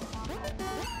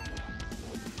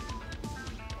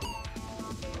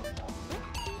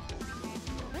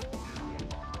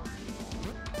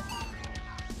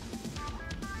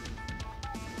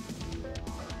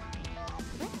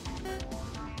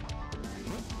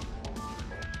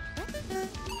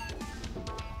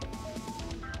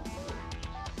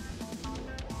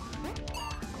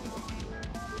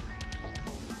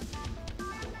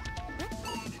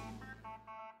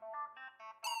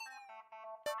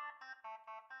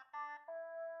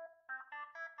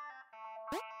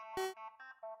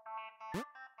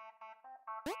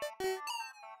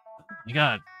 My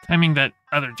god, timing that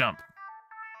other jump.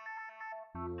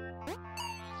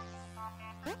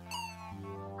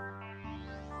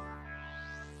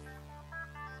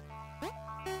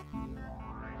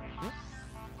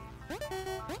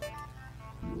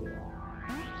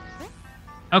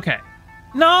 Okay.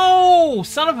 No!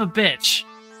 Son of a bitch!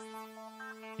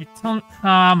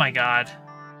 Oh my god.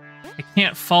 I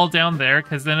can't fall down there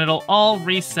because then it'll all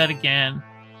reset again.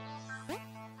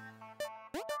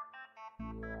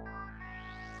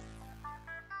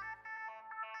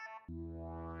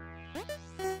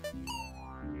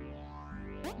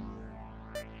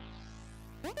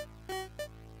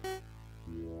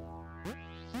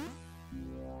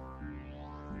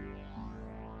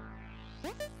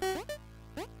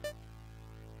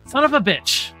 Son of a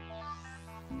bitch.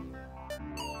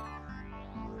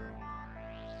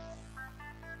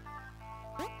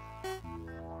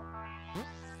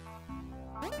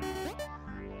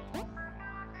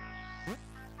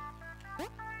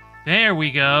 There we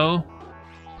go.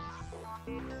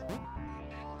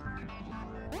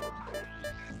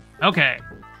 Okay.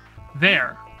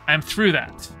 There. I'm through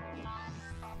that.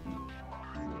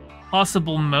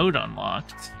 Possible mode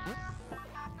unlocked.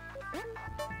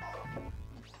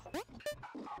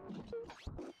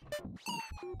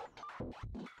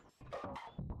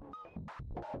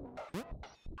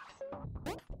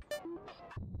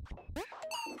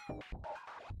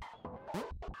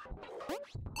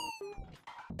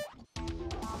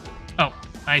 Oh,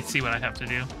 I see what I have to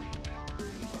do.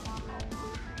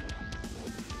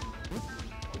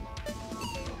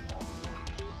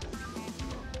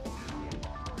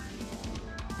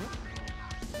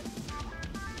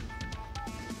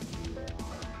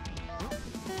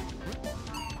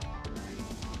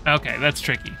 Okay, that's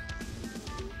tricky.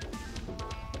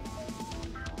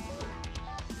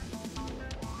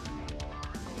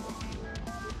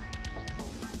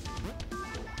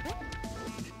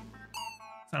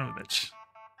 Son of a bitch.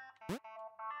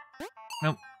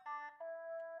 Nope.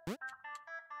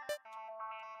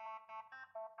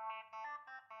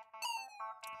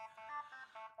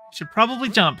 Should probably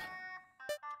jump.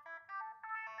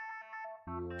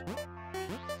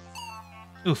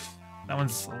 Oof. That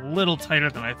one's a little tighter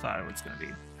than I thought it was going to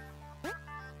be.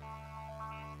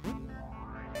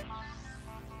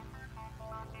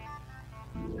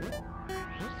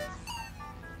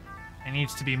 It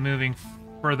needs to be moving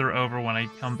further over when I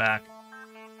come back.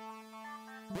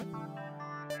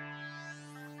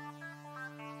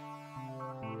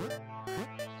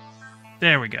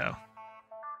 There we go.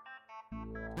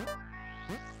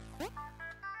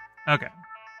 Okay.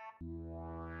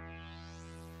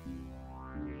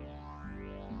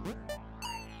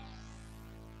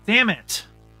 Damn it!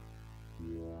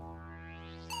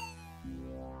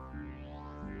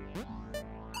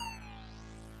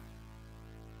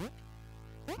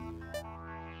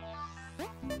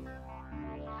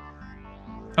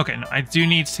 Okay, no, I do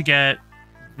need to get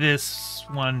this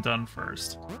one done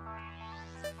first.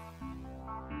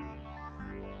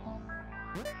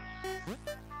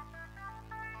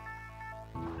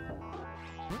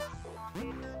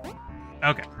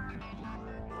 Okay.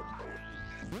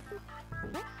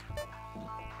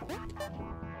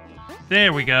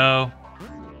 There we go.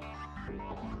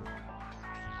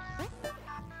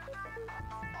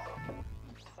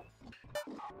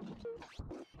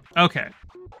 Okay.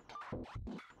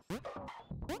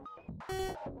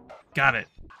 Got it.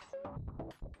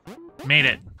 Made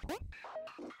it.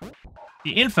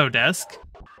 The info desk.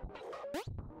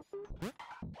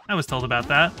 I was told about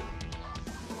that.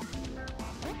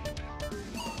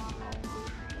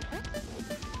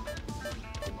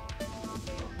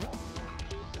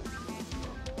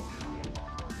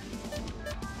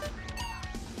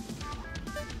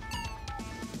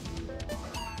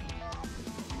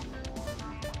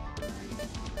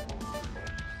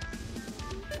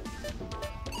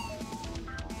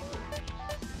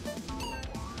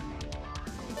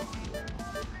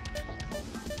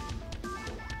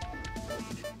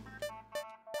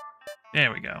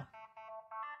 There we go.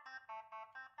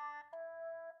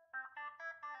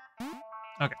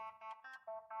 Okay.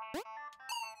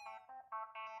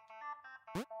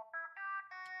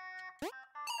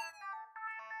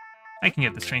 I can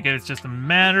get this trinket. It's just a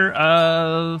matter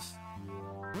of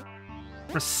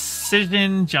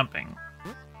precision jumping.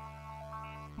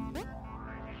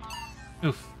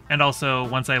 Oof. And also,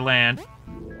 once I land...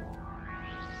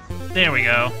 There we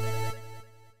go.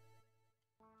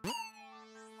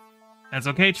 That's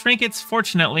okay. Trinkets,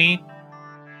 fortunately,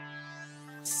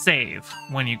 save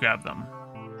when you grab them.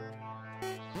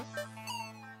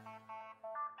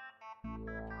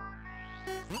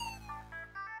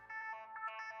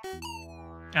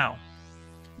 Ow.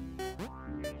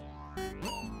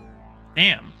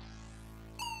 Damn.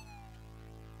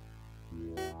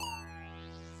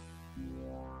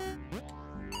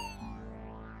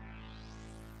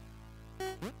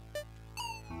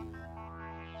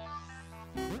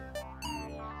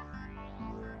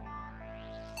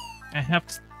 I have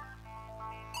to...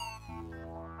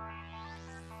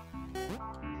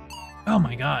 Oh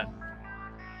my god.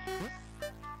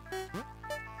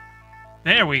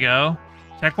 There we go.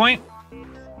 Checkpoint?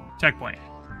 Checkpoint.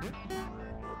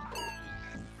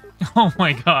 Oh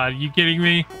my god, you kidding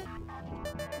me?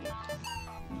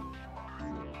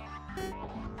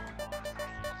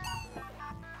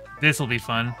 This'll be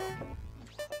fun.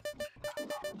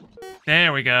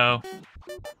 There we go.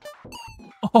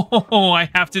 Oh, I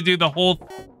have to do the whole...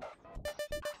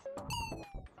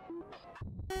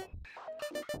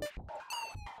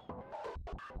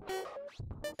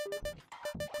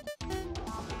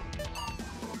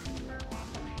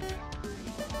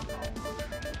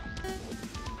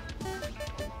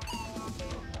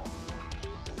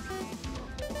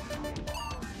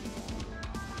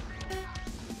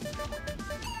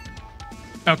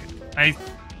 Okay,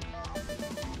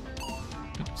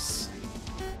 Oops.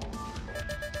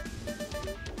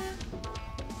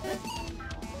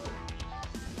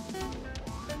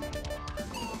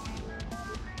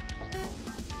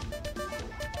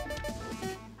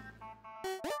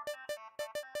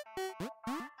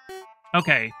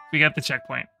 Okay, we got the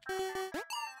checkpoint.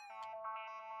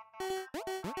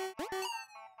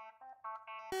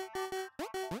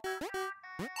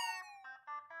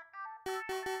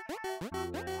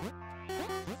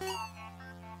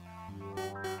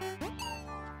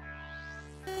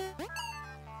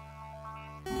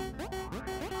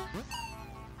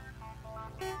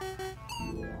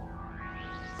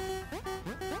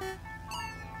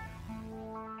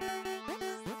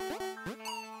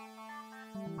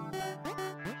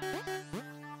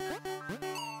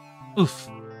 Oof,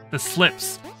 the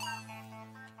slips.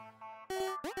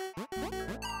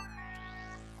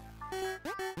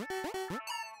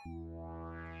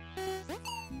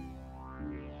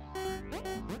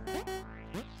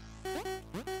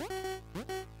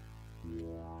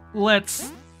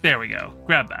 There we go.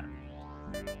 Grab that.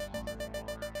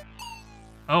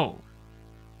 Oh.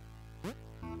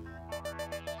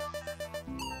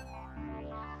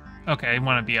 Okay, I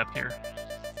want to be up here.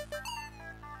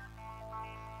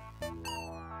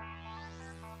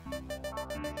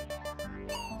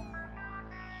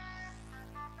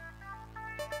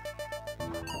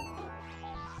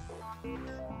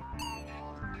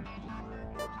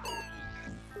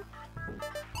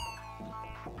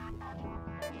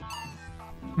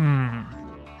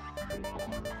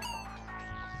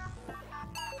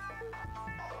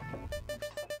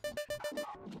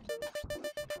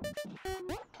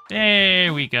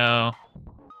 There we go.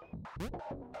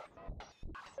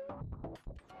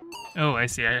 Oh, I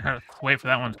see. I have to wait for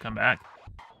that one to come back.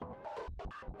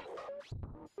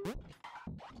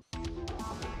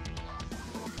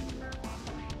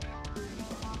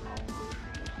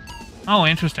 Oh,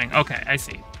 interesting. Okay, I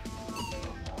see.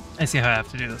 I see how I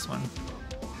have to do this one.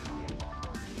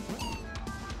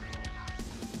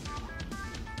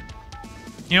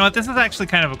 You know what? This is actually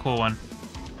kind of a cool one.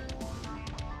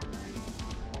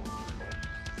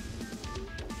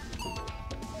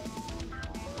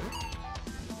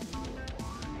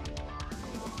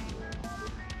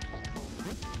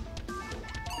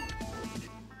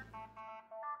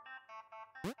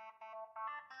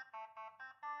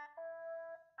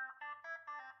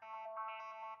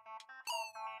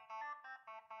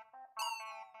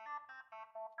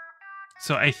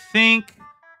 So I think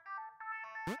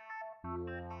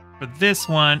for this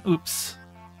one, oops.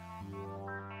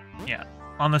 Yeah,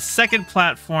 on the second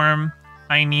platform,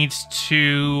 I need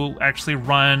to actually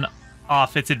run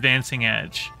off its advancing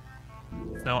edge.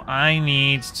 So I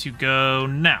need to go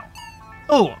now.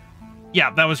 Oh, yeah,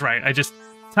 that was right.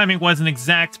 Timing wasn't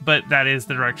exact, but that is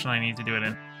the direction I need to do it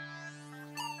in.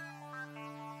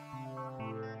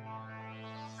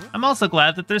 I'm also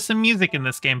glad that there's some music in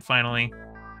this game finally.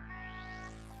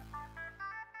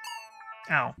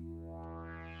 Ow.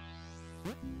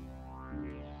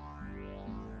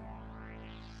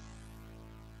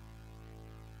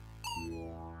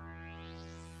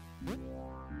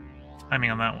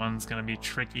 Timing on that one's gonna be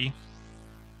tricky.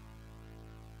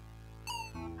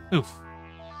 Oof.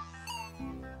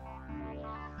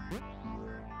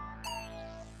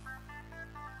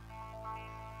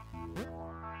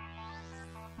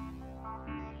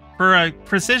 For a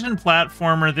precision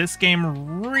platformer, this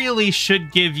game really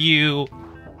should give you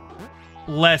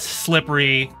less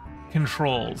slippery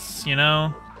controls, you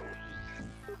know?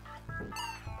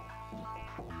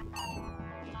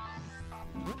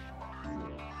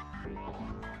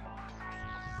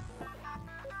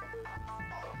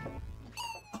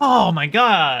 Oh my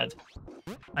god!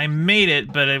 I made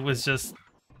it, but it was just...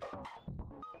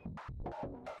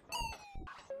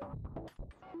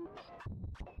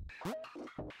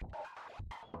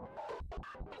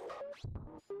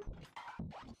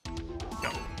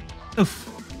 Oof.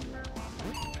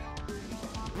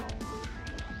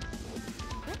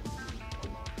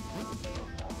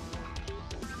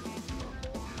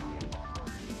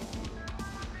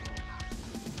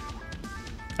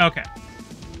 Okay.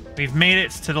 We've made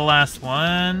it to the last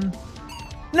one.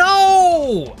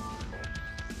 No!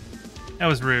 That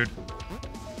was rude.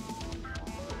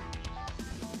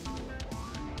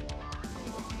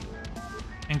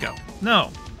 And go. No.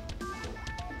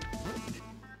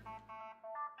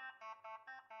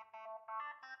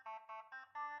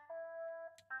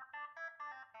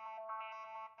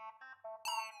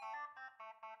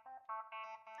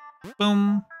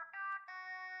 Boom.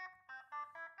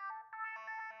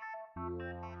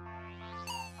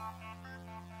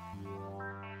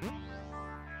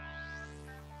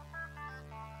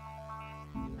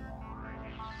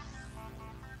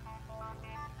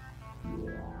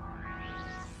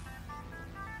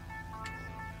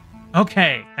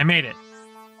 Okay, I made it.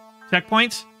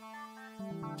 Checkpoint?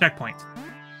 Checkpoint.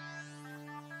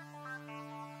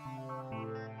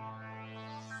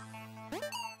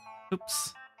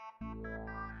 Oops.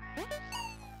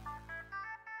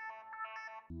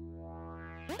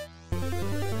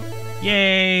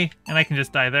 Yay! And I can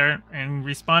just die there and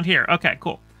respawn here. Okay,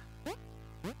 cool.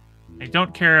 I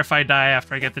don't care if I die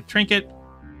after I get the trinket.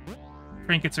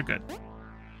 Trinkets are good.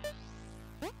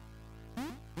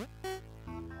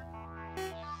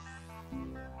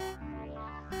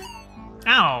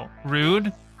 Ow!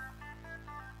 Rude.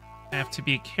 I have to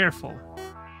be careful.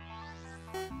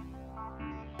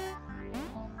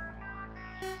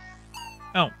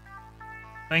 Oh.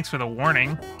 Thanks for the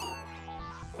warning.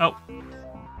 Oh.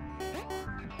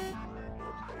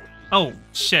 Oh,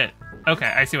 shit. Okay,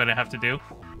 I see what I have to do.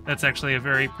 That's actually a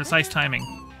very precise timing.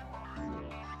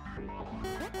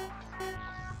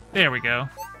 There we go.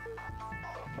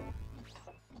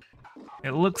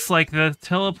 It looks like the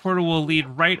teleporter will lead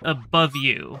right above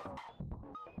you.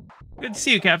 Good to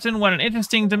see you, Captain. What an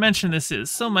interesting dimension this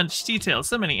is. So much detail,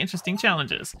 so many interesting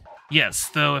challenges. Yes,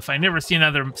 though if I never see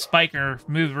another spike or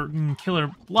mover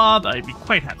killer blob, I'd be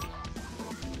quite happy.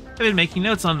 I've been making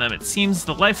notes on them. It seems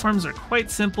the life forms are quite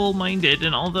simple-minded,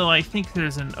 and although I think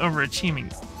there's an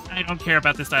overachieving... I don't care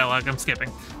about this dialogue, I'm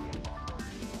skipping.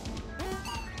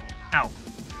 Ow.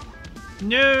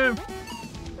 No!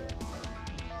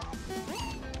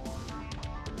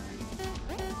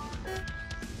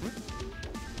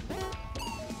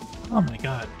 Oh my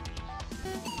god.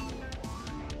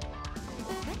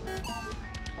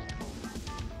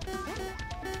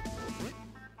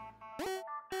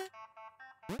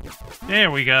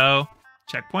 There we go.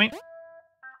 Checkpoint.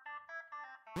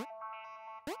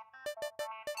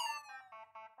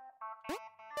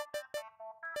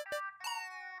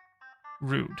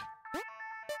 Rude.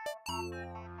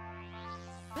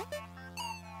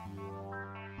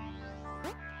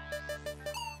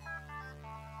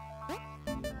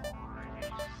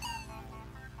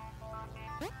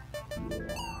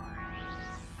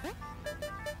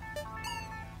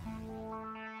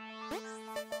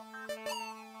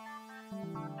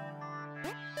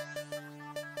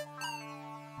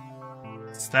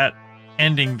 It's that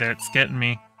ending that's getting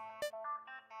me.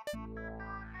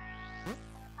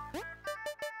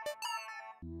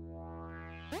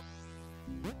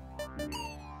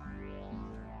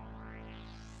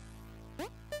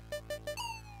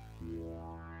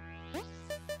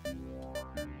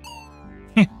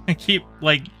 I keep,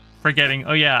 like, forgetting,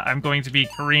 oh yeah, I'm going to be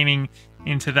careening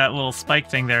into that little spike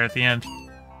thing there at the end.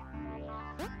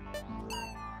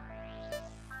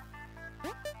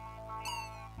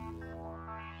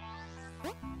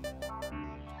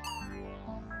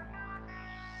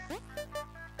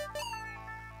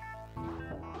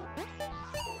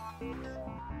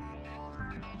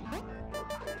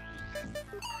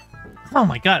 Oh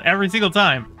my god, every single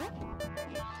time.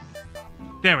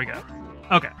 There we go.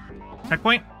 Okay.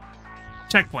 Checkpoint?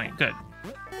 Checkpoint, good.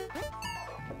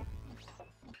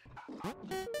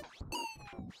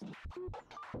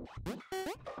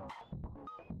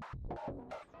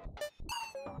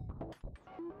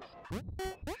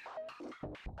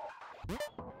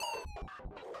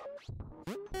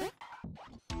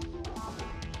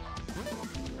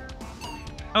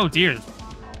 Oh dear.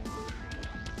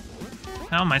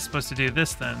 How am I supposed to do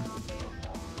this then?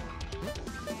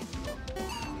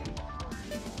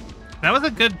 That was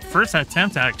a good first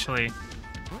attempt, actually.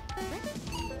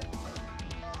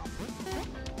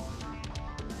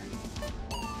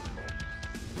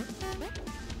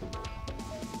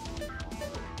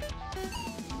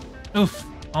 Oof,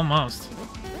 almost.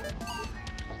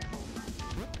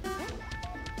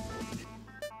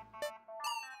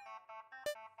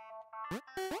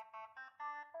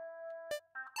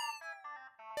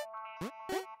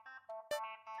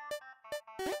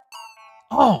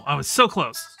 Oh, I was so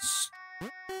close.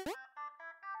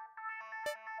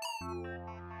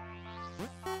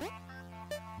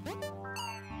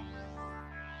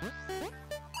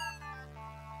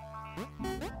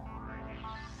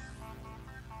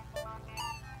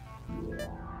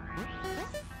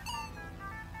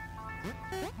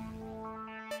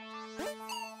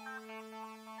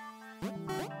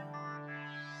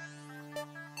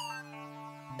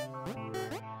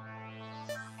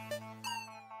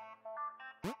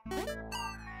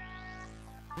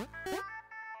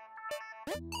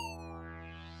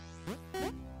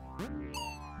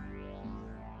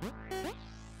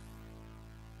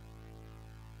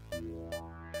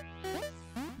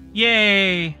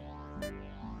 Yay!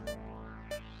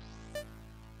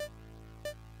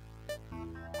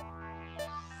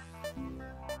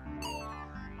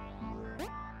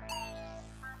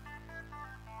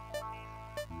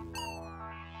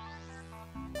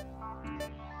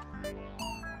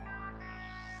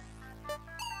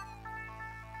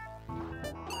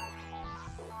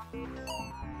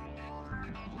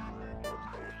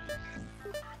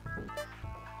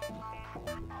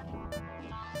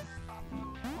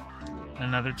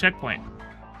 Another checkpoint.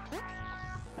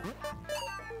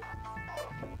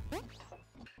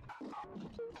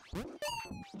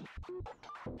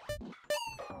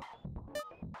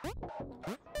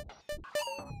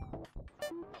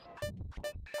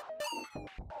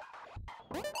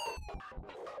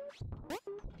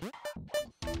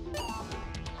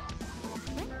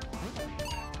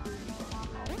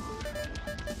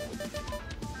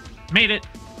 Made it.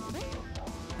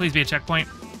 Please be a checkpoint.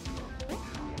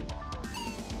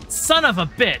 Son of a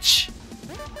bitch!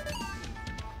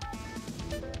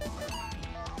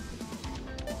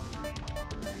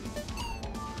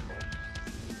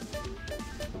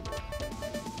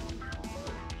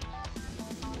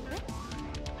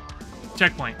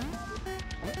 Checkpoint.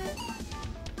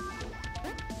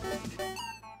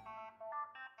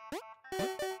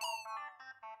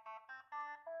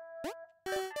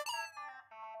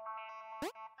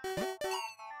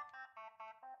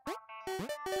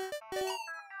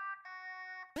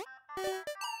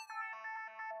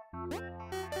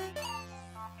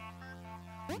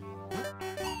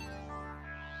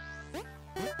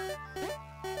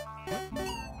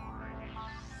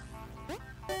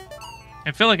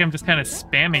 I feel like I'm just kind of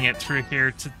spamming it through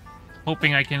here,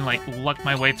 hoping I can, like, luck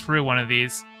my way through one of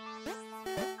these.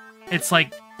 It's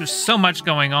like, there's so much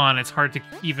going on, it's hard to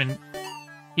even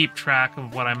keep track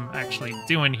of what I'm actually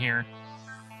doing here.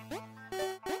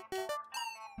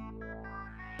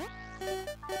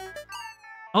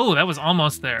 Oh, that was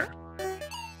almost there.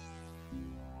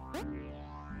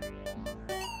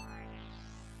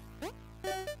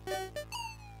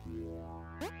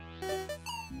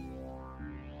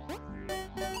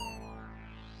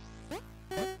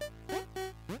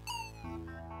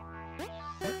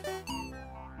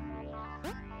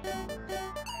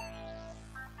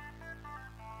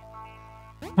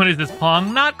 What is this,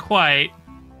 Pong? Not quite.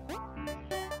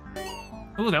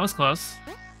 Ooh, that was close.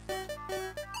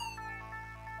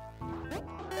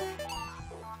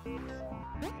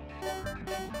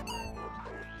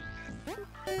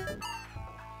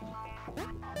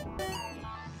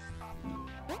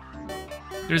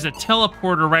 There's a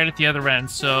teleporter right at the other end,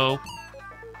 so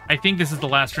I think this is the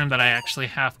last room that I actually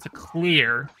have to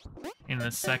clear in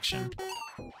this section.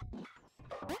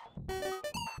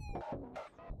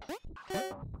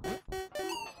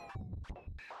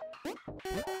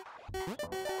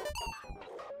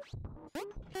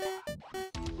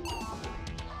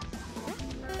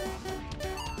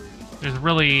 There's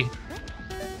really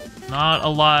not a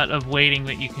lot of waiting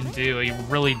that you can do. You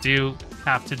really do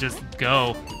have to just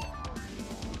go.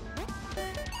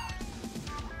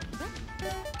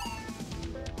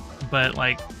 But,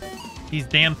 like, these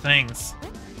damn things.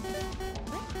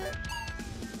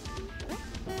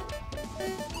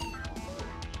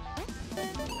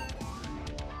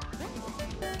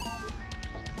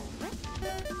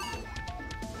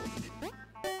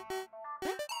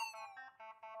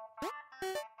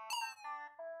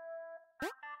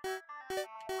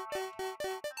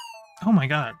 Oh my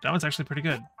god, that was actually pretty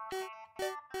good.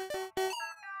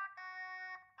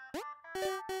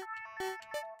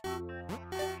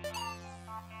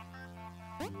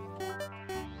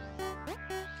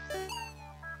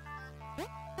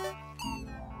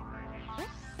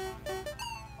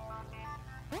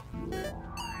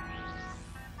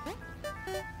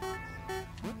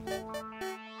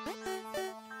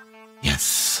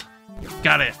 Yes!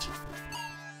 Got it.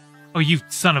 Oh, you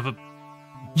son of a...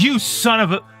 You son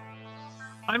of a...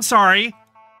 I'm sorry.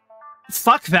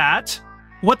 Fuck that.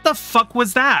 What the fuck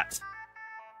was that?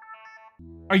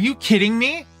 Are you kidding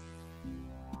me?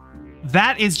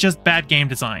 That is just bad game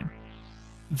design.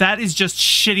 That is just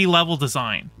shitty level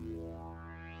design.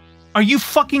 Are you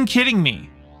fucking kidding me?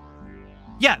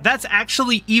 Yeah, that's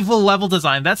actually evil level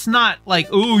design. That's not like,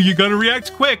 oh, you gotta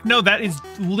react quick. No, that is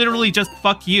literally just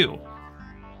fuck you.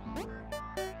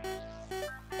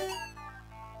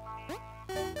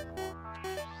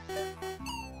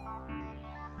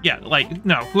 Yeah, like,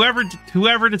 no,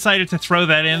 whoever decided to throw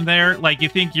that in there, like, you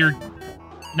think you're...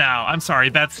 No, I'm sorry,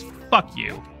 that's... Fuck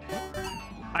you.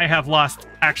 I have lost,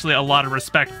 actually, a lot of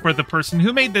respect for the person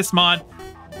who made this mod,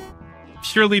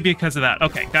 purely because of that.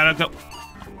 Okay, gotta go...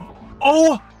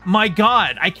 Oh my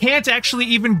god, I can't actually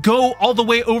even go all the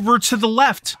way over to the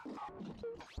left.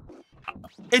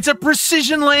 It's a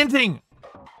precision landing.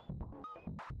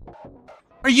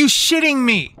 Are you shitting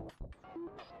me?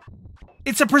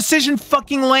 It's a precision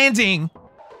fucking landing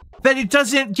that it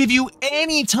doesn't give you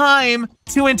any time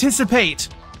to anticipate.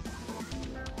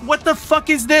 What the fuck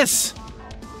is this?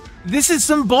 This is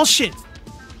some bullshit.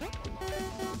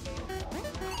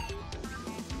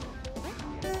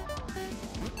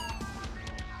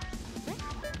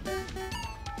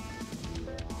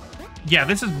 Yeah,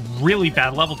 this is really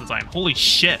bad level design. Holy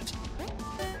shit.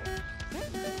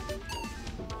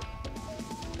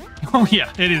 Oh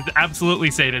yeah, it is absolutely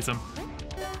sadism.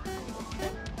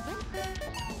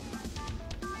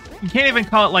 You can't even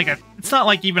call it like a... It's not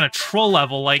like even a troll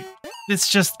level, like... It's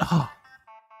just... Oh.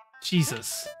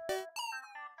 Jesus.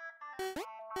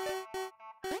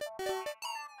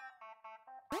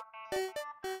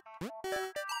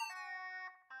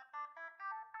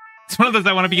 It's one of those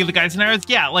I want to be the guy scenarios.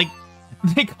 Yeah, like...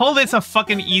 They call this a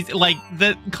fucking easy... Like,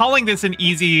 calling this an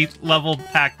easy level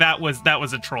pack, that was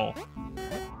a troll.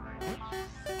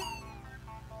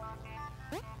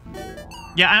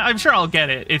 Yeah, I'm sure I'll get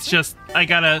it. It's just, I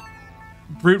gotta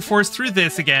brute force through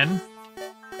this again.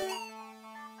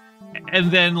 And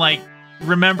then, like,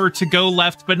 remember to go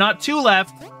left, but not too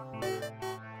left.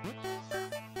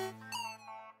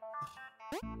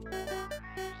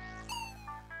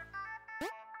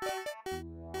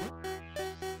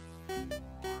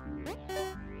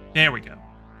 There we go.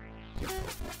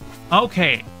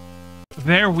 Okay.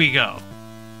 There we go.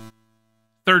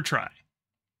 Third try.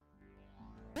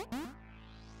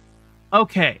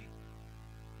 Okay.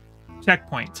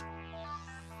 Checkpoint.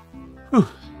 Whew.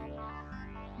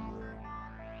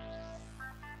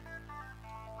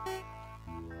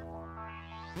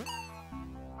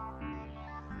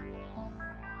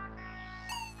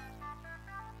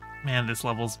 Man, this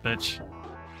level's bitch.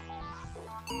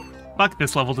 Fuck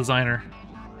this level designer.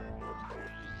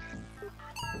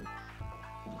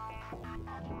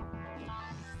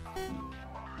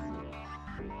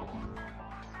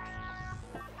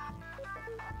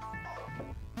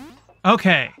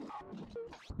 Okay.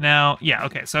 Now, yeah,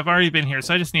 okay, so I've already been here,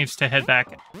 so I just need to head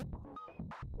back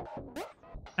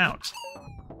out.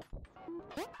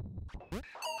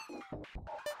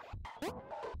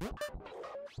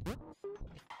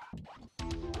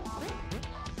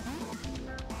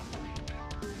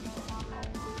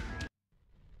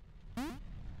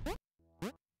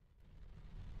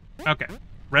 Okay,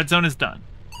 red zone is done.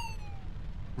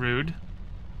 Rude.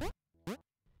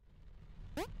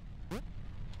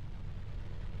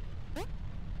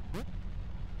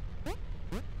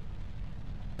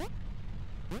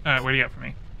 Alright, what do you got for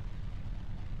me?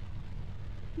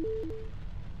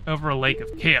 Over a lake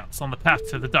of chaos on the path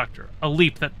to the doctor. A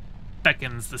leap that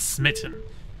beckons the smitten.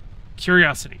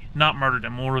 Curiosity, not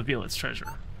martyrdom, will reveal its treasure.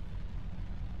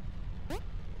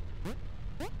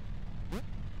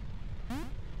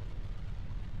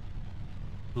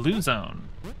 Blue zone.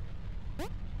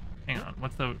 Hang on,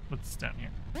 what's down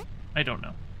here? I don't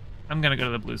know. I'm gonna go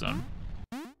to the blue zone.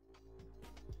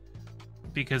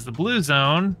 Because the blue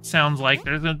zone sounds like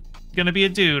there's gonna be a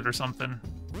dude or something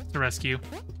to rescue.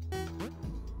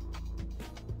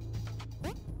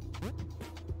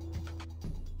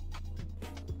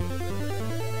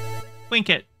 Wink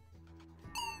it.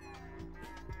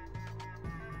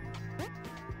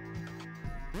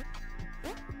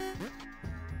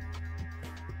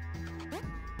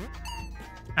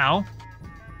 Ow.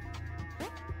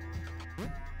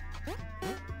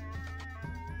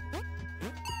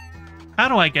 How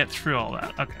do I get through all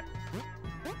that? Okay.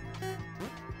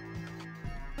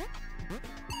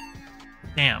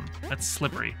 Damn, that's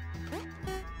slippery.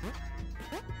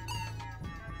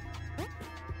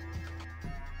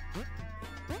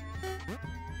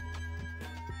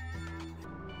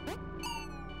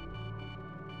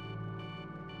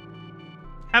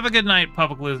 Have a good night,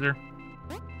 public loser.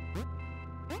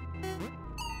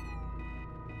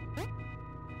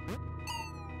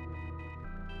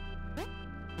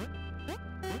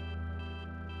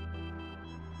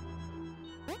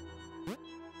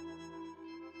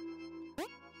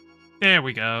 There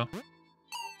we go.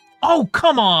 Oh,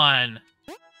 come on!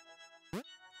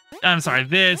 I'm sorry,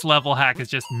 this level hack is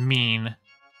just mean.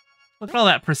 Look at all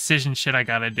that precision shit I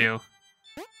gotta do.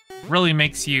 Really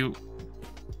makes you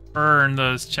earn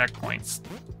those checkpoints.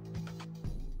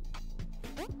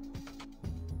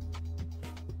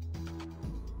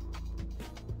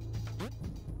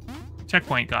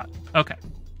 Checkpoint got. Okay.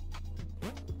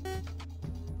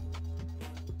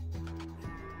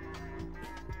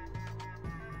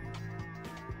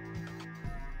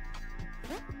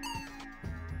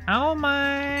 How am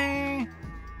I?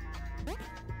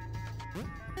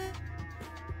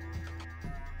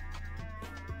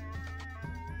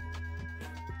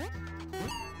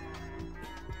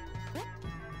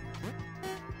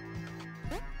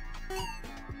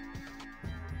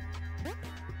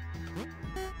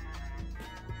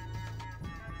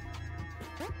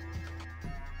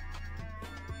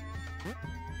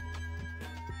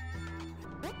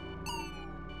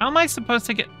 How am I supposed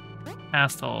to get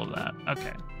past all of that?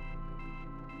 Okay.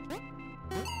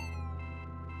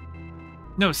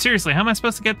 No, seriously, how am I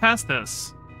supposed to get past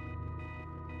this?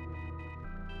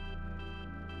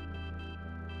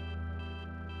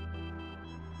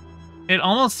 It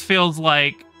almost feels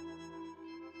like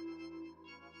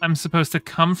I'm supposed to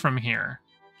come from here.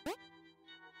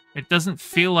 It doesn't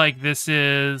feel like this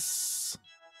is...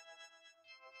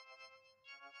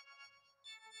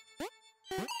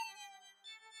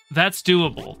 That's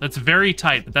doable. That's very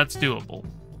tight, but that's doable.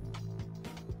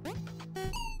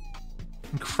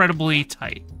 Incredibly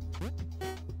tight.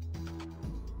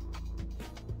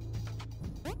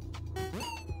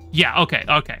 Yeah, okay,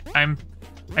 okay.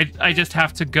 I just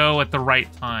have to go at the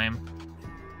right time.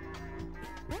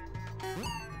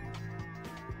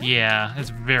 Yeah,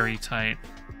 it's very tight.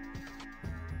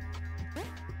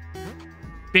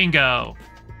 Bingo.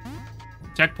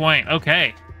 Checkpoint,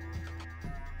 okay.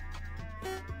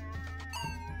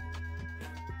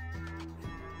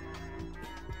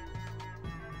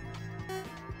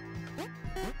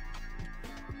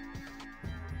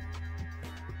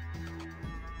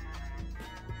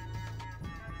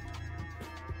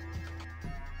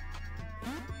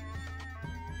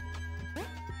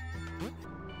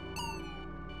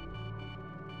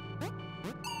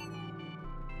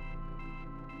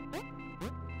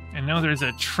 I know there's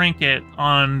a trinket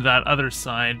on that other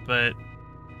side, but...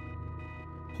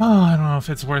 Oh, I don't know if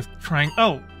it's worth trying...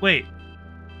 Oh, wait.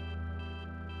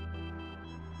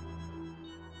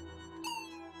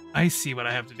 I see what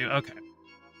I have to do. Okay.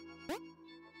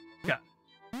 Got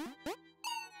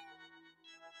it.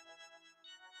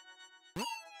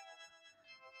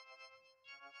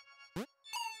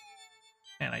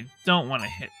 And I don't want to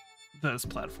hit those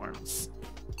platforms.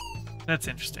 That's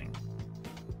interesting.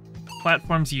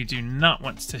 Platforms you do not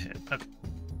want to hit. Okay.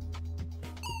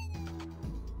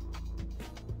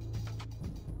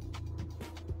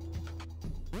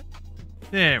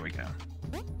 There we go.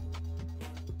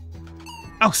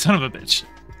 Oh, son of a bitch.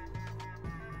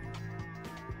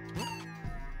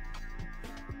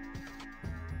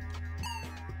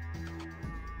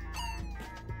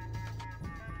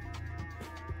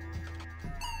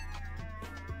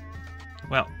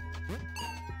 Well.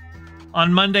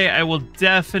 On Monday, I will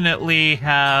definitely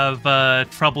have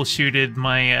troubleshooted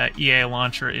my EA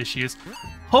launcher issues.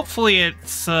 Hopefully,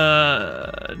 it's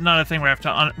not a thing where I have to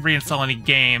reinstall any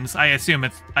games. I assume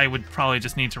I would probably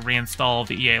just need to reinstall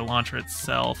the EA launcher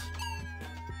itself.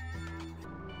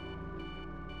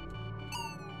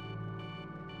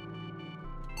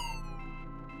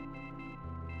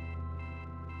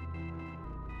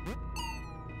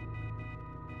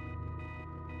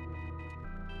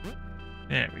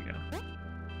 There we go.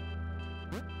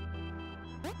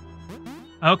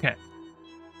 Okay.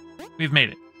 We've made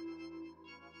it.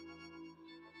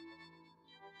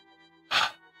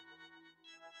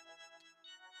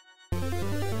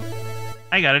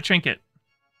 I got a trinket.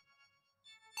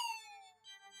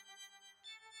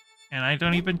 And I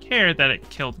don't even care that it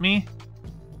killed me.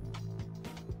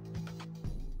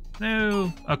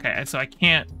 No. Okay, so I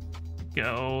can't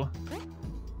go...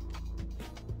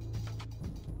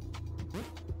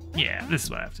 Yeah, this is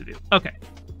what I have to do. Okay.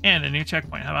 And a new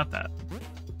checkpoint. How about that?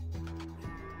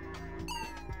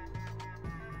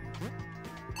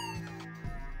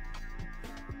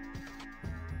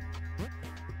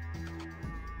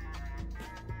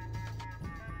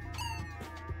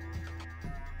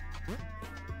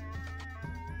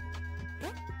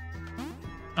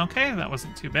 Okay, that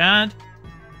wasn't too bad.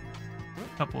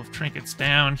 A couple of trinkets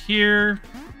down here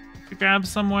to grab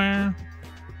somewhere.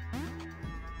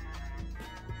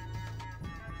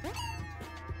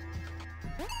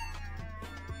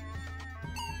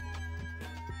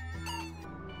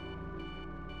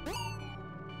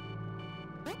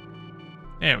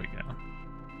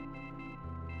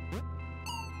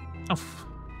 Oh.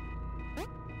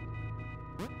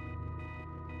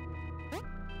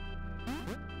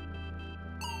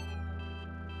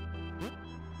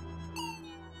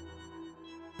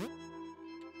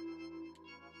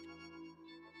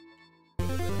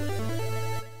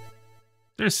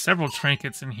 There's several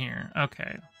trinkets in here.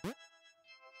 Okay.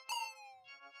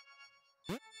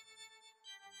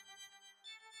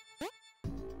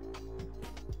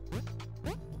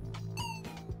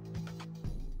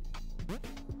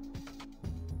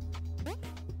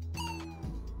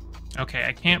 Okay,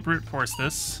 I can't brute force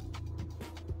this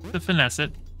to finesse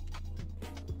it.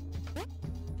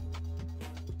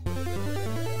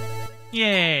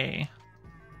 Yay!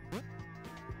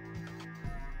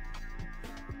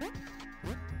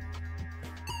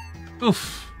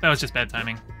 Oof, that was just bad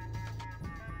timing.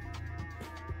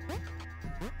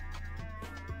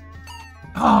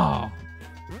 Oh!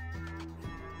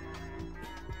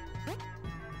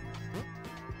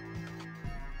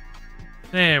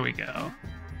 There we go.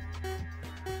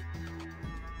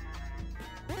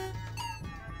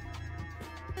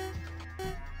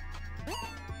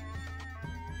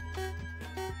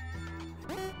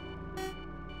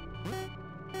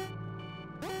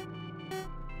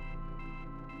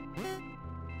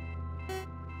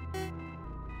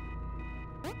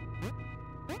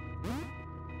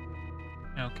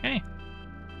 Okay.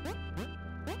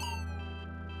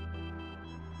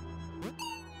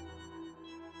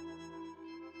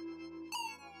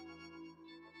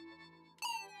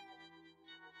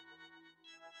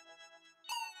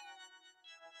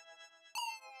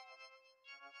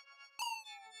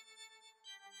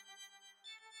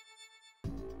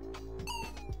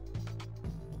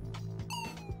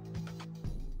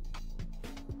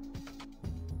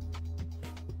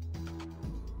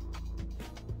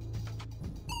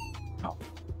 Oh.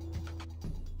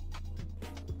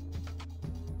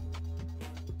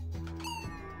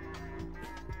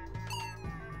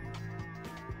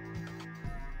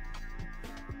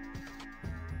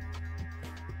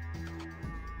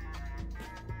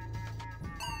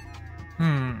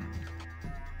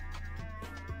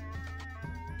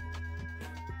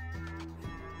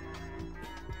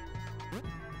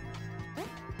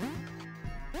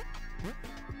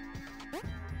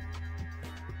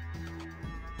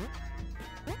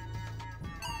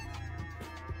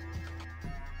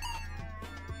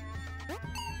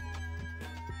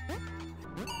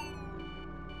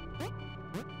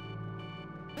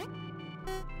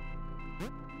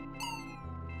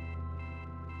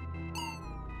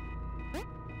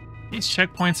 These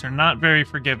checkpoints are not very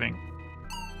forgiving.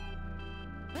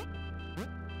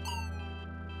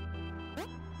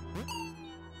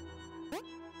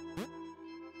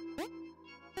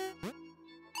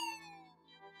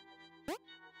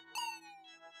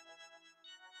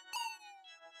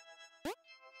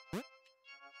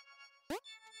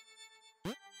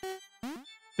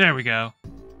 There we go.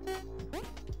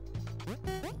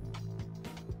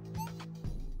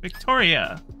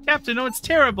 Victoria! Captain, oh, it's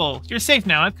terrible! You're safe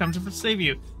now, I've come to save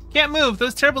you. Can't move,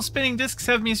 those terrible spinning discs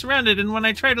have me surrounded, and when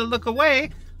I try to look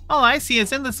away, all I see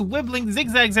is endless wibbling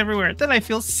zigzags everywhere. Then I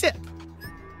feel sick.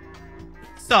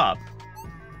 Sob.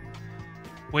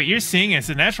 What you're seeing is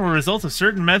a natural result of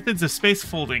certain methods of space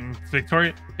folding,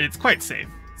 Victoria. It's quite safe.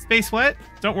 Space what?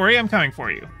 Don't worry, I'm coming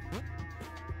for you.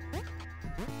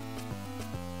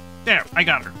 There, I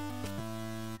got her.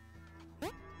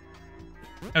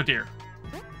 Oh dear.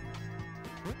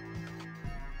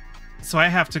 So I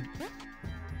have to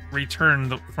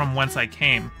return from whence I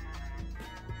came.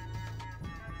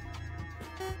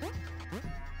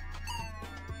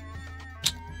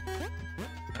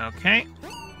 Okay.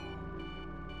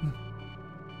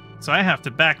 So I have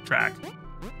to backtrack.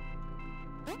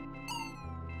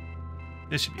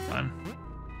 This should be fun.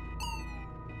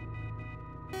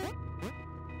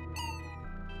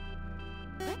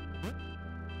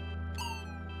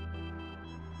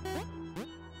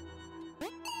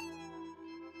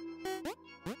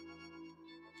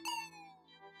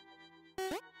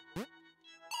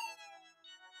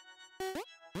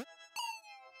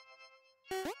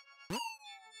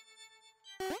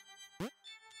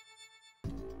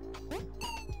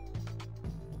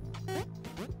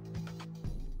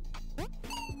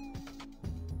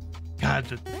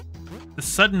 God, the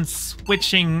sudden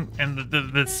switching and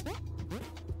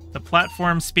the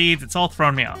platform speeds, it's all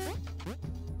thrown me off.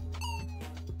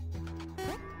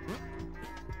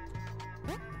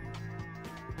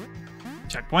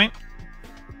 Checkpoint.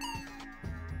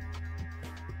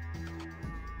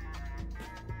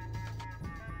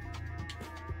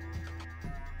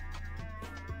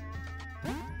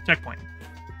 Checkpoint.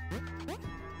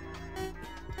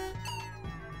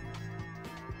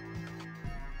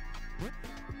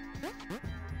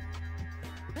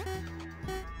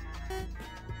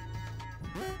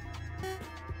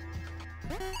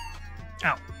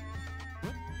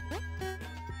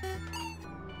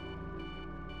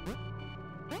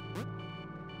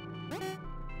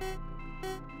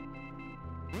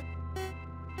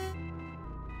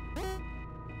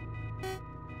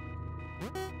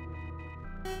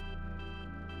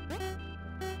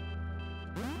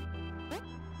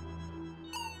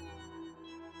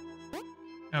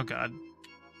 Oh god.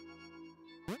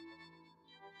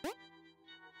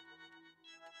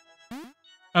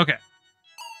 Okay.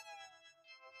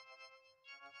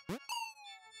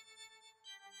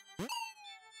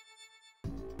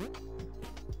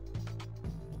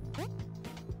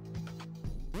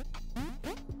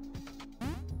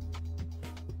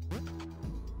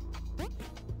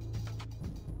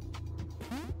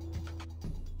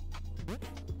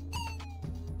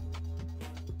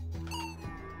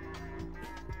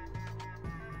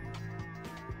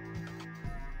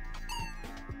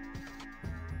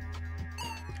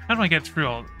 How do I get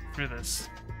through this?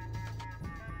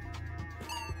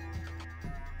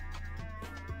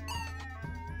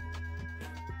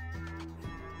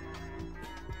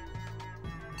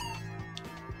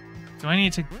 Do I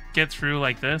need to get through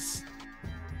like this?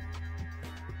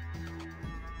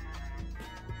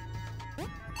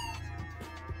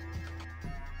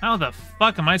 How the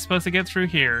fuck am I supposed to get through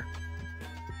here?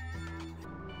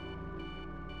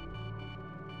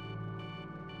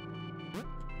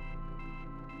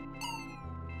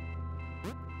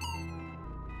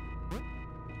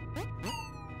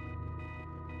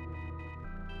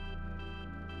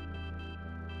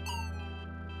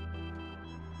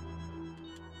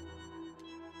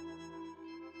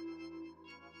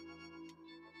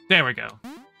 There we go.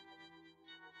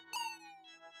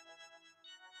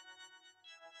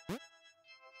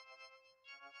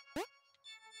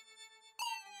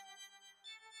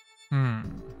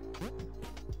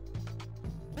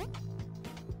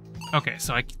 Okay,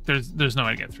 so there's no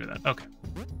way to get through that. Okay.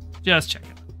 Just check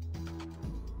it.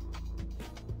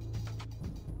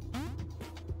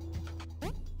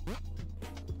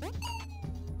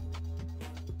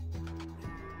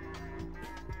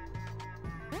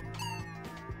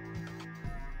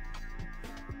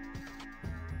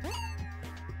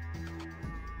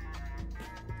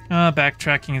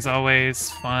 Backtracking is always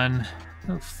fun.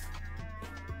 Oof.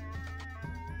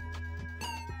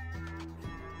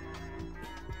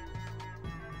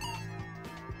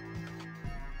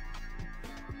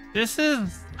 This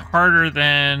is harder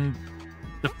than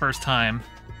the first time.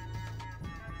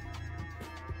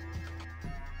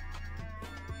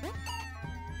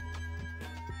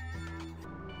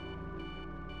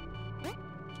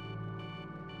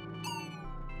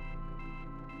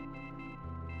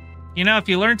 You know, if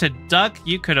you learn to duck,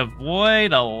 you could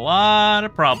avoid a lot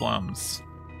of problems.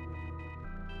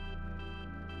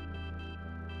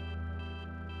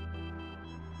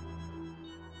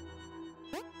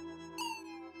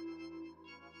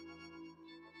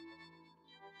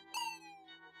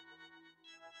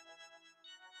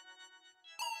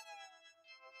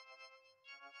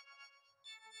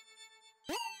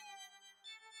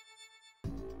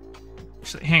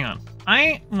 Actually, hang on.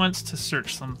 I want to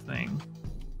search something.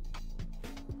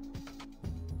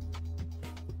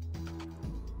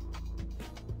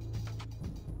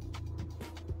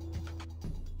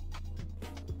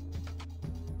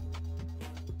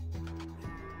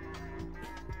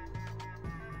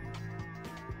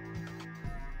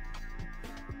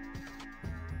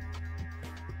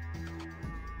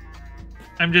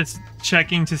 I'm just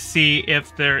checking to see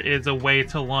if there is a way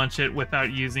to launch it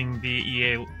without using the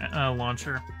EA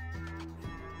launcher.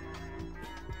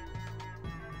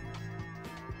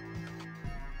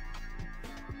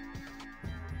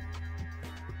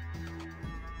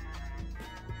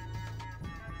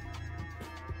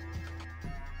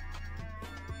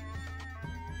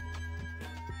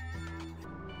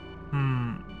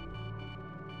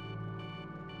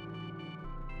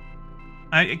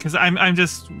 Because I'm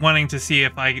just wanting to see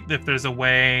if there's a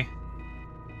way.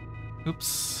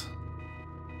 Oops.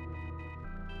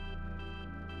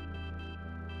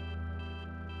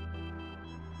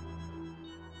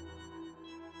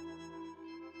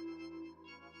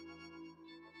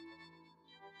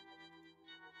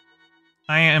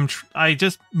 I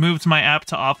just moved my app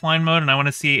to offline mode, and I want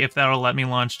to see if that'll let me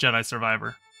launch Jedi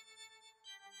Survivor.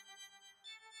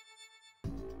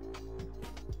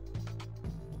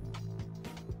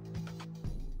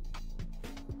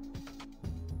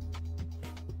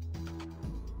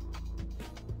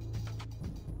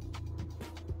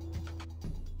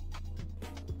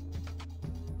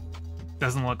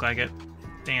 Doesn't look like it.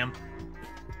 Damn.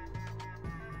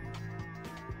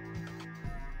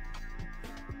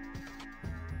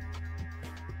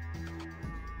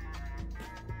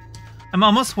 I'm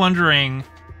almost wondering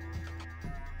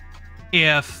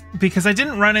if... because I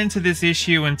didn't run into this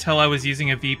issue until I was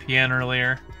using a VPN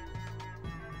earlier.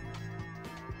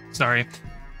 Sorry.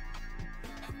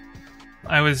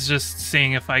 I was just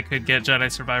seeing if I could get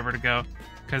Jedi Survivor to go.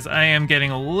 Because I am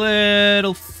getting a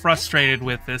little frustrated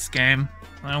with this game.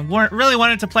 really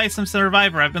wanted to play some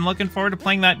Survivor. I've been looking forward to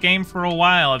playing that game for a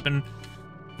while. I've been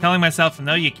telling myself,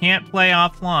 no, you can't play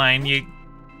offline.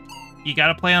 You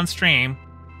gotta play on stream.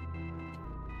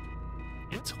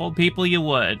 You told people you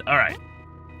would. Alright.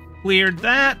 Cleared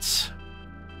that.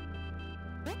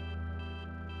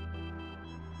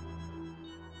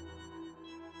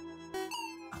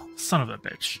 Oh, son of a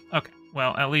bitch. Okay,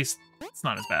 well, at least it's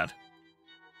not as bad.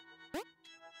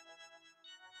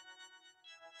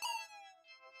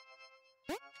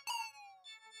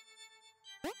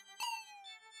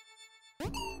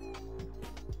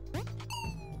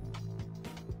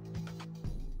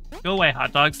 Go away,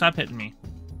 hot dog. Stop hitting me.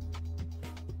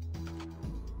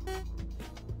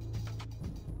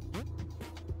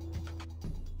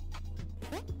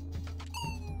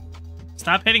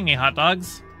 Stop hitting me, hot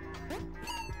dogs.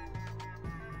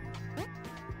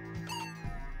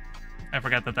 I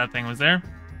forgot that that thing was there.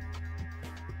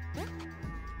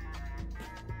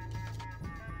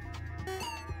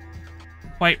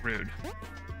 Quite rude.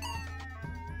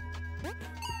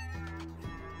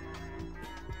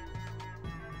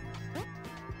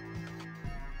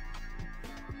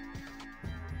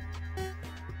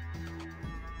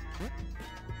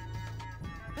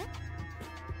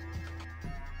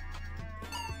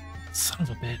 Son of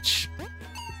a bitch.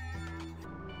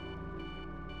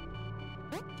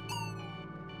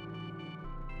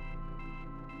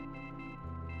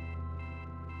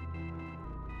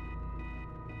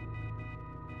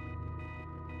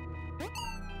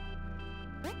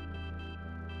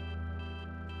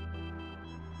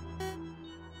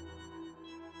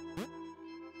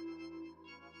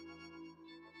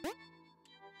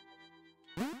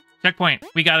 Checkpoint.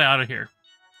 We got out of here.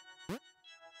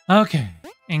 Okay.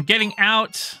 And getting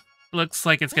out looks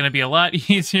like it's going to be a lot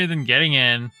easier than getting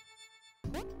in.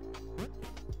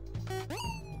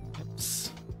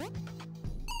 Oops.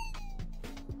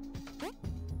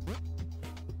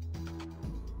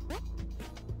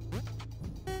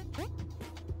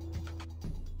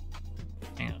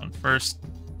 Hang on. First,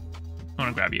 I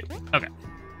want to grab you. Okay.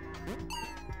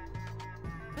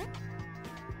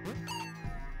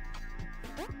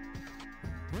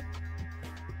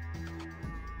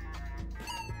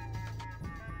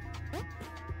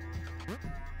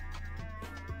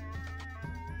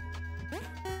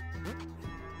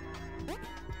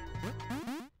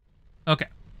 Okay.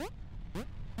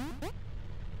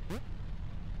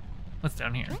 What's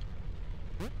down here?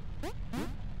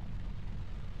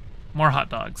 More hot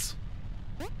dogs.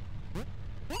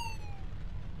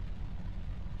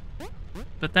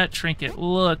 But that trinket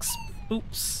looks...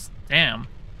 Oops. Damn.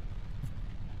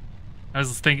 I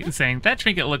was saying, that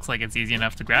trinket looks like it's easy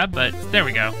enough to grab, but there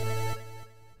we go.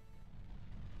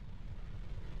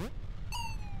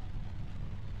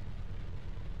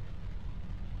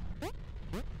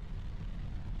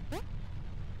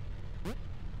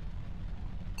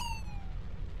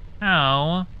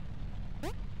 How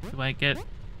do I get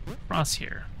across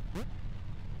here?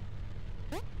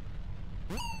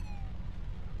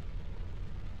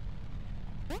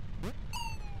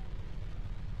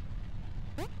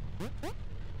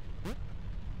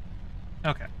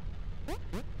 Okay.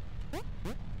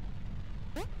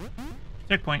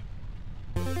 Checkpoint.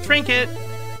 Trinket!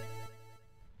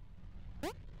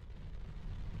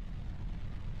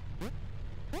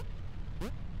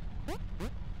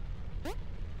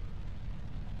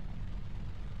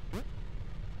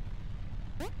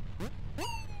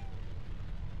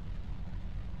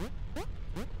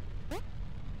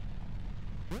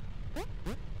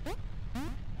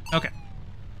 Okay.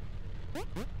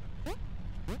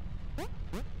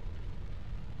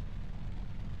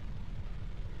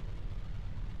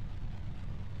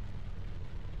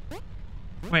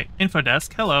 Wait, info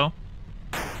desk, hello.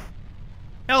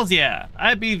 Hells yeah,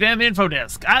 I be them info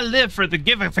desk. I live for the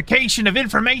givification of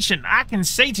information. I can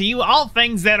say to you all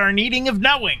things that are needing of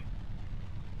knowing.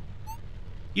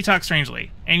 You talk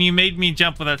strangely, and you made me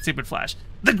jump with that stupid flash.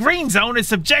 The green zone is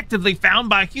subjectively found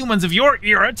by humans of your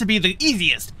era to be the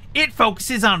easiest. It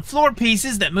focuses on floor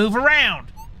pieces that move around.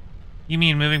 You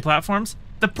mean moving platforms?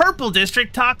 The purple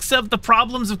district talks of the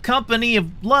problems of company, of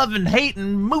love and hate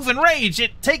and move and rage.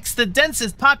 It takes the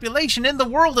densest population in the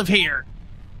world of here.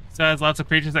 So it has lots of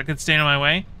creatures that could stand in my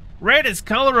way. Red is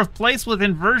color of place with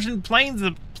inversion planes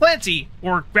of plenty,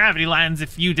 or gravity lines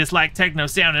if you dislike techno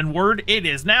sound and word. It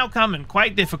is now coming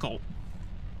quite difficult.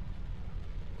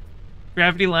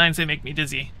 Gravity lines, they make me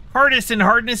dizzy. Hardest in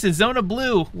hardness is zone of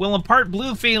blue, will impart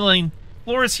blue feeling.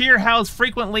 Floors here house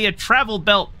frequently a travel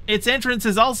belt. Its entrance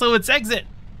is also its exit.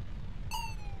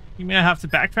 You may have to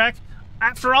backtrack.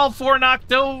 After all 4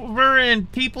 knocked over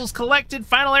and peoples collected,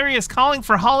 final area is calling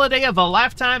for holiday of a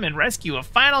lifetime and rescue a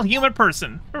final human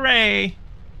person. Hooray!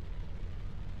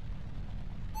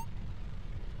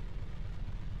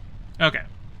 Okay.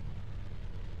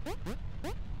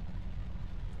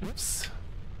 Oops.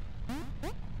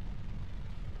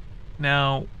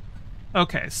 Now,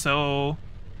 okay, so...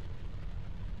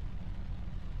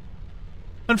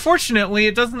 Unfortunately,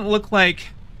 it doesn't look like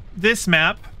this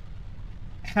map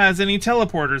has any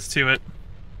teleporters to it.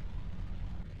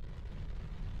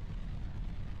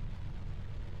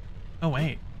 Oh,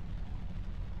 wait.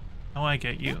 Oh, I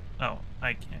get you. Oh,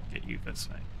 I can't get you this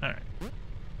way. Alright.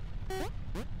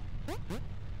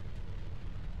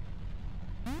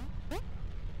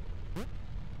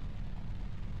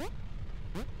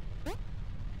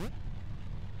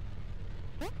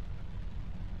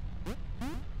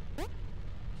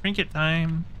 Trinket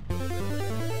time.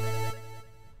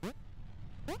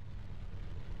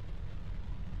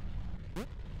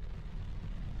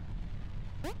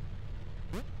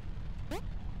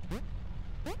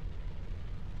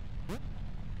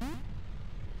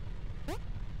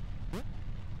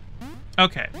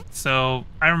 Okay, so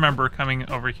I remember coming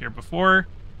over here before.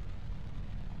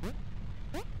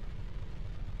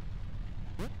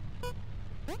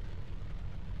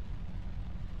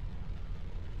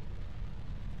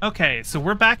 Okay, so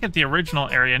we're back at the original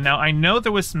area. Now, I know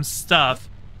there was some stuff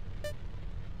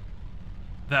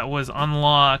that was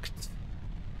unlocked.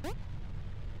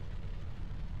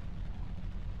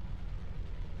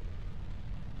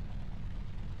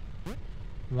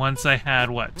 Once I had,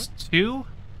 what, 2?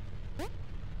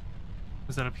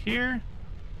 Was that up here?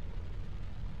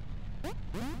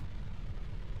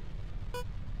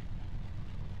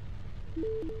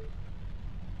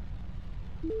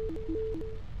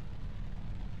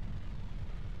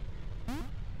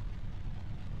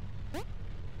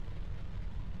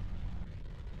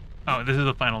 Oh, this is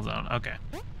the final zone. Okay.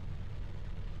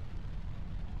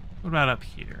 What about up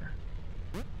here?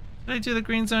 Did I do the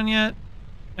green zone yet?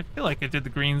 I feel like I did the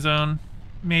green zone.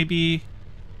 Maybe...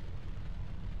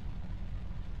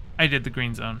 I did the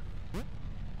green zone.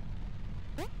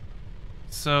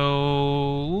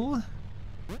 So...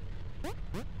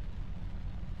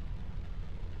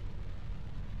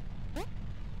 What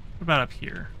about up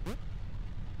here?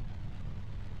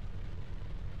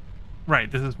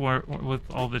 Right, this is where with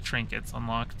all the trinkets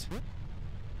unlocked.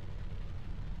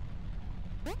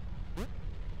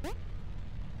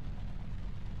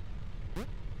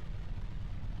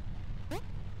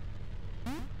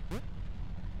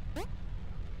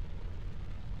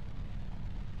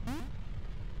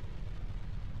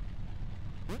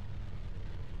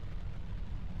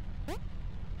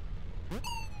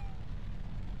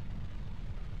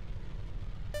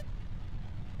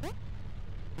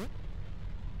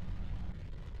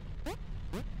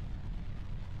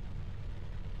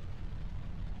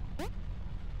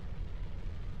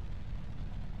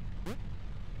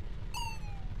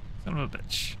 Son of a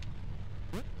bitch.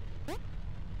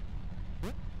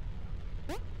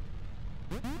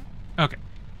 Okay.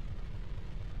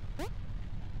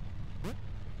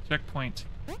 Checkpoint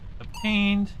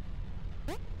obtained.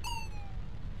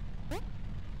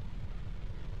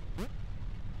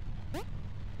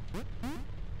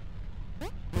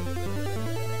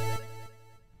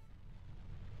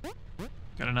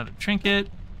 Got another trinket.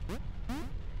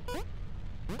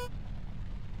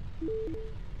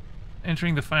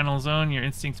 Entering the final zone, your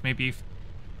instincts may be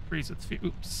freeze with fear.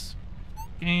 Oops.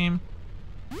 Game.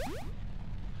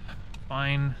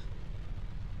 Fine.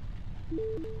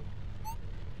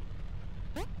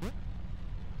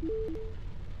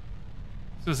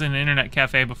 This was an internet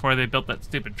cafe before they built that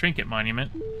stupid trinket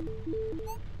monument.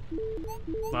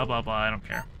 Blah, blah, blah. I don't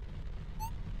care.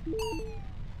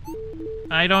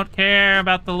 I don't care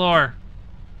about the lore.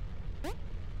 I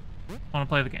want to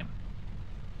play the game.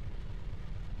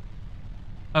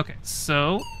 Okay,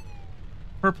 so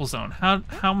purple zone.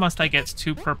 How must I get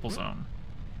to purple zone?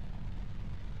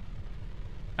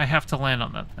 I have to land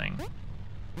on that thing.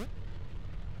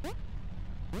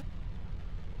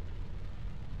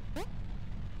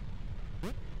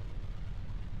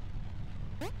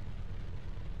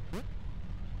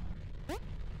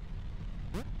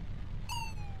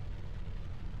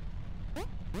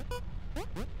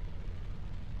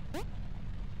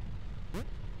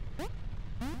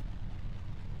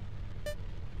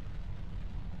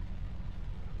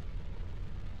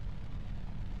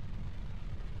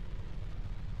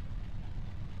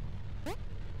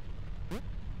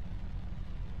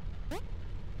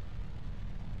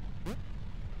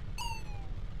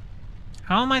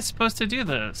 How am I supposed to do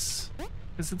this?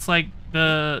 Because it's like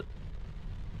the...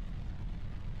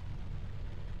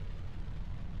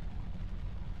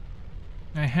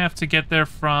 I have to get there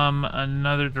from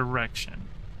another direction.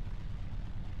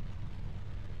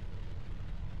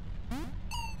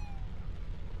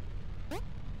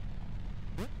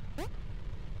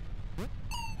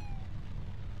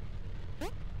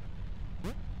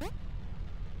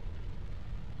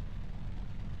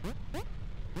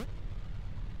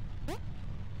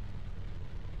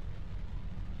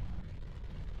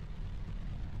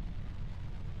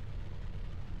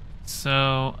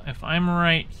 So, if I'm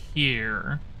right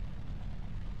here,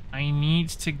 I need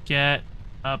to get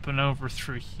up and over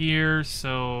through here,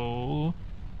 so...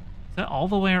 Is that all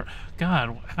the way...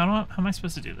 God, how am I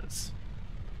supposed to do this?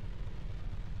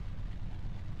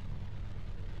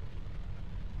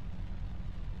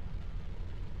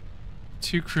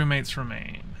 Two crewmates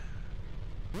remain.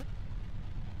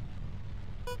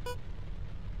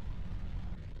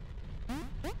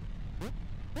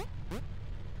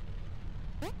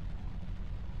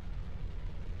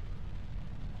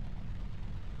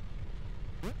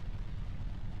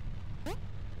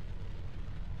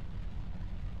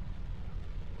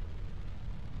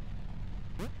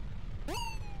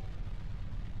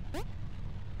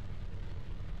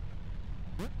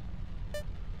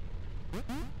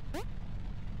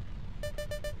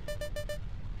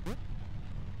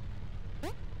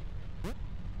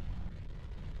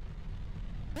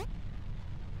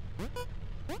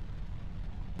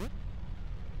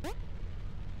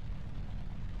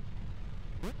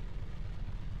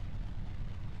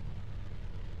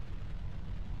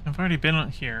 I've already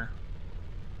been here.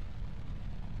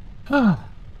 I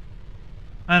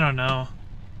don't know.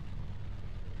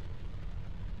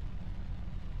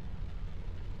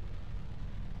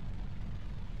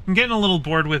 I'm getting a little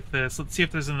bored with this. Let's see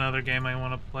if there's another game I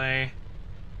want to play.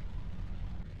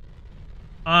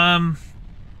 Honestly,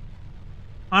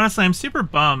 I'm super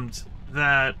bummed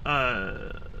that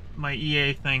my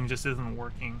EA thing just isn't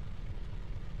working.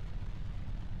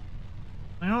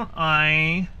 Why don't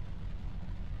I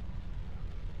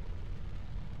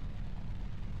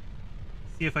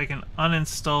see if I can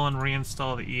uninstall and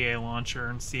reinstall the EA launcher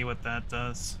and see what that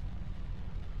does.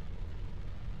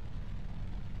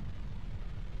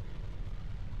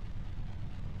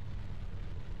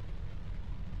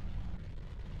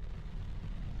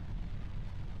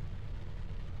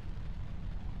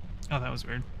 Oh, that was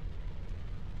weird.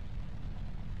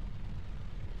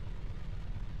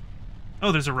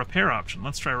 Oh, there's a repair option.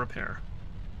 Let's try repair.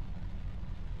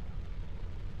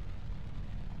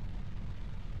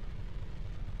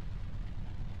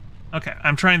 Okay,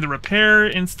 I'm trying the repair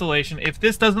installation. If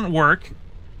this doesn't work,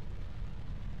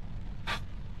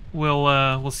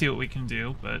 we'll see what we can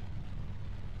do, but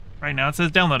right now it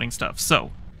says downloading stuff,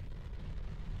 so.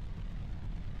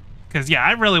 Because, yeah,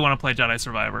 I really want to play Jedi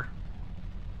Survivor.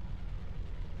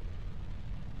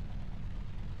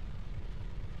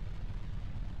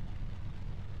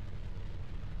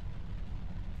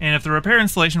 And if the repair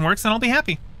installation works, then I'll be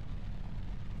happy.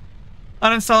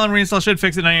 Uninstall and reinstall should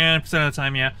fix it 99% of the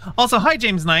time, yeah. Also, hi,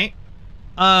 James Knight.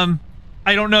 I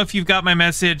don't know if you've got my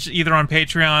message either on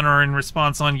Patreon or in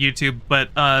response on YouTube,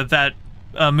 but that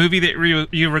movie that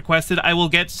you requested, I will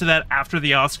get to that after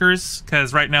the Oscars,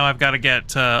 because right now I've got to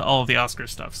get all of the Oscar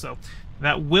stuff, so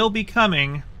that will be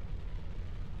coming.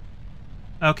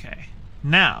 Okay,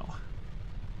 now.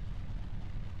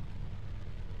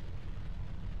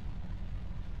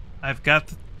 I've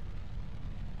got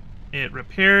it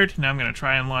repaired. Now I'm going to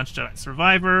try and launch Jedi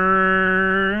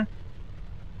Survivor.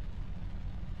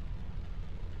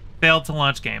 Failed to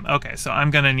launch game. Okay, so I'm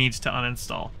going to need to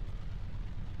uninstall.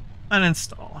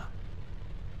 Uninstall.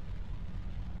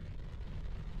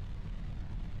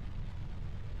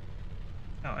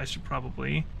 Oh, I should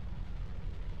probably...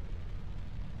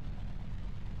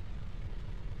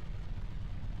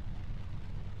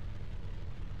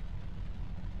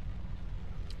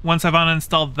 Once I've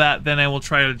uninstalled that, then I will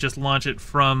try to just launch it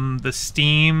from the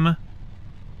Steam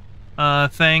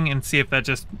thing and see if that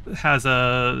just has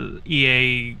a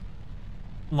EA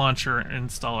launcher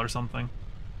install or something.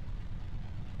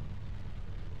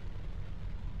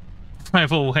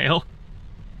 Rival whale.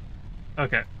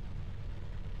 Okay.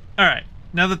 Alright,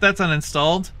 now that that's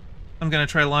uninstalled, I'm going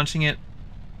to try launching it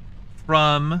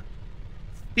from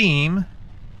Steam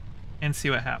and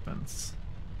see what happens.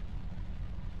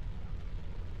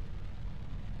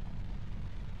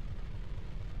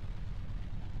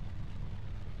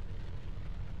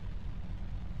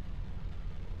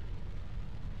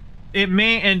 It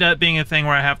may end up being a thing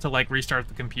where I have to, like, restart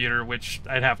the computer, which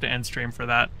I'd have to end stream for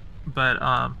that.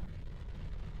 But,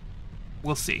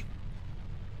 we'll see.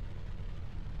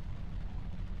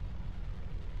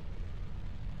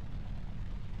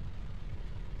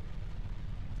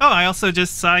 Oh, I also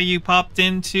just saw you popped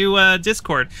into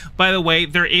Discord. By the way,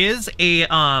 there is a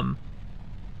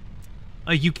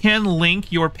you can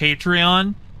link your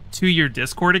Patreon to your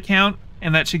Discord account,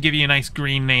 and that should give you a nice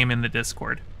green name in the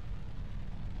Discord.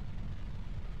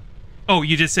 Oh,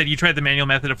 you just said you tried the manual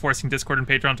method of forcing Discord and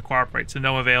Patreon to cooperate, to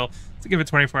no avail. So give it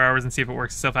 24 hours and see if it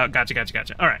works itself out. Gotcha, gotcha,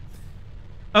 gotcha. All right.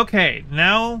 Okay,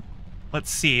 now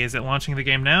let's see. Is it launching the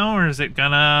game now, or is it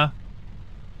gonna...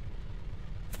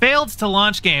 Failed to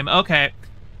launch game. Okay.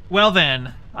 Well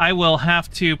then, I will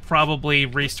have to probably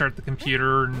restart the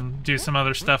computer and do some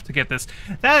other stuff to get this.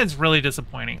 That is really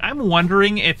disappointing. I'm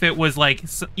wondering if it was like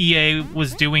EA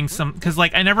was doing some... Because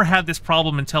like I never had this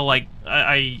problem until like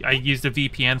I used a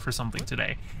VPN for something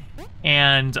today.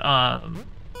 And I'm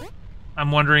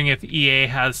wondering if EA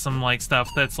has some like stuff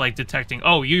that's like detecting,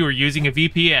 oh, you were using a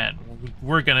VPN.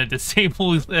 We're going to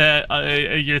disable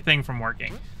your thing from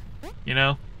working. You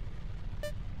know?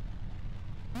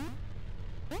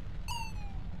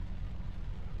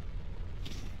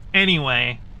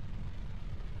 Anyway,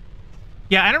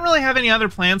 yeah, I don't really have any other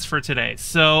plans for today.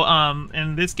 So,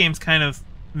 and this game's kind of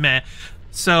meh.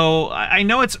 So, I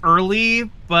know it's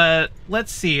early, but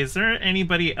let's see. Is there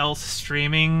anybody else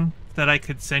streaming that I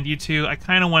could send you to? I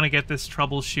kind of want to get this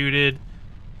troubleshooted.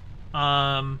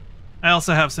 I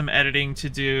also have some editing to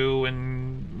do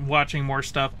and watching more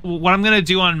stuff. What I'm going to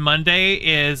do on Monday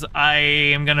is I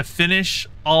am going to finish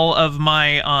all of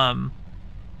my,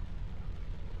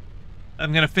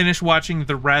 I'm going to finish watching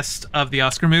the rest of the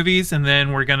Oscar movies, and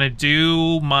then we're going to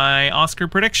do my Oscar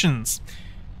predictions.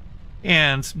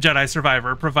 And Jedi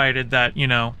Survivor, provided that, you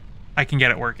know, I can get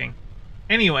it working.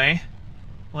 Anyway,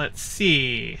 let's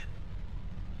see.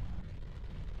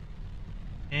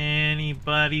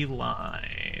 Anybody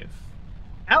live?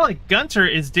 Alec Gunter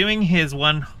is doing his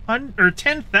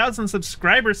 10,000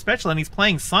 subscriber special, and he's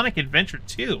playing Sonic Adventure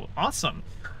 2. Awesome.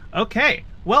 Okay,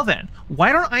 well then,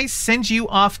 why don't I send you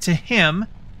off to him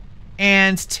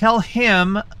and tell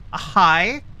him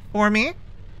hi for me?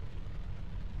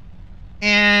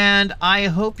 And I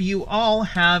hope you all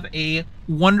have a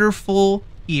wonderful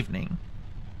evening.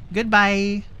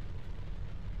 Goodbye.